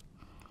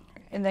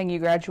 And then you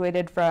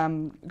graduated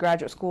from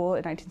graduate school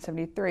in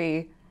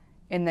 1973,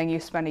 and then you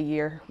spent a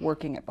year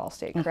working at Ball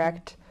State,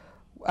 correct?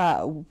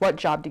 Mm-hmm. What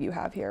job did you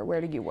have here?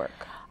 Where did you work?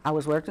 I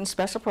was working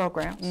special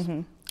programs.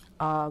 Mm-hmm.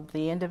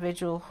 The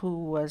individual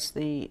who was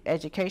the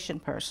education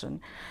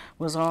person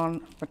was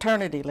on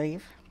maternity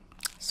leave,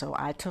 so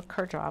I took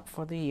her job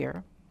for the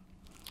year.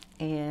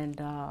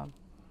 And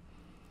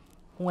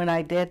when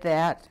I did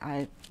that,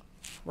 I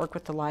worked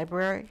with the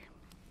library,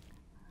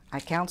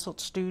 I counseled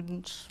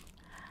students,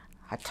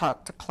 I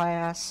taught the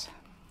class,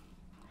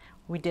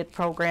 we did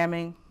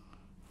programming,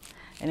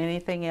 and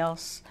anything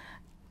else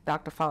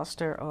Dr.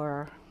 Foster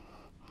or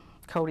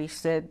Cody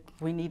said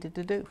we needed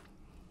to do.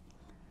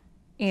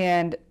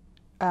 And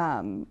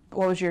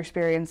what was your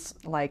experience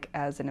like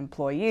as an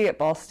employee at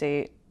Ball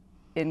State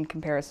in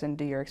comparison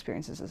to your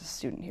experiences as a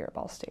student here at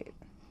Ball State?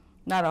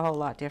 Not a whole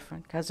lot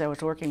different, because I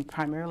was working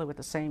primarily with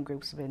the same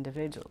groups of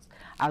individuals.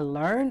 I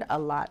learned a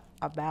lot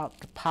about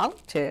the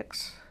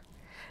politics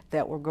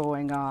that were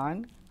going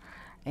on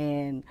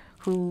and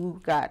who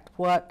got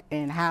what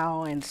and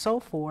how and so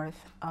forth.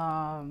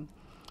 And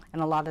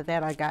a lot of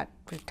that I got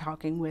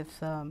talking with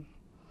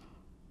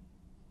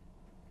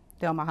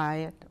Delma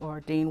Hyatt or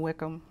Dean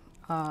Wickham.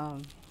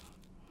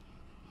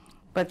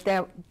 But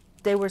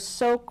they were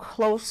so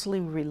closely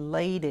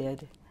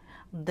related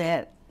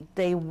that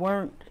they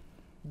weren't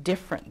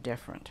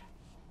different,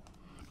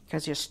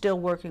 because you're still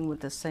working with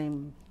the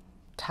same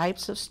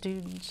types of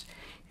students,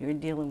 you're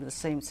dealing with the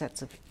same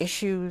sets of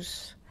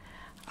issues,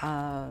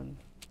 and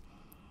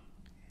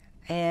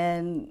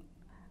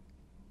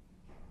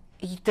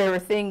there were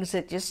things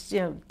that just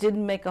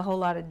didn't make a whole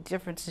lot of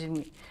difference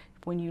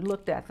when you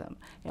looked at them.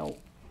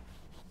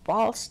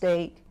 Ball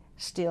State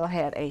still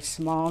had a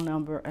small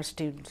number of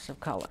students of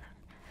color,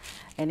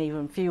 and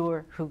even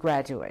fewer who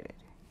graduated.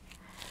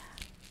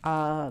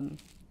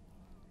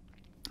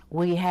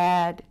 We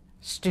had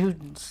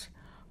students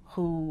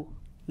who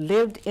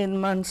lived in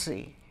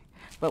Muncie,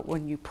 but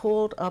when you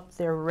pulled up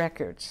their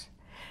records,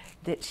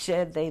 that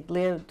said they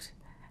lived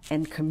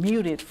and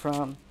commuted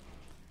from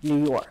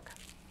New York.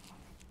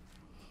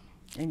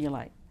 And you're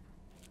like,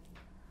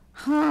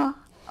 huh?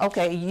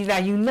 Okay, now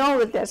you know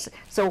that that's,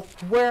 so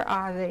where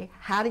are they?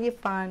 How do you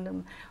find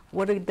them?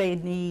 What do they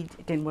need?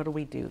 Then what do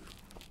we do?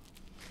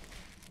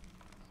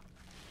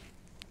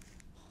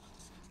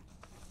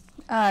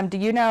 Do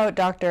you know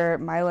Dr.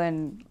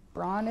 Mylan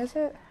Braun, is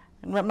it?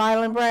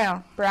 Mylan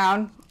Brown.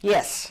 Brown?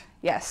 Yes.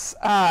 Yes.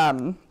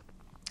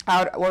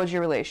 What was your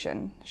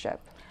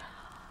relationship?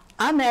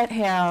 I met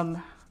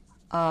him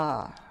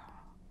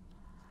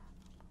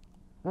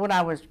when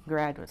I was in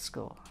graduate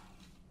school.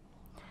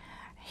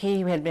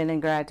 He had been in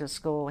graduate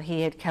school.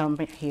 He had come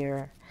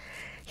here.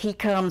 He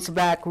comes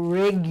back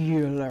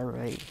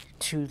regularly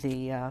to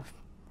the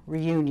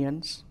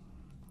reunions.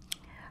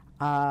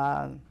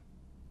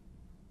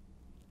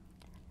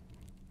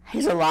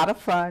 He's a lot of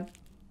fun.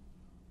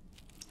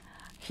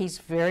 He's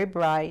very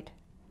bright.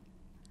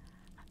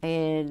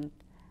 And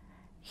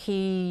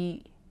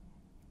he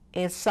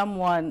is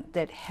someone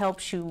that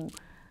helps you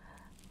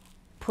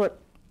put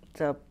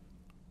the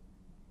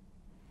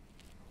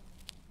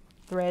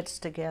threads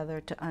together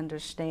to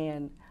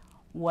understand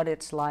what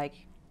it's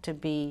like to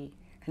be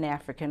an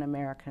African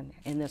American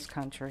in this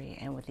country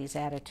and with these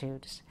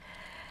attitudes,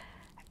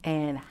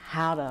 and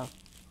how to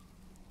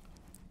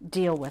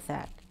deal with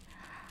that.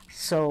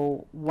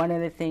 So one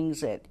of the things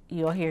that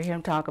you'll hear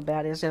him talk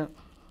about is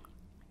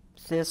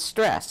this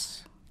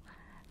stress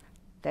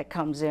that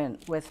comes in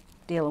with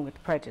dealing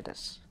with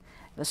prejudice.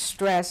 The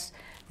stress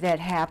that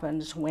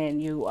happens when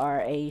you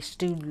are a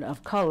student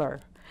of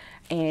color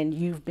and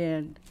you've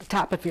been the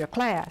top of your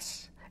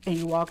class and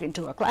you walk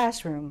into a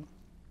classroom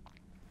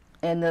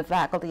and the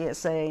faculty is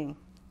saying,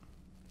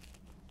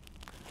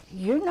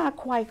 you're not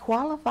quite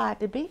qualified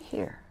to be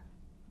here.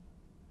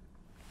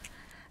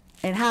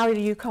 And how do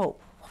you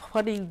cope?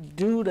 What do you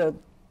do to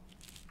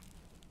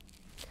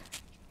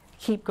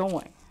keep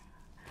going?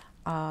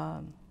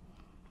 And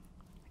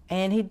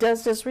he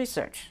does this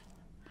research.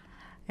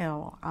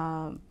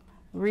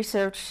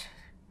 Research,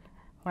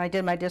 when I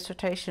did my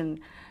dissertation,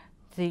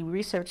 the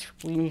research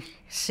we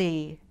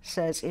see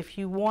says if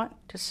you want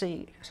to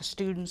see a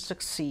student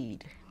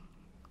succeed,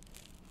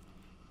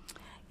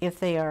 if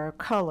they are of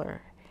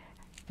color,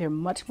 they're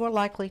much more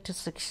likely to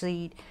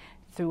succeed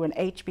through an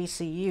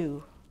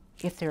HBCU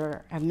if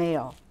they're a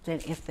male than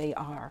if they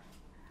are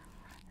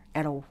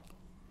at a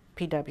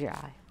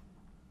PWI.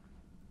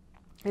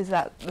 Is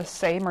that the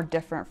same or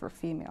different for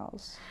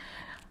females?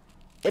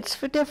 It's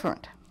for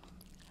different.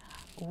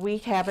 We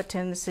have a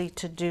tendency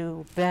to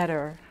do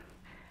better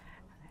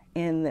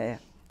in the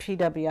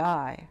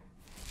PWI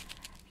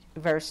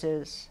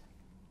versus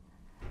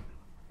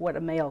what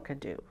a male could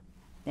do.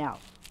 Now,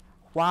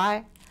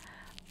 why?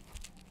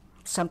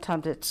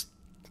 Sometimes it's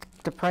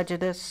the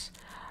prejudice,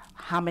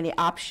 how many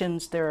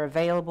options there are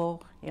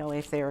available.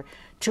 If there are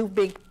two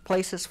big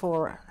places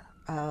for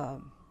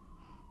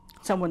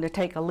someone to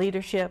take a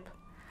leadership,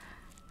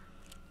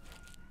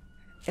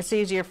 it's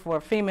easier for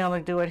a female to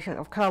do it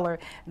of color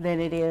than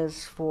it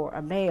is for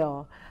a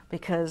male,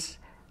 because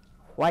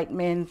white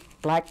men,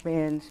 black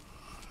men,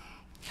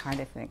 kind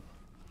of thing.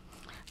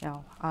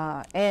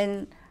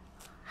 And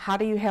how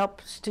do you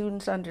help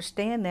students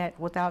understand that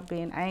without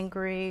being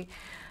angry,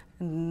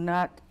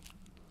 not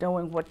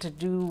knowing what to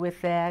do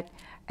with that,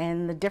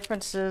 and the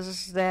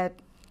differences that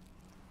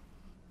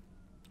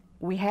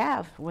we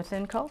have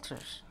within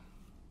cultures?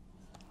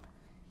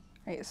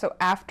 Right, so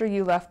after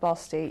you left Ball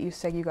State, you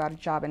said you got a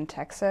job in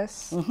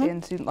Texas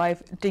in student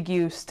life. Did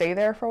you stay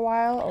there for a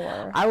while,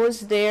 or? I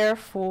was there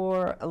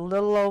for a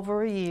little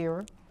over a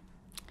year.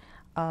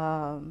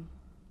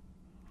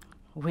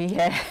 We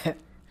had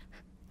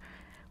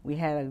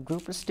a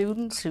group of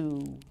students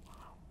who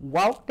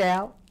walked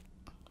out,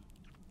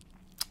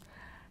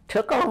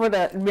 took over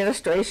the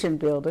administration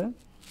building,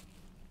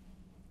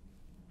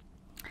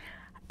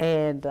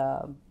 and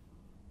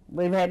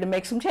we had to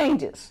make some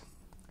changes.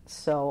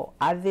 So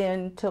I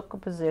then took a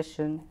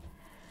position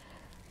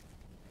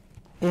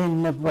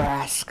in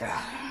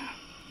Nebraska.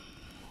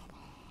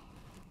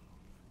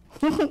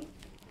 And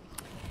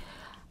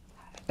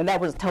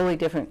that was totally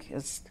different,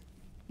 because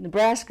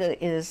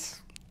Nebraska is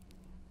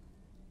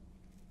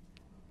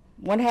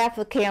one half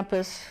of the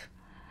campus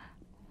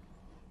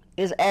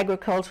is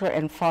agriculture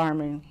and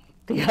farming.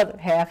 The other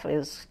half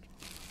is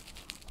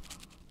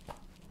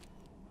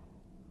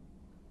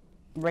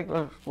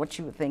regular, what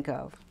you would think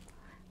of.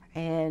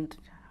 And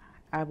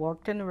I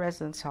worked in the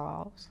residence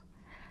halls,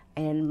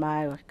 and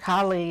my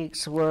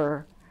colleagues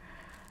were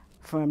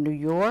from New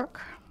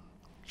York,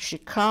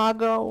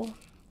 Chicago,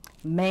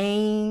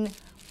 Maine,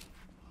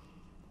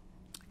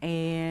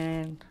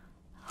 and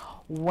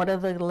one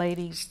of the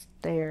ladies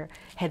there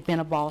had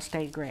been a Ball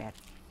State grad.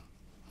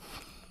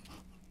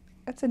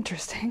 That's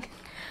interesting.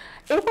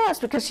 It was,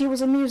 because she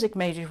was a music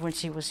major when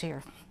she was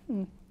here.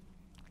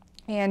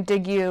 And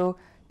did you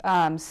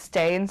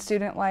stay in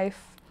student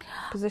life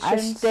positions? I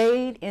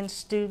stayed in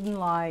student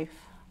life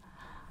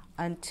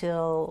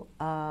until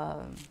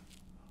I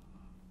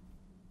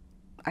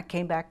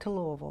came back to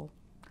Louisville.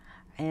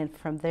 And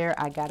from there,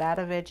 I got out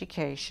of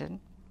education.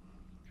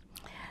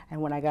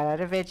 And when I got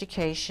out of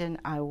education,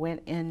 I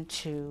went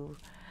into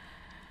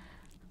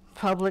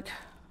public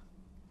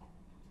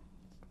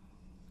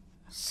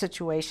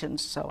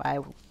situations. So I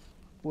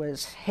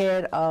was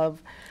head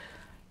of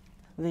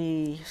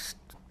the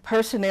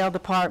personnel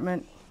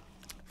department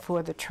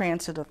for the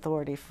Transit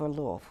Authority for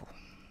Louisville.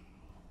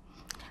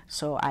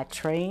 So I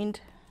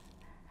trained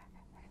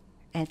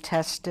and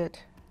tested.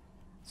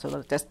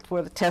 So that's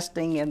where the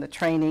testing and the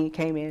training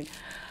came in.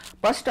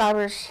 Bus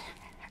drivers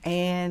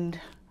and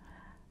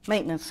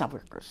maintenance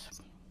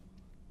workers.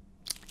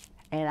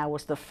 And I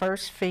was the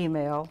first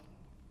female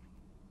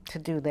to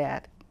do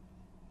that.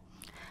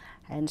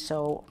 And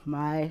so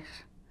my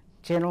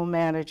general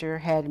manager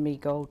had me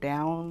go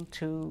down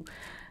to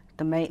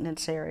the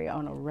maintenance area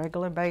on a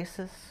regular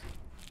basis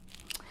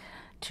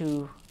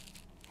to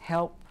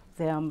help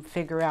them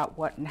figure out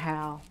what and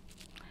how.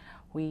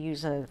 We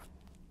use a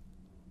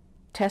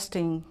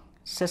testing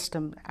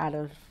system out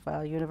of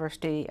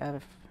University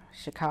of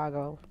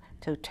Chicago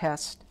to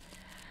test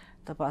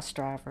the bus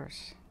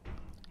drivers,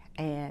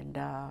 and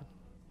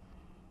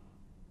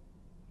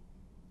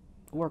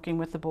working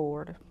with the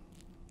board.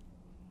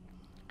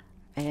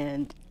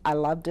 And I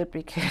loved it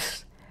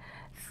because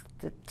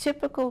the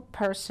typical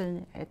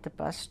person at the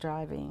bus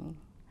driving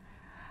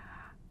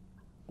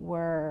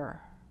were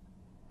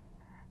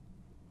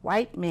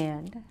white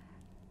men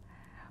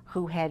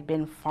who had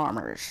been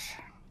farmers.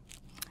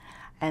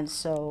 And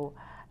so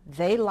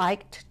they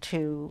liked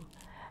to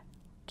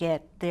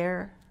get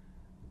their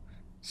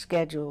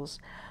schedules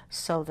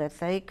so that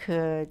they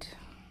could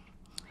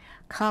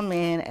come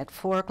in at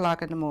 4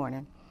 o'clock in the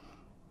morning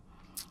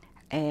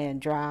and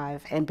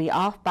drive and be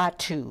off by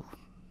 2.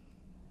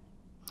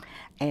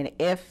 And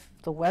if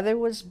the weather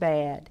was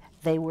bad,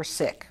 they were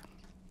sick.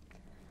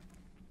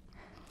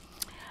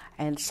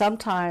 And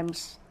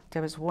sometimes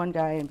there was one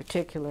guy in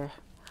particular,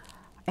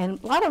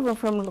 and a lot of them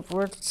from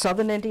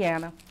southern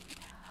Indiana.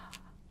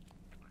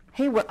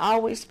 He would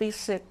always be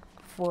sick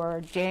for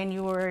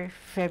January,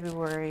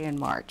 February, and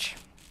March.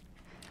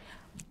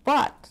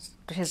 But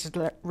his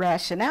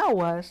rationale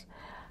was,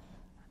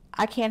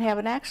 I can't have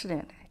an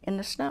accident in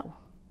the snow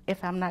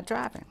if I'm not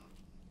driving.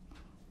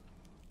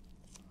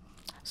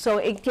 So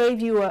it gave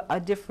you a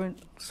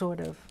different sort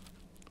of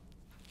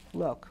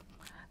look.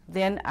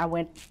 Then I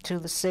went to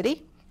the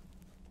city,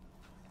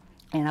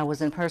 and I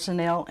was in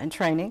personnel and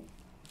training.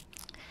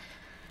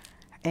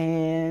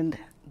 And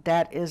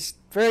that is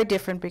very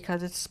different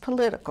because it's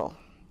political.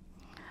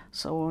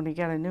 So when you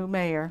get a new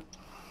mayor,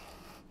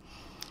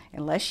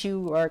 unless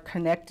you are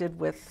connected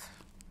with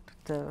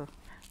the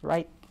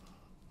right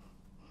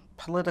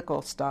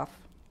political stuff,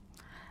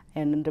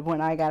 and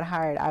when I got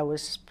hired, I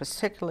was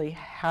particularly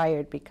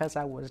hired because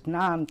I was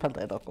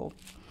non-political.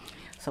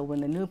 So when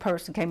the new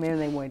person came in,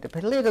 they went to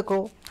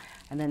political,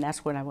 and then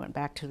that's when I went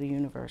back to the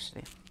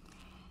university.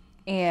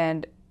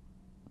 And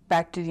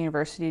back to the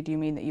university, do you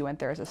mean that you went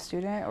there as a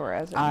student or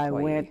as an employee? I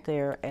went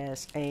there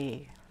as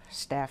a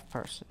staff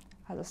person.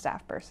 As a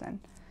staff person.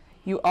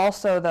 You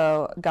also,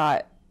 though,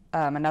 got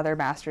another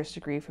master's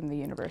degree from the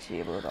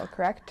University of Louisville,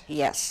 correct?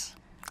 Yes.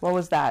 What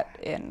was that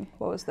in?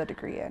 What was the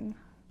degree in?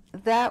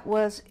 That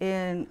was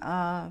in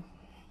trying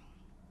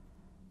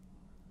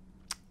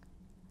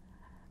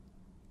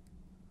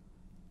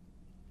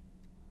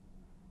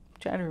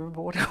to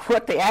remember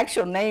what the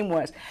actual name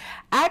was.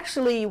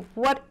 Actually,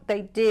 what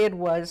they did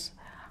was,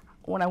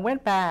 when I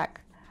went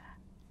back,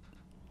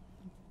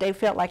 they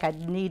felt like I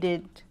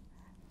needed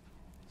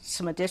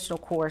some additional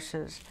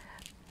courses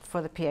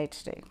for the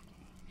PhD.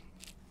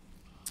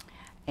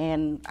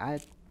 And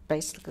I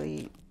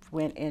basically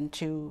went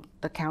into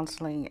the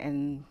counseling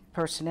and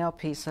personnel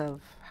piece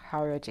of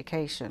higher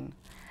education.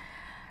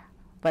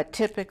 But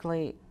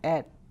typically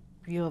at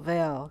U of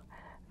L,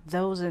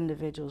 those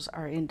individuals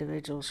are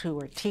individuals who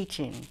are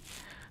teaching,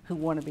 who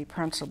want to be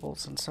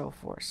principals and so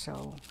forth.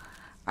 So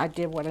I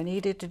did what I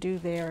needed to do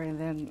there, and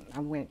then I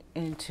went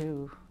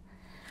into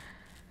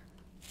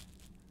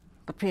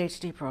the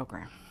PhD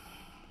program.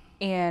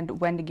 And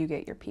when did you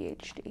get your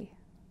PhD?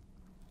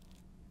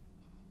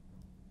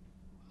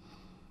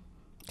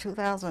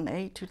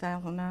 2008,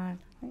 2009.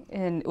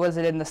 And was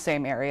it in the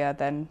same area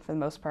then, for the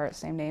most part,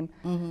 same name?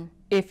 Mm-hmm.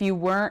 If you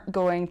weren't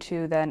going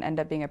to then end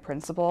up being a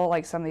principal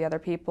like some of the other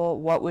people,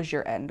 what was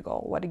your end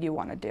goal? What did you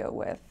want to do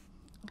with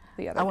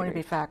the other I wanted to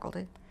degree? be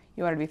faculty.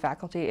 You wanted to be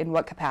faculty? In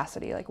what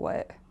capacity? Like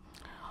what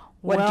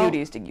Well,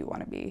 duties did you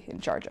want to be in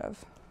charge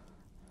of?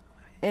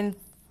 In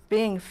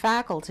being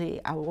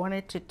faculty, I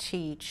wanted to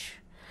teach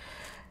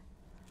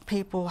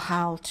people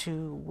how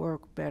to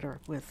work better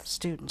with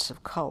students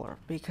of color,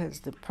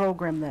 because the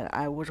program that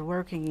I was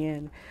working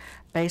in,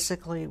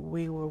 basically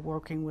we were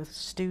working with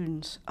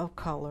students of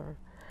color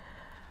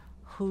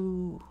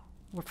who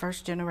were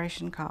first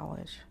generation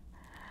college,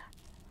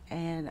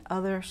 and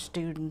other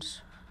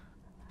students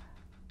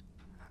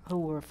who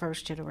were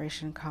first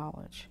generation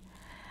college,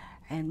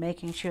 and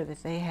making sure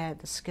that they had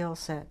the skill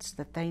sets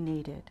that they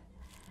needed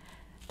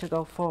to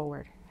go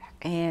forward.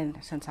 And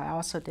since I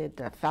also did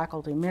the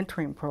faculty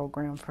mentoring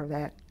program for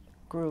that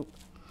group,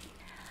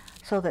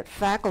 so that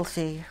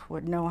faculty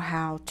would know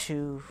how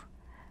to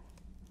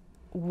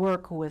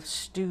work with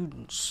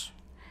students,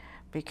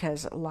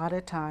 because a lot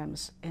of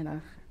times in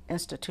an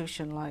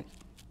institution like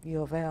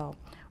U of L,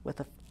 with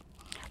a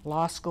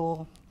law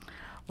school,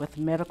 with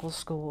medical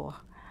school,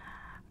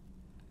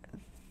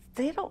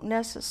 they don't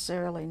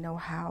necessarily know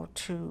how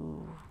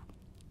to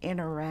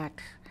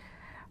interact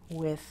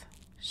with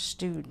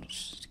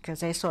students,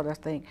 because they sort of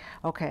think,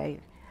 okay,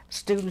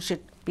 students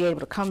should be able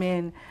to come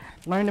in,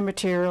 learn the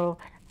material,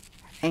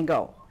 and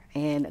go.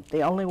 And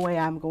the only way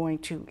I'm going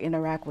to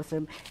interact with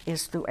them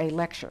is through a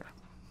lecture.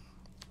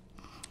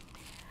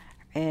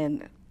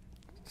 And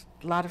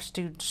a lot of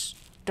students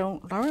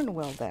don't learn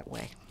well that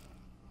way.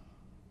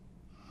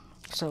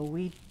 So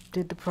we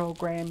did the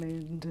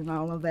programming and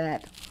all of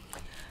that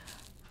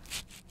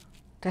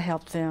to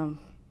help them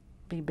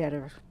be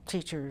better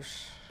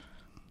teachers.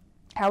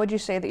 How would you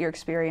say that your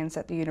experience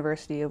at the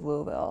University of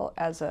Louisville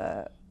as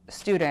a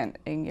student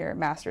in your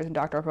master's and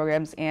doctoral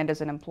programs and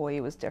as an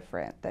employee was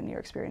different than your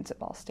experience at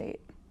Ball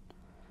State?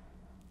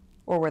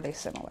 Or were they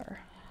similar?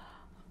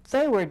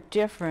 They were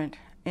different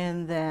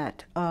in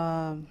that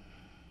I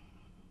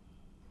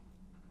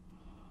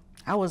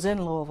was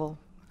in Louisville.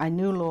 I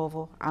knew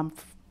Louisville.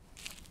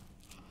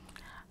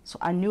 So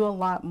I knew a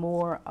lot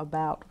more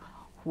about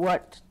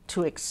what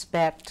to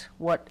expect,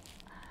 what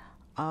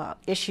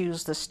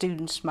issues the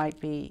students might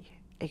be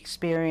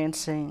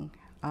experiencing.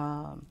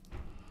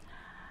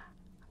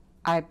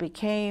 I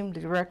became the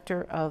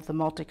director of the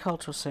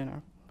Multicultural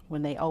Center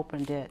when they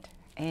opened it,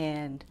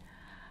 and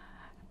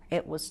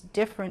it was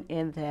different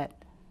in that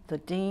the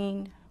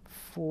dean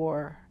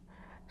for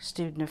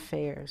student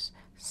affairs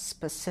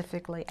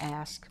specifically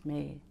asked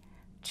me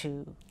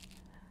to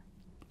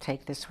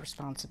take this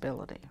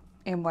responsibility.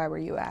 And why were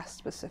you asked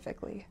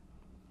specifically?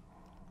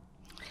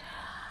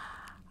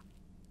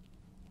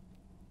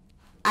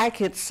 I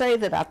could say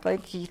that I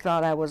think he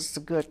thought I was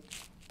a good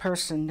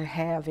person to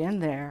have in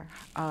there.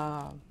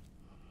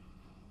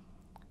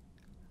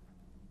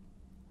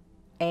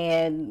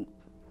 And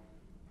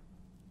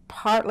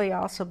partly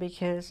also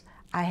because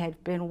I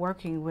had been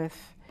working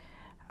with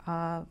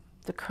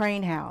the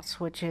Crane House,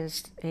 which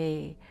is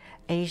a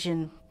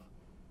Asian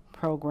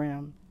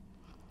program,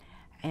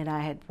 and I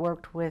had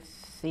worked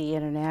with the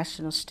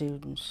international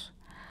students.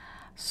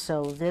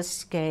 So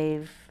this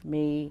gave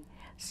me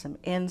some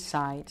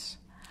insights.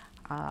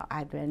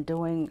 I'd been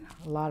doing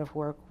a lot of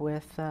work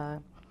with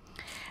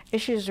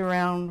issues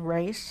around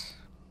race,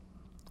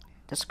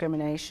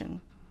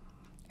 discrimination,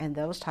 and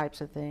those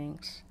types of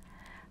things,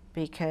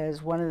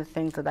 because one of the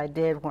things that I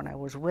did when I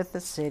was with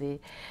the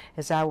city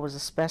is I was a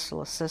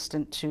special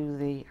assistant to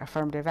the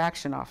affirmative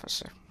action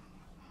officer.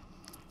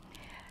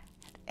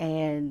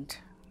 And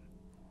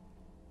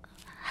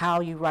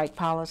how you write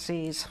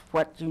policies,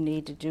 what you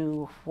need to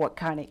do, what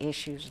kind of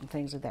issues and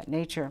things of that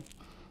nature.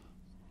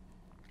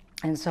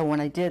 And so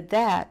when I did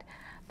that,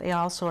 they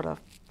all sort of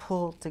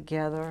pulled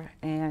together,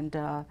 and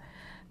the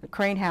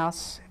Crane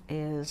House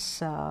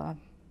is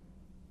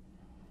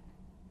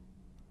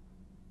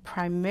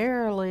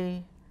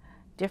primarily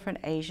different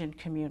Asian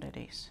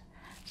communities.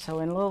 So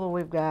in Louisville,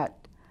 we've got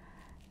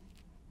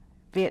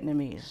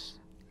Vietnamese,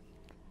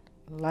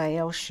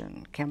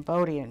 Laotian,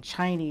 Cambodian,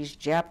 Chinese,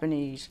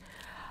 Japanese.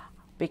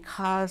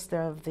 Because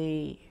of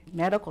the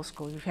medical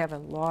school, you have a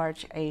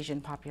large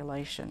Asian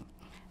population,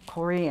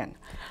 Korean.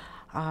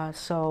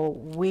 So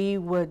we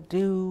would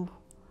do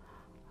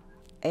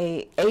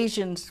a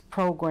Asians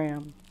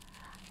program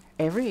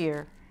every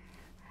year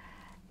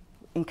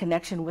in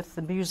connection with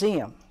the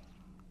museum.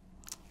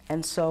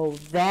 And so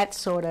that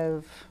sort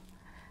of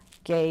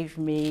gave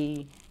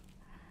me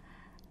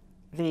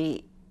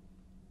the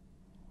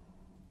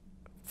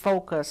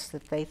focus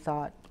that they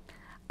thought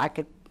I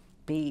could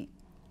be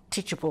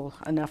teachable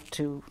enough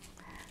to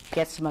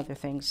get some other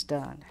things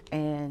done.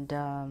 And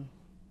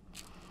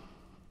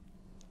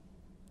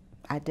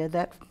I did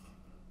that,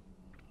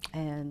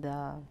 and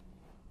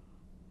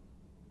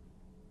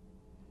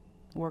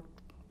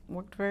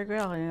worked very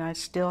well. And I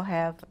still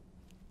have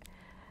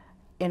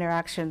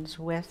interactions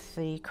with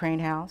the Crane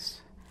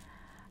House,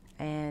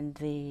 and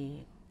the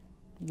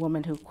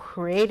woman who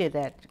created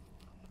that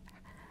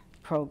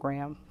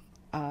program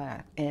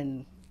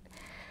and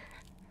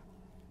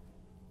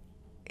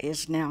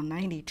is now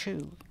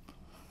 92,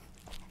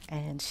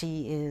 and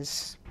she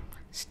is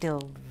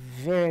still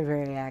very,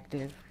 very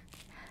active,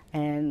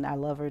 and I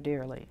love her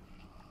dearly.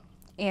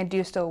 And do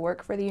you still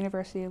work for the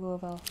University of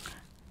Louisville?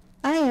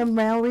 I am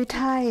now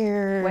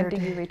retired. When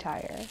did you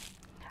retire?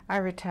 I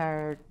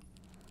retired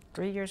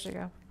 3 years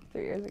ago.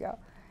 3 years ago.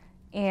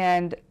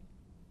 And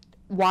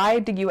why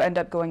did you end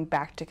up going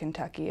back to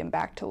Kentucky and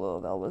back to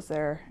Louisville? Was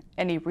there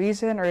any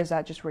reason, or is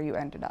that just where you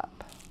ended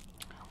up?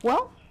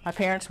 Well, my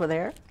parents were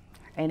there,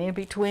 And in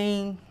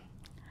between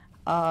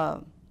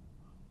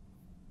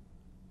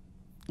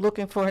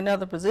looking for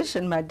another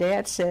position, my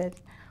dad said,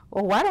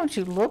 well, why don't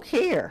you look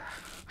here?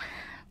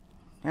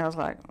 And I was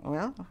like,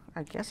 well,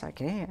 I guess I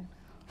can.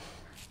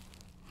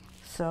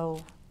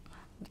 So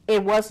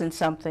it wasn't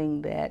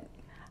something that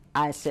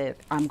I said,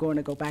 I'm going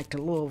to go back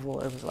to Louisville.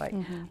 It was like,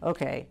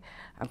 okay,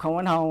 I'm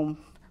going home,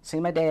 see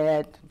my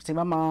dad, see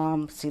my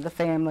mom, see the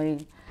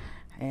family.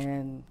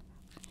 And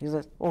he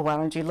said, well, why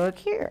don't you look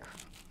here?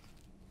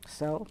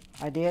 So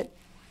I did,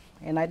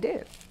 and I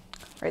did.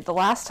 Right. The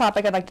last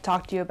topic I'd like to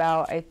talk to you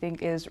about, I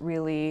think, is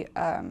really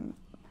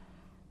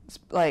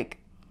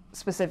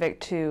specific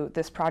to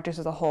this project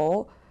as a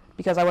whole,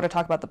 because I want to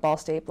talk about the Ball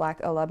State Black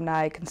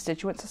Alumni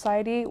Constituent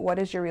Society. What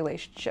is your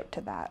relationship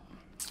to that?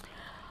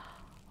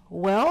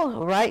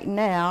 Well, right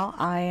now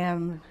I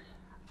am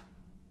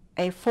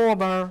a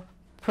former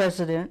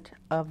president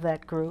of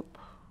that group,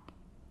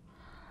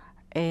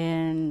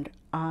 and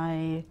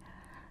I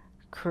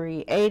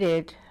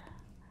created,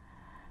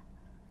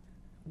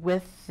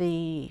 with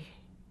the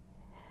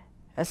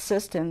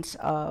assistance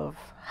of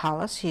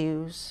Hollis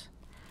Hughes,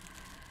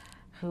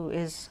 who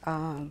is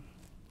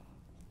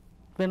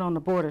been on the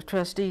Board of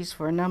Trustees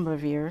for a number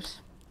of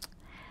years,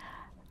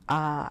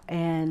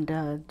 and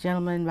a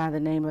gentleman by the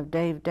name of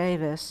Dave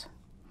Davis,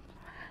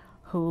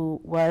 who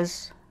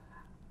was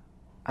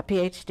a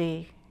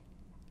PhD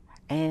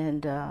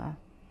and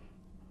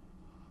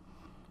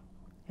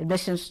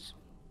admissions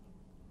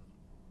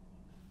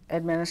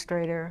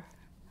administrator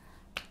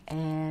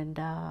and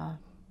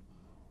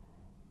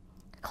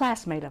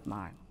classmate of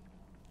mine.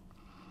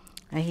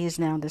 And he is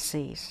now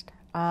deceased.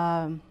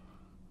 And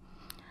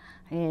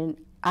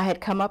I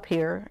had come up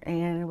here,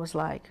 and it was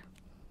like,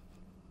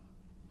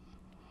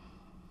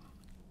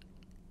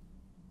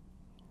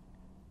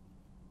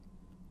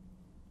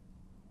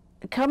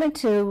 coming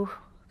to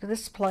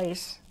this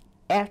place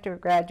after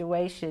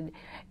graduation,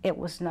 it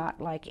was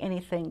not like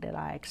anything that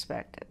I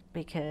expected,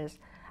 because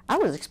I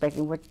was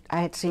expecting what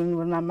I had seen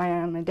when my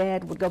mom and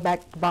dad would go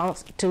back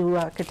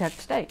to Kentucky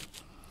State.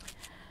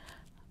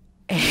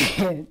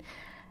 And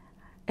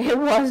it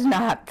was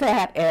not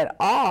that at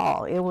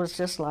all. It was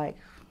just like,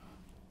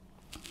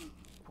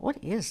 what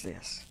is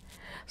this?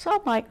 So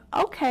I'm like,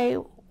 okay,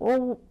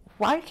 well,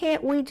 why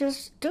can't we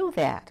just do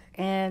that?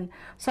 And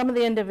some of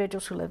the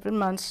individuals who lived in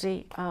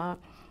Muncie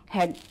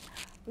had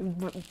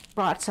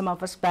brought some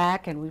of us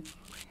back, and we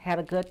had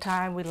a good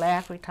time. We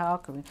laughed, we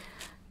talked, and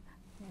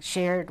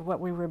shared what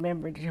we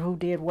remembered, who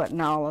did what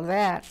and all of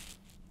that.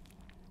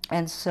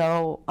 And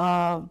so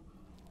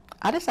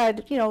I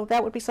decided,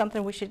 that would be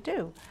something we should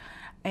do.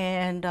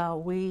 And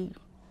we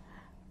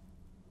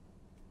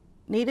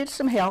needed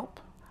some help,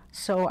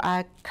 so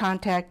I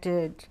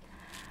contacted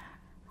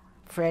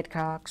Fred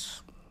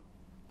Cox,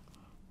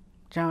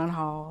 John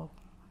Hall,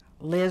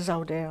 Liz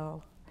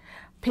Odell,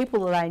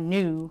 people that I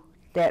knew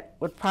that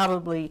would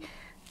probably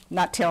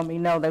not tell me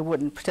no, they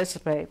wouldn't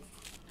participate.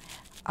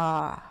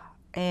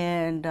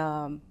 And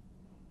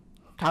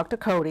talked to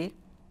Cody,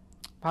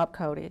 Bob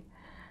Cody,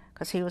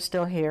 because he was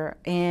still here,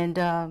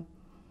 and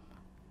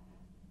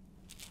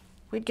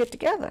we'd get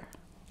together.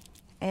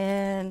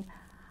 And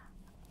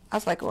I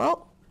was like,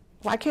 well,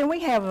 why can't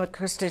we have a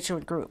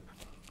constituent group?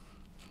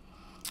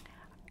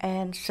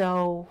 And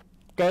so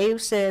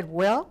Dave said,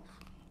 well,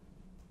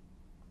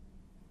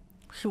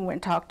 she went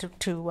and talked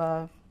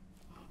to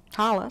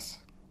Hollis,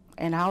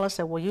 and Hollis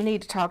said, well, you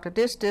need to talk to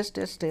this,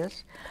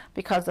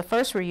 because the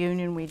first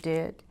reunion we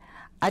did,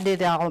 I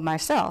did it all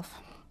myself.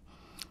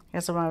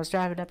 And so when I was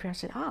driving up here, I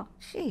said, oh,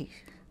 geez,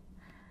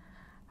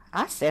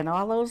 I sent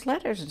all those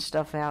letters and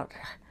stuff out.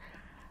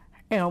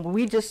 I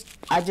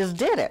just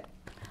did it.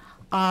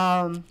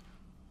 And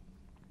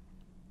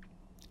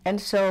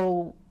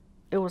so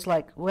it was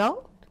like,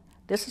 well,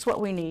 this is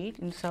what we need.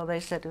 And so they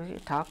said,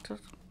 talk to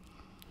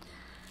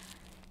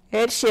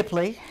Ed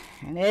Shipley,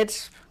 and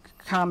Ed's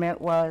comment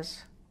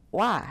was,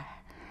 why?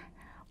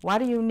 Why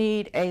do you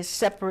need a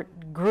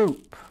separate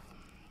group?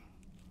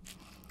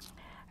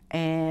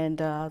 And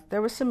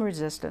there was some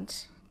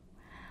resistance,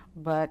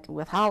 but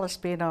with Hollis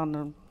being on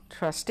the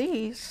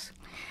trustees,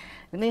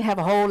 we didn't have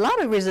a whole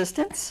lot of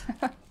resistance.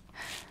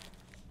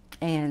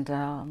 And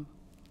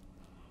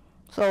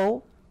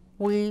so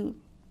we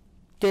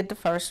did the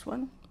first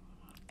one,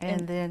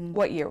 and then...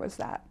 What year was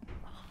that?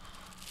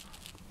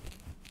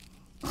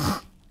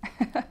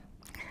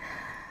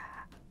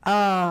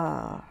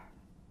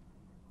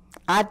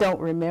 I don't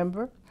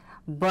remember,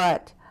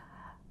 but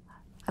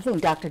I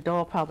think Dr.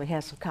 Doyle probably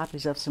has some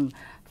copies of some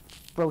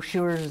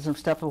brochures and some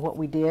stuff of what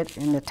we did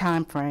in the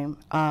time frame.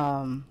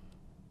 And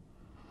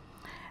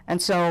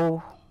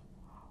so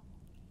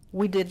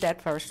we did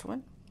that first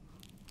one,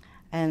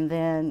 and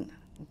then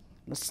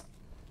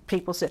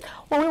people said,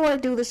 well, we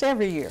want to do this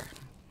every year.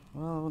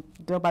 Well,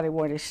 nobody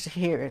wanted to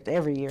hear it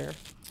every year.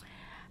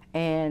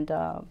 And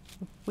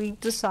we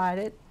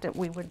decided that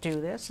we would do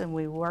this, and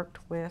we worked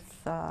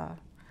with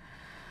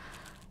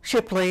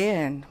Shipley,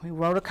 and we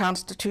wrote a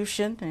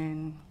constitution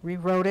and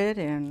rewrote it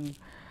and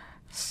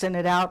sent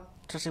it out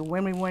to see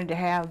when we wanted to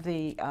have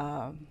the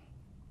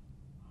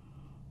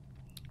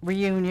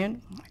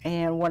reunion,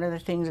 and one of the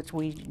things that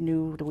we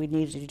knew that we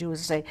needed to do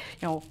is say,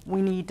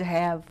 we need to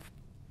have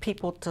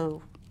people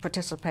to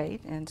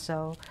participate, and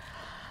so,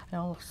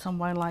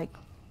 someone like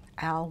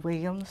Al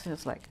Williams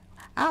is like,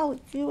 Al,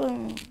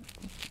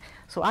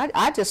 so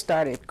I just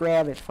started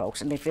grabbing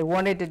folks, and if they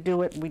wanted to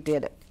do it, we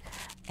did it,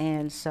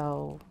 and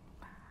so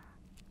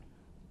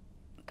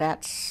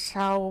that's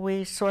how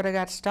we sort of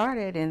got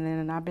started, and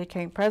then I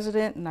became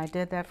president, and I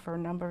did that for a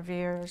number of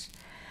years.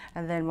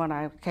 And then when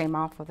I came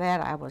off of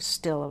that, I was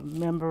still a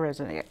member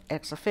as an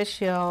ex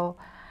officio.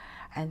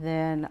 And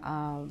then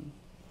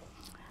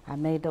I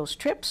made those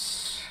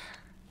trips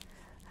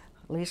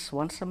at least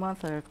once a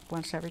month or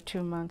once every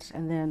 2 months.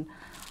 And then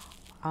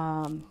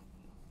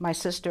my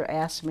sister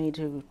asked me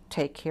to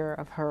take care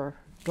of her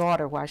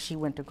daughter while she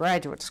went to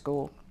graduate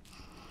school.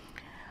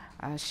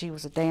 She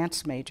was a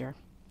dance major.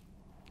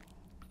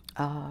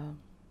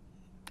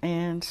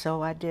 And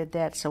so I did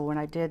that. So when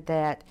I did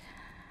that,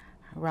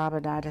 Rob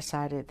and I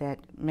decided that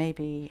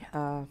maybe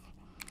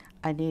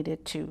I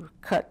needed to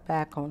cut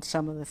back on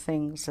some of the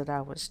things that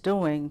I was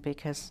doing,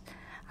 because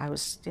I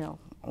was,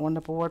 on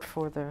the board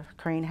for the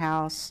Crane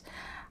House.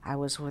 I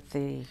was with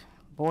the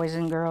Boys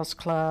and Girls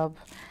Club,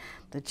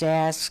 the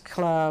Jazz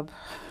Club.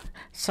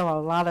 So a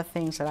lot of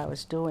things that I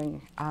was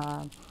doing,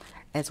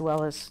 as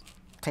well as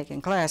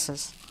taking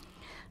classes.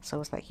 So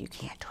it's like, you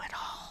can't do it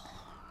all.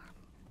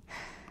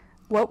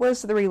 What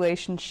was the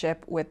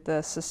relationship with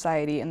the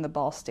society and the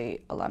Ball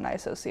State Alumni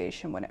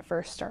Association when it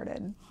first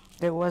started?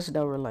 There was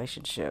no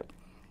relationship.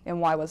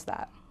 And why was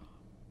that?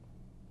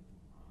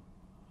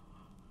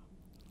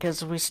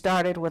 Because we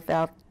started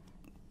without,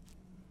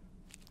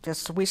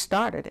 we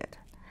started it.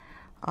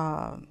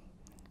 The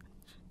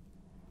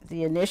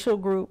initial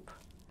group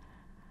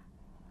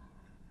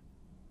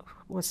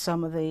was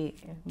some of the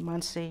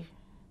Muncie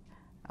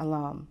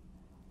alum.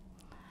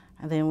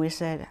 And then we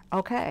said,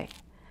 okay,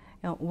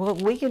 well,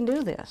 we can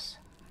do this.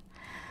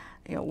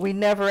 We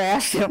never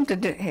asked them to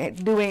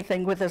do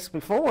anything with us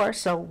before,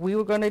 so we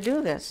were going to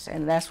do this,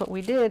 and that's what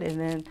we did. And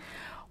then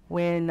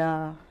when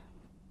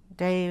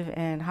Dave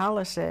and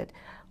Hollis said,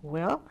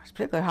 well,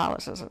 particularly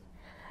Hollis says,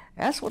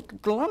 that's what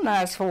the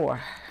alumni is for.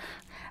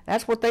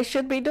 That's what they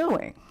should be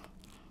doing.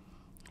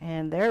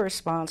 And their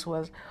response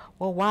was,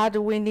 well, why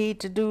do we need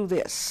to do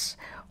this?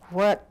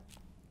 What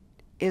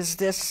is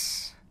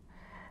this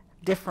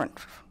different?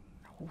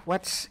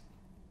 What's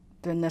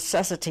the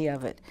necessity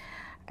of it?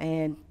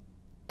 And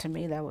to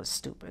me, that was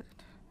stupid,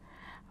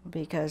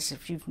 because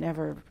if you've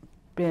never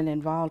been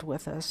involved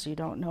with us, you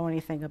don't know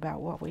anything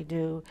about what we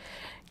do,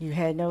 you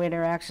had no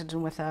interactions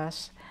with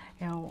us,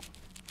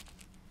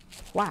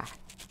 why?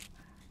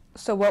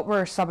 So what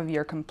were some of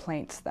your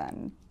complaints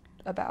then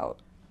about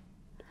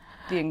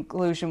the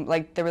inclusion,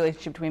 like the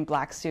relationship between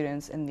Black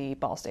students and the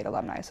Ball State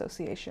Alumni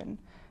Association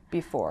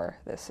before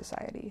this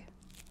society?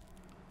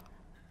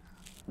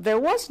 There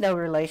was no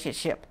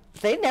relationship.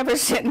 They never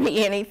sent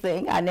me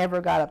anything. I never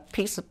got a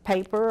piece of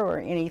paper or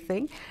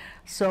anything.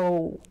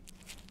 So,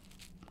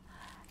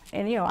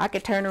 and I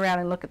could turn around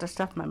and look at the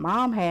stuff my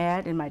mom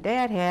had and my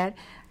dad had.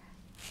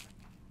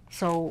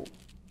 So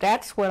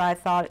that's what I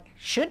thought it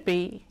should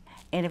be.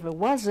 And if it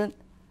wasn't,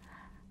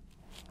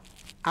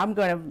 I'm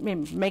going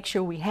to make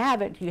sure we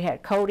have it. You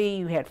had Cody,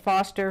 you had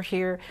Foster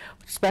here,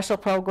 special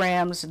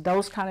programs,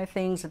 those kind of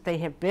things that they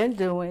have been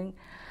doing.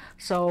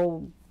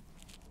 So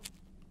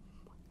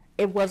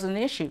it was an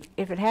issue.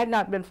 If it had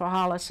not been for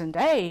Hollis and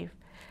Dave,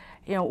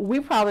 we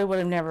probably would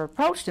have never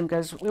approached him,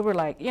 because we were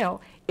like,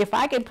 if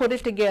I can put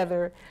it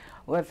together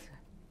with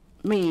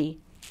me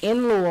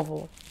in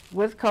Louisville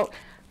with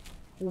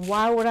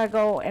why would I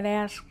go and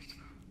ask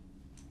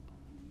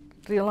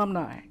the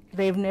alumni?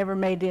 They've never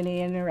made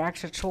any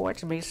interaction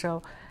towards me.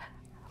 So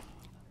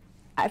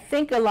I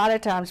think a lot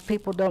of times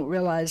people don't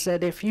realize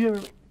that if you're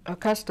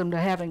accustomed to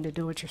having to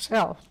do it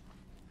yourself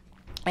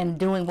and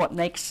doing what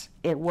makes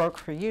it work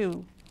for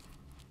you,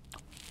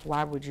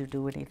 why would you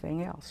do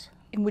anything else?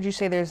 And would you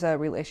say there's a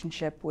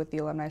relationship with the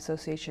Alumni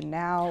Association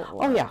now?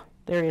 Or? Oh, yeah,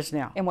 there is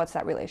now. And what's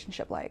that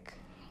relationship like?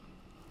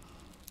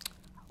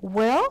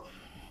 Well,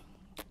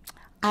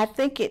 I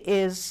think it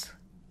is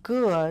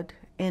good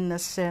in the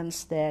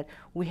sense that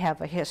we have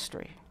a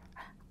history.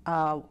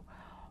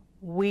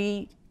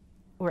 We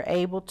were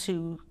able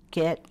to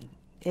get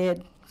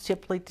Ed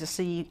simply to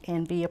see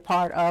and be a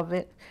part of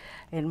it.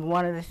 And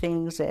one of the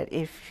things that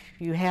if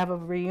you have a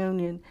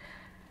reunion,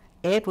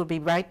 Ed would be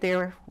right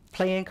there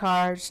playing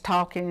cards,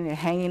 talking, and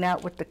hanging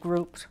out with the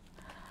groups.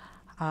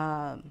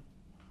 And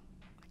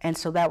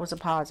so that was a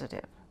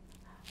positive.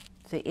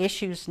 The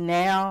issues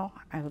now,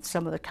 and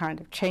some of the kind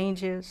of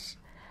changes,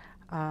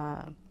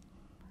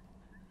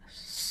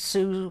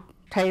 Sue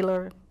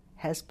Taylor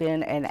has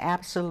been an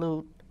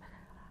absolute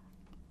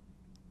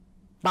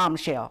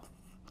bombshell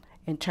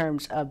in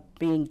terms of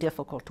being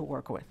difficult to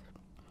work with.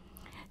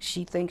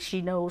 She thinks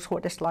she knows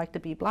what it's like to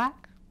be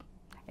Black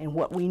and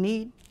what we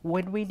need,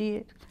 when we need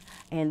it,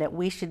 and that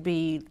we should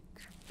be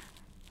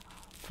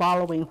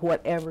following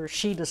whatever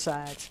she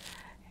decides.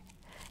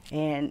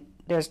 And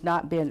there's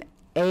not been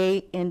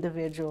a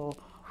individual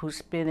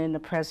who's been in the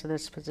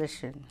president's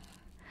position,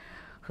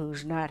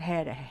 who's not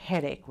had a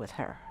headache with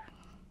her.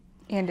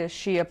 And is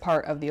she a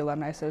part of the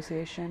Alumni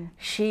Association?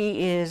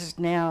 She is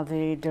now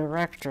the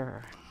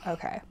director.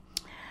 Okay.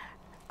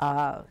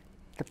 The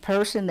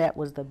person that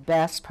was the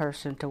best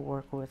person to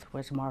work with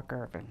was Mark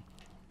Urban.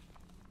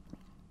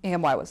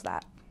 And why was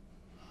that?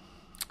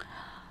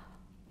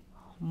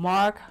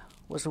 Mark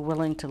was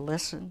willing to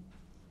listen.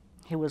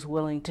 He was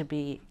willing to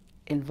be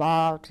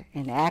involved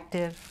and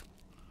active.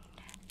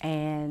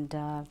 And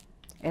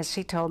as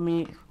he told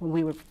me when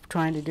we were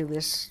trying to do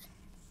this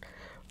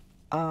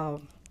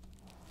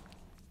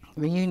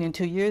reunion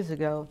 2 years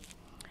ago,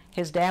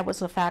 his dad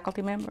was a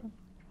faculty member.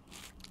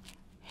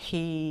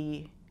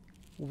 He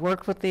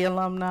worked with the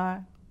alumni,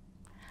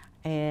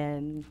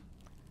 and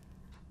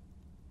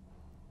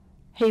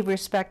he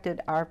respected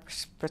our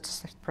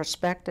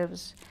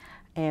perspectives,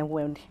 and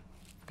when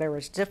there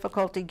was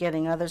difficulty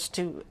getting others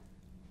to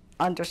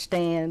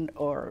understand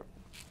or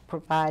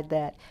provide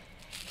that,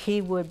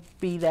 he would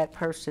be that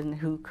person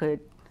who could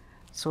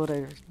sort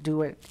of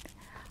do it.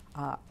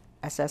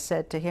 As I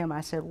said to him,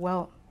 I said,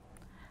 well,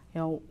 you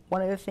know,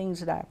 one of the things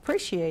that I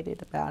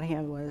appreciated about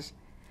him was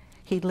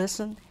he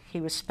listened, he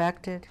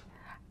respected,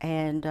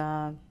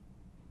 and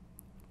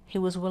he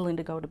was willing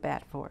to go to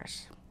bat for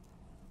us.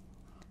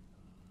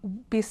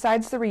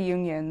 Besides the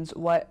reunions,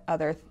 what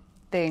other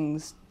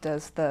things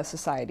does the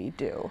society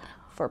do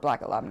for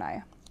Black alumni?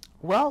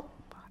 Well,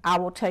 I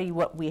will tell you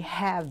what we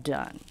have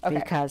done, okay,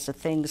 because the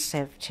things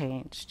have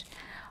changed.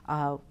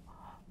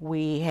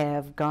 We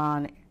have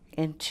gone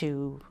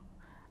into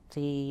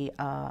the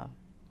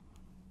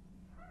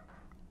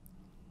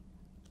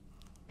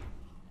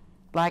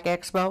Black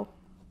Expo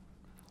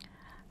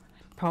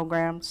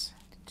programs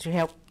to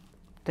help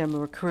them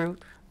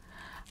recruit.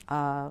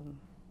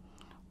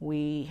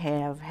 We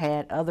have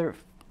had other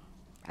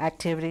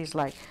activities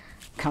like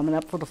coming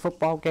up for the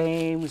football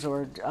games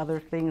or other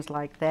things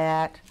like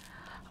that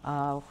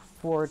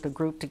for the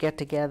group to get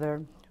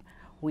together.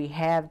 We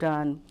have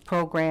done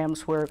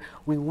programs where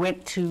we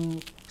went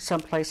to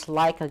someplace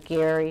like a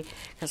Gary,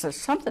 because there's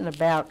something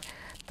about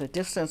the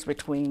distance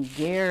between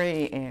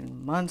Gary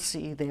and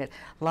Muncie that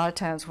a lot of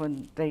times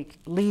when they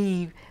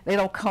leave, they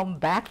don't come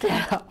back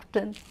that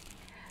often.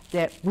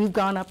 That we've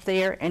gone up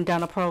there and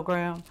done a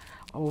program,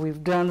 or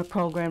we've done the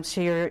programs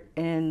here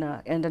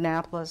in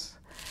Indianapolis.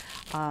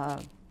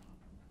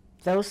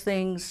 Those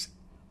things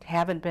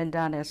haven't been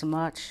done as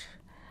much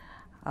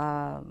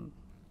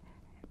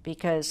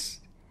because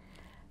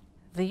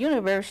the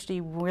university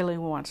really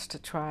wants to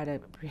try to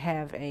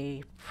have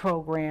a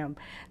program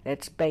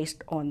that's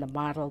based on the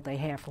model they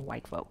have for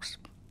white folks.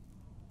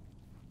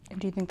 And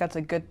do you think that's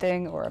a good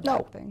thing or a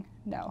bad thing?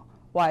 No.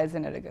 Why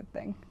isn't it a good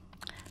thing?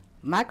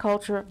 My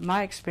culture,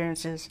 my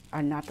experiences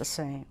are not the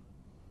same.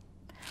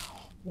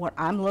 What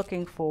I'm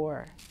looking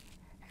for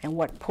and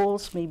what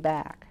pulls me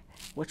back,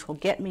 which will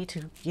get me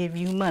to give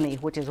you money,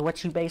 which is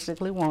what you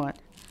basically want,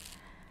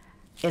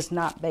 is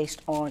not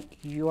based on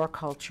your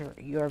culture,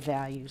 your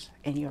values,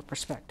 and your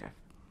perspective.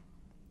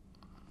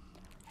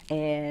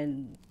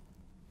 And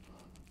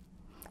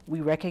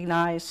we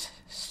recognize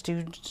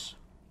students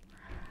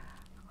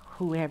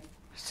who have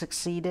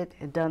succeeded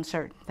and done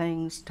certain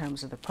things in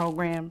terms of the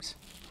programs.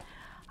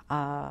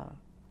 And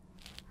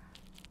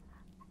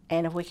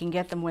if we can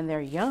get them when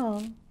they're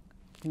young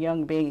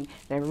being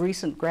they're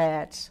recent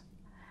grads,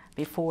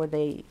 before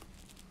they,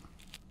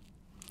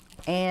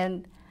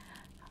 and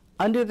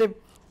under the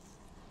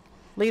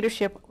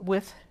leadership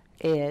with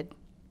Ed,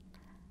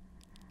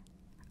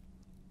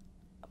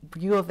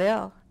 U of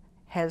L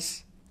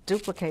has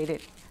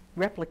replicated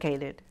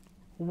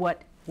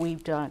what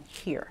we've done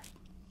here.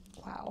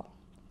 Wow.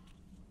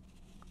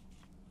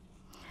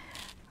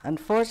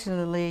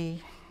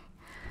 Unfortunately,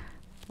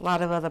 a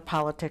lot of other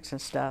politics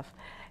and stuff,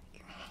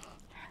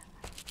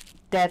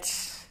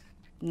 that's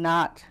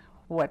not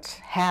what's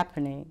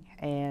happening.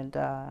 And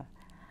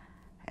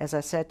as I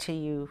said to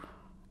you,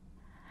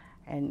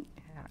 and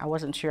I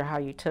wasn't sure how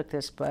you took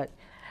this, but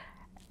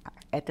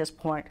at this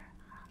point,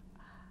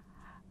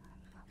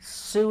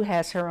 Sue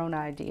has her own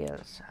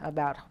ideas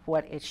about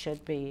what it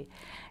should be,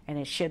 and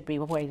it should be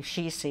the way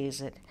she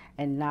sees it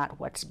and not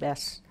what's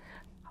best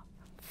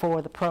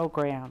for the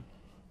program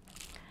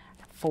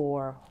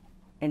for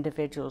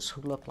individuals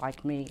who look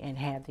like me and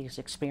have these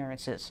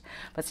experiences.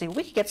 But see,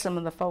 we could get some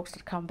of the folks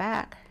to come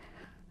back.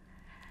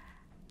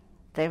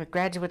 They were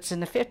graduates in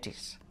the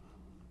 50s.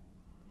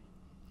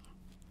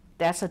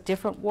 That's a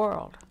different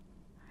world.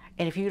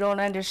 And if you don't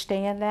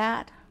understand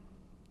that,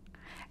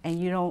 and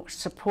you don't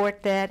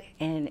support that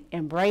and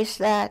embrace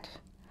that,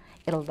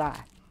 it'll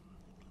die.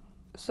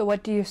 So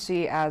what do you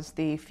see as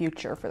the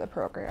future for the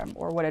program,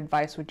 or what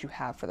advice would you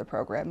have for the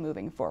program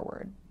moving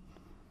forward?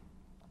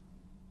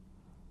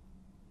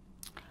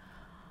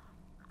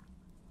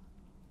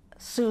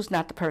 Sue's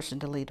not the person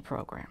to lead the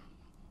program.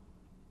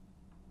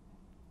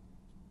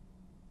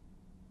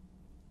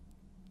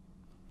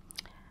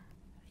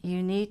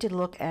 You need to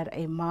look at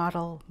a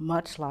model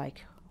much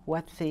like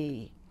what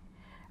the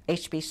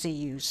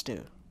HBCUs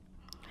do.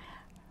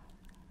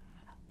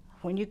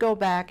 when you go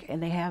back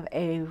and they have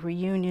a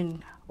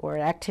reunion or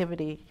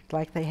activity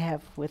like they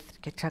have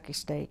with Kentucky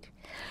State,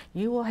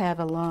 you will have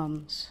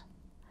alums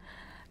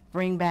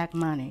bring back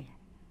money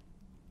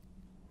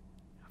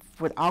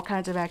with all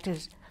kinds of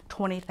activities,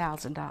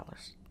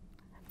 $20,000,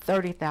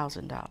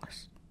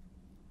 $30,000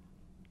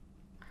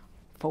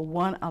 for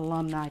one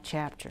alumni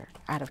chapter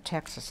out of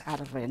Texas,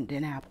 out of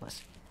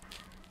Indianapolis.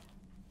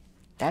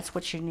 That's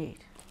what you need.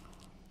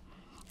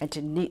 And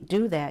to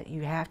do that,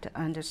 you have to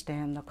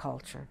understand the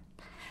culture,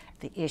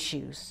 the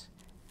issues,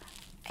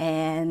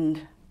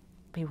 and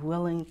be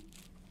willing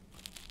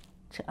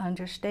to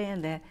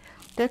understand that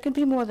there can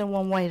be more than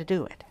one way to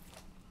do it.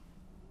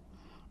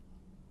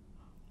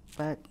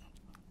 But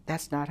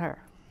that's not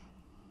her.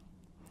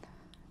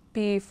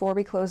 Before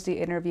we close the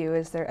interview,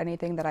 is there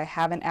anything that I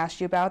haven't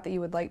asked you about that you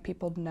would like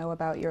people to know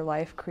about your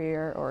life,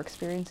 career, or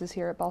experiences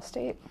here at Ball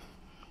State?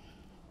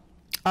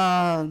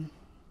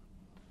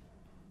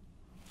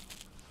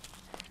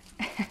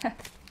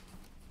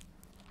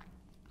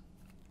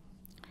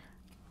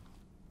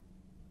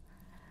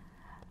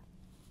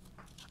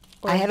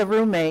 I had a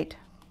roommate,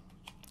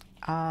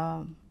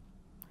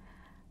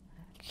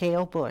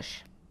 Gail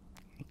Bush.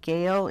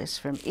 Gail is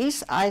from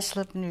East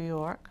Islip, New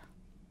York,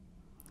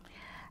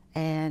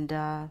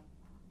 and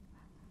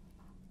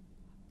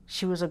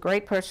she was a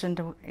great person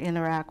to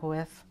interact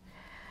with,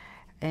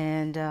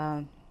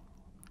 and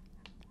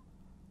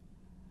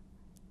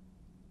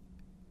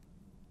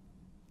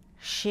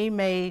she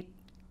made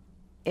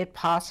it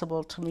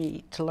possible to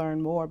me to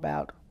learn more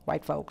about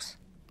white folks.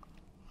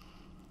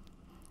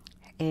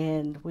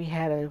 And we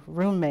had a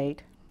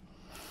roommate.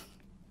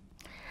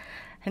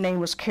 Her name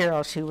was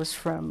Carol. She was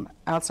from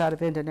outside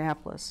of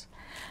Indianapolis.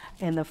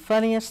 And the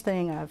funniest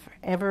thing I've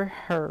ever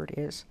heard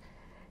is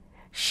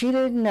she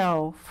didn't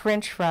know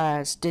French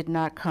fries did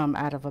not come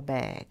out of a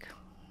bag.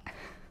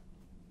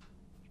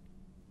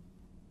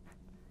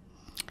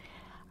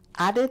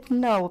 I didn't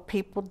know,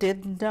 people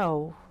didn't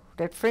know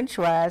that French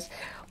fries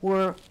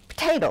were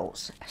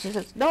potatoes. She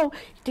says, no,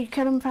 you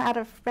cut them out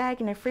of a bag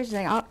in the fridge.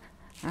 And I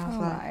was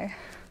like,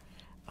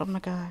 oh my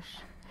gosh.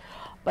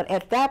 But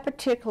at that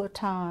particular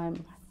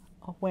time,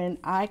 when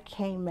I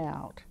came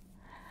out,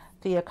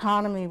 the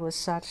economy was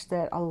such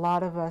that a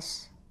lot of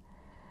us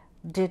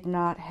did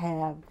not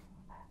have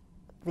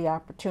the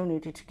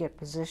opportunity to get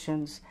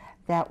positions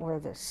that were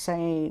the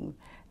same,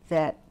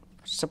 that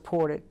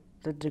supported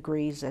the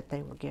degrees that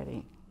they were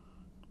getting.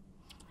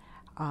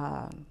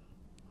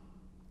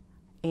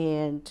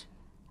 And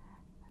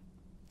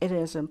it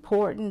is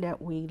important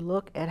that we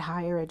look at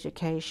higher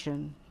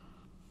education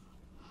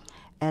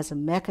as a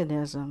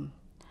mechanism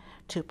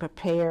to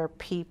prepare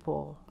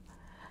people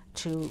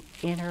to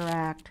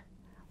interact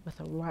with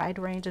a wide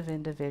range of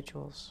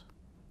individuals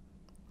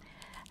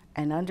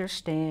and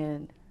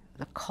understand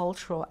the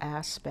cultural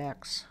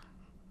aspects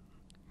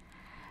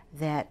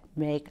that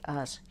make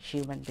us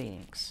human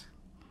beings.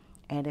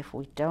 And if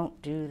we don't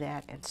do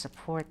that and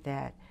support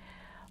that,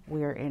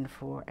 we're in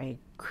for a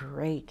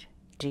great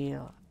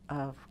deal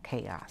of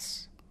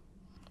chaos.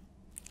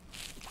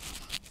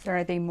 Is there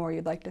anything more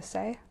you'd like to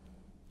say?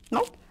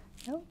 No.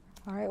 No?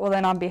 All right, well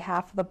then on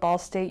behalf of the Ball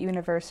State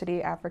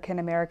University African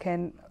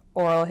American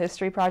Oral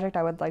History Project,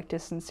 I would like to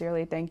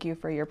sincerely thank you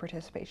for your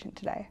participation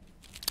today.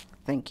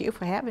 Thank you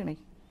for having me.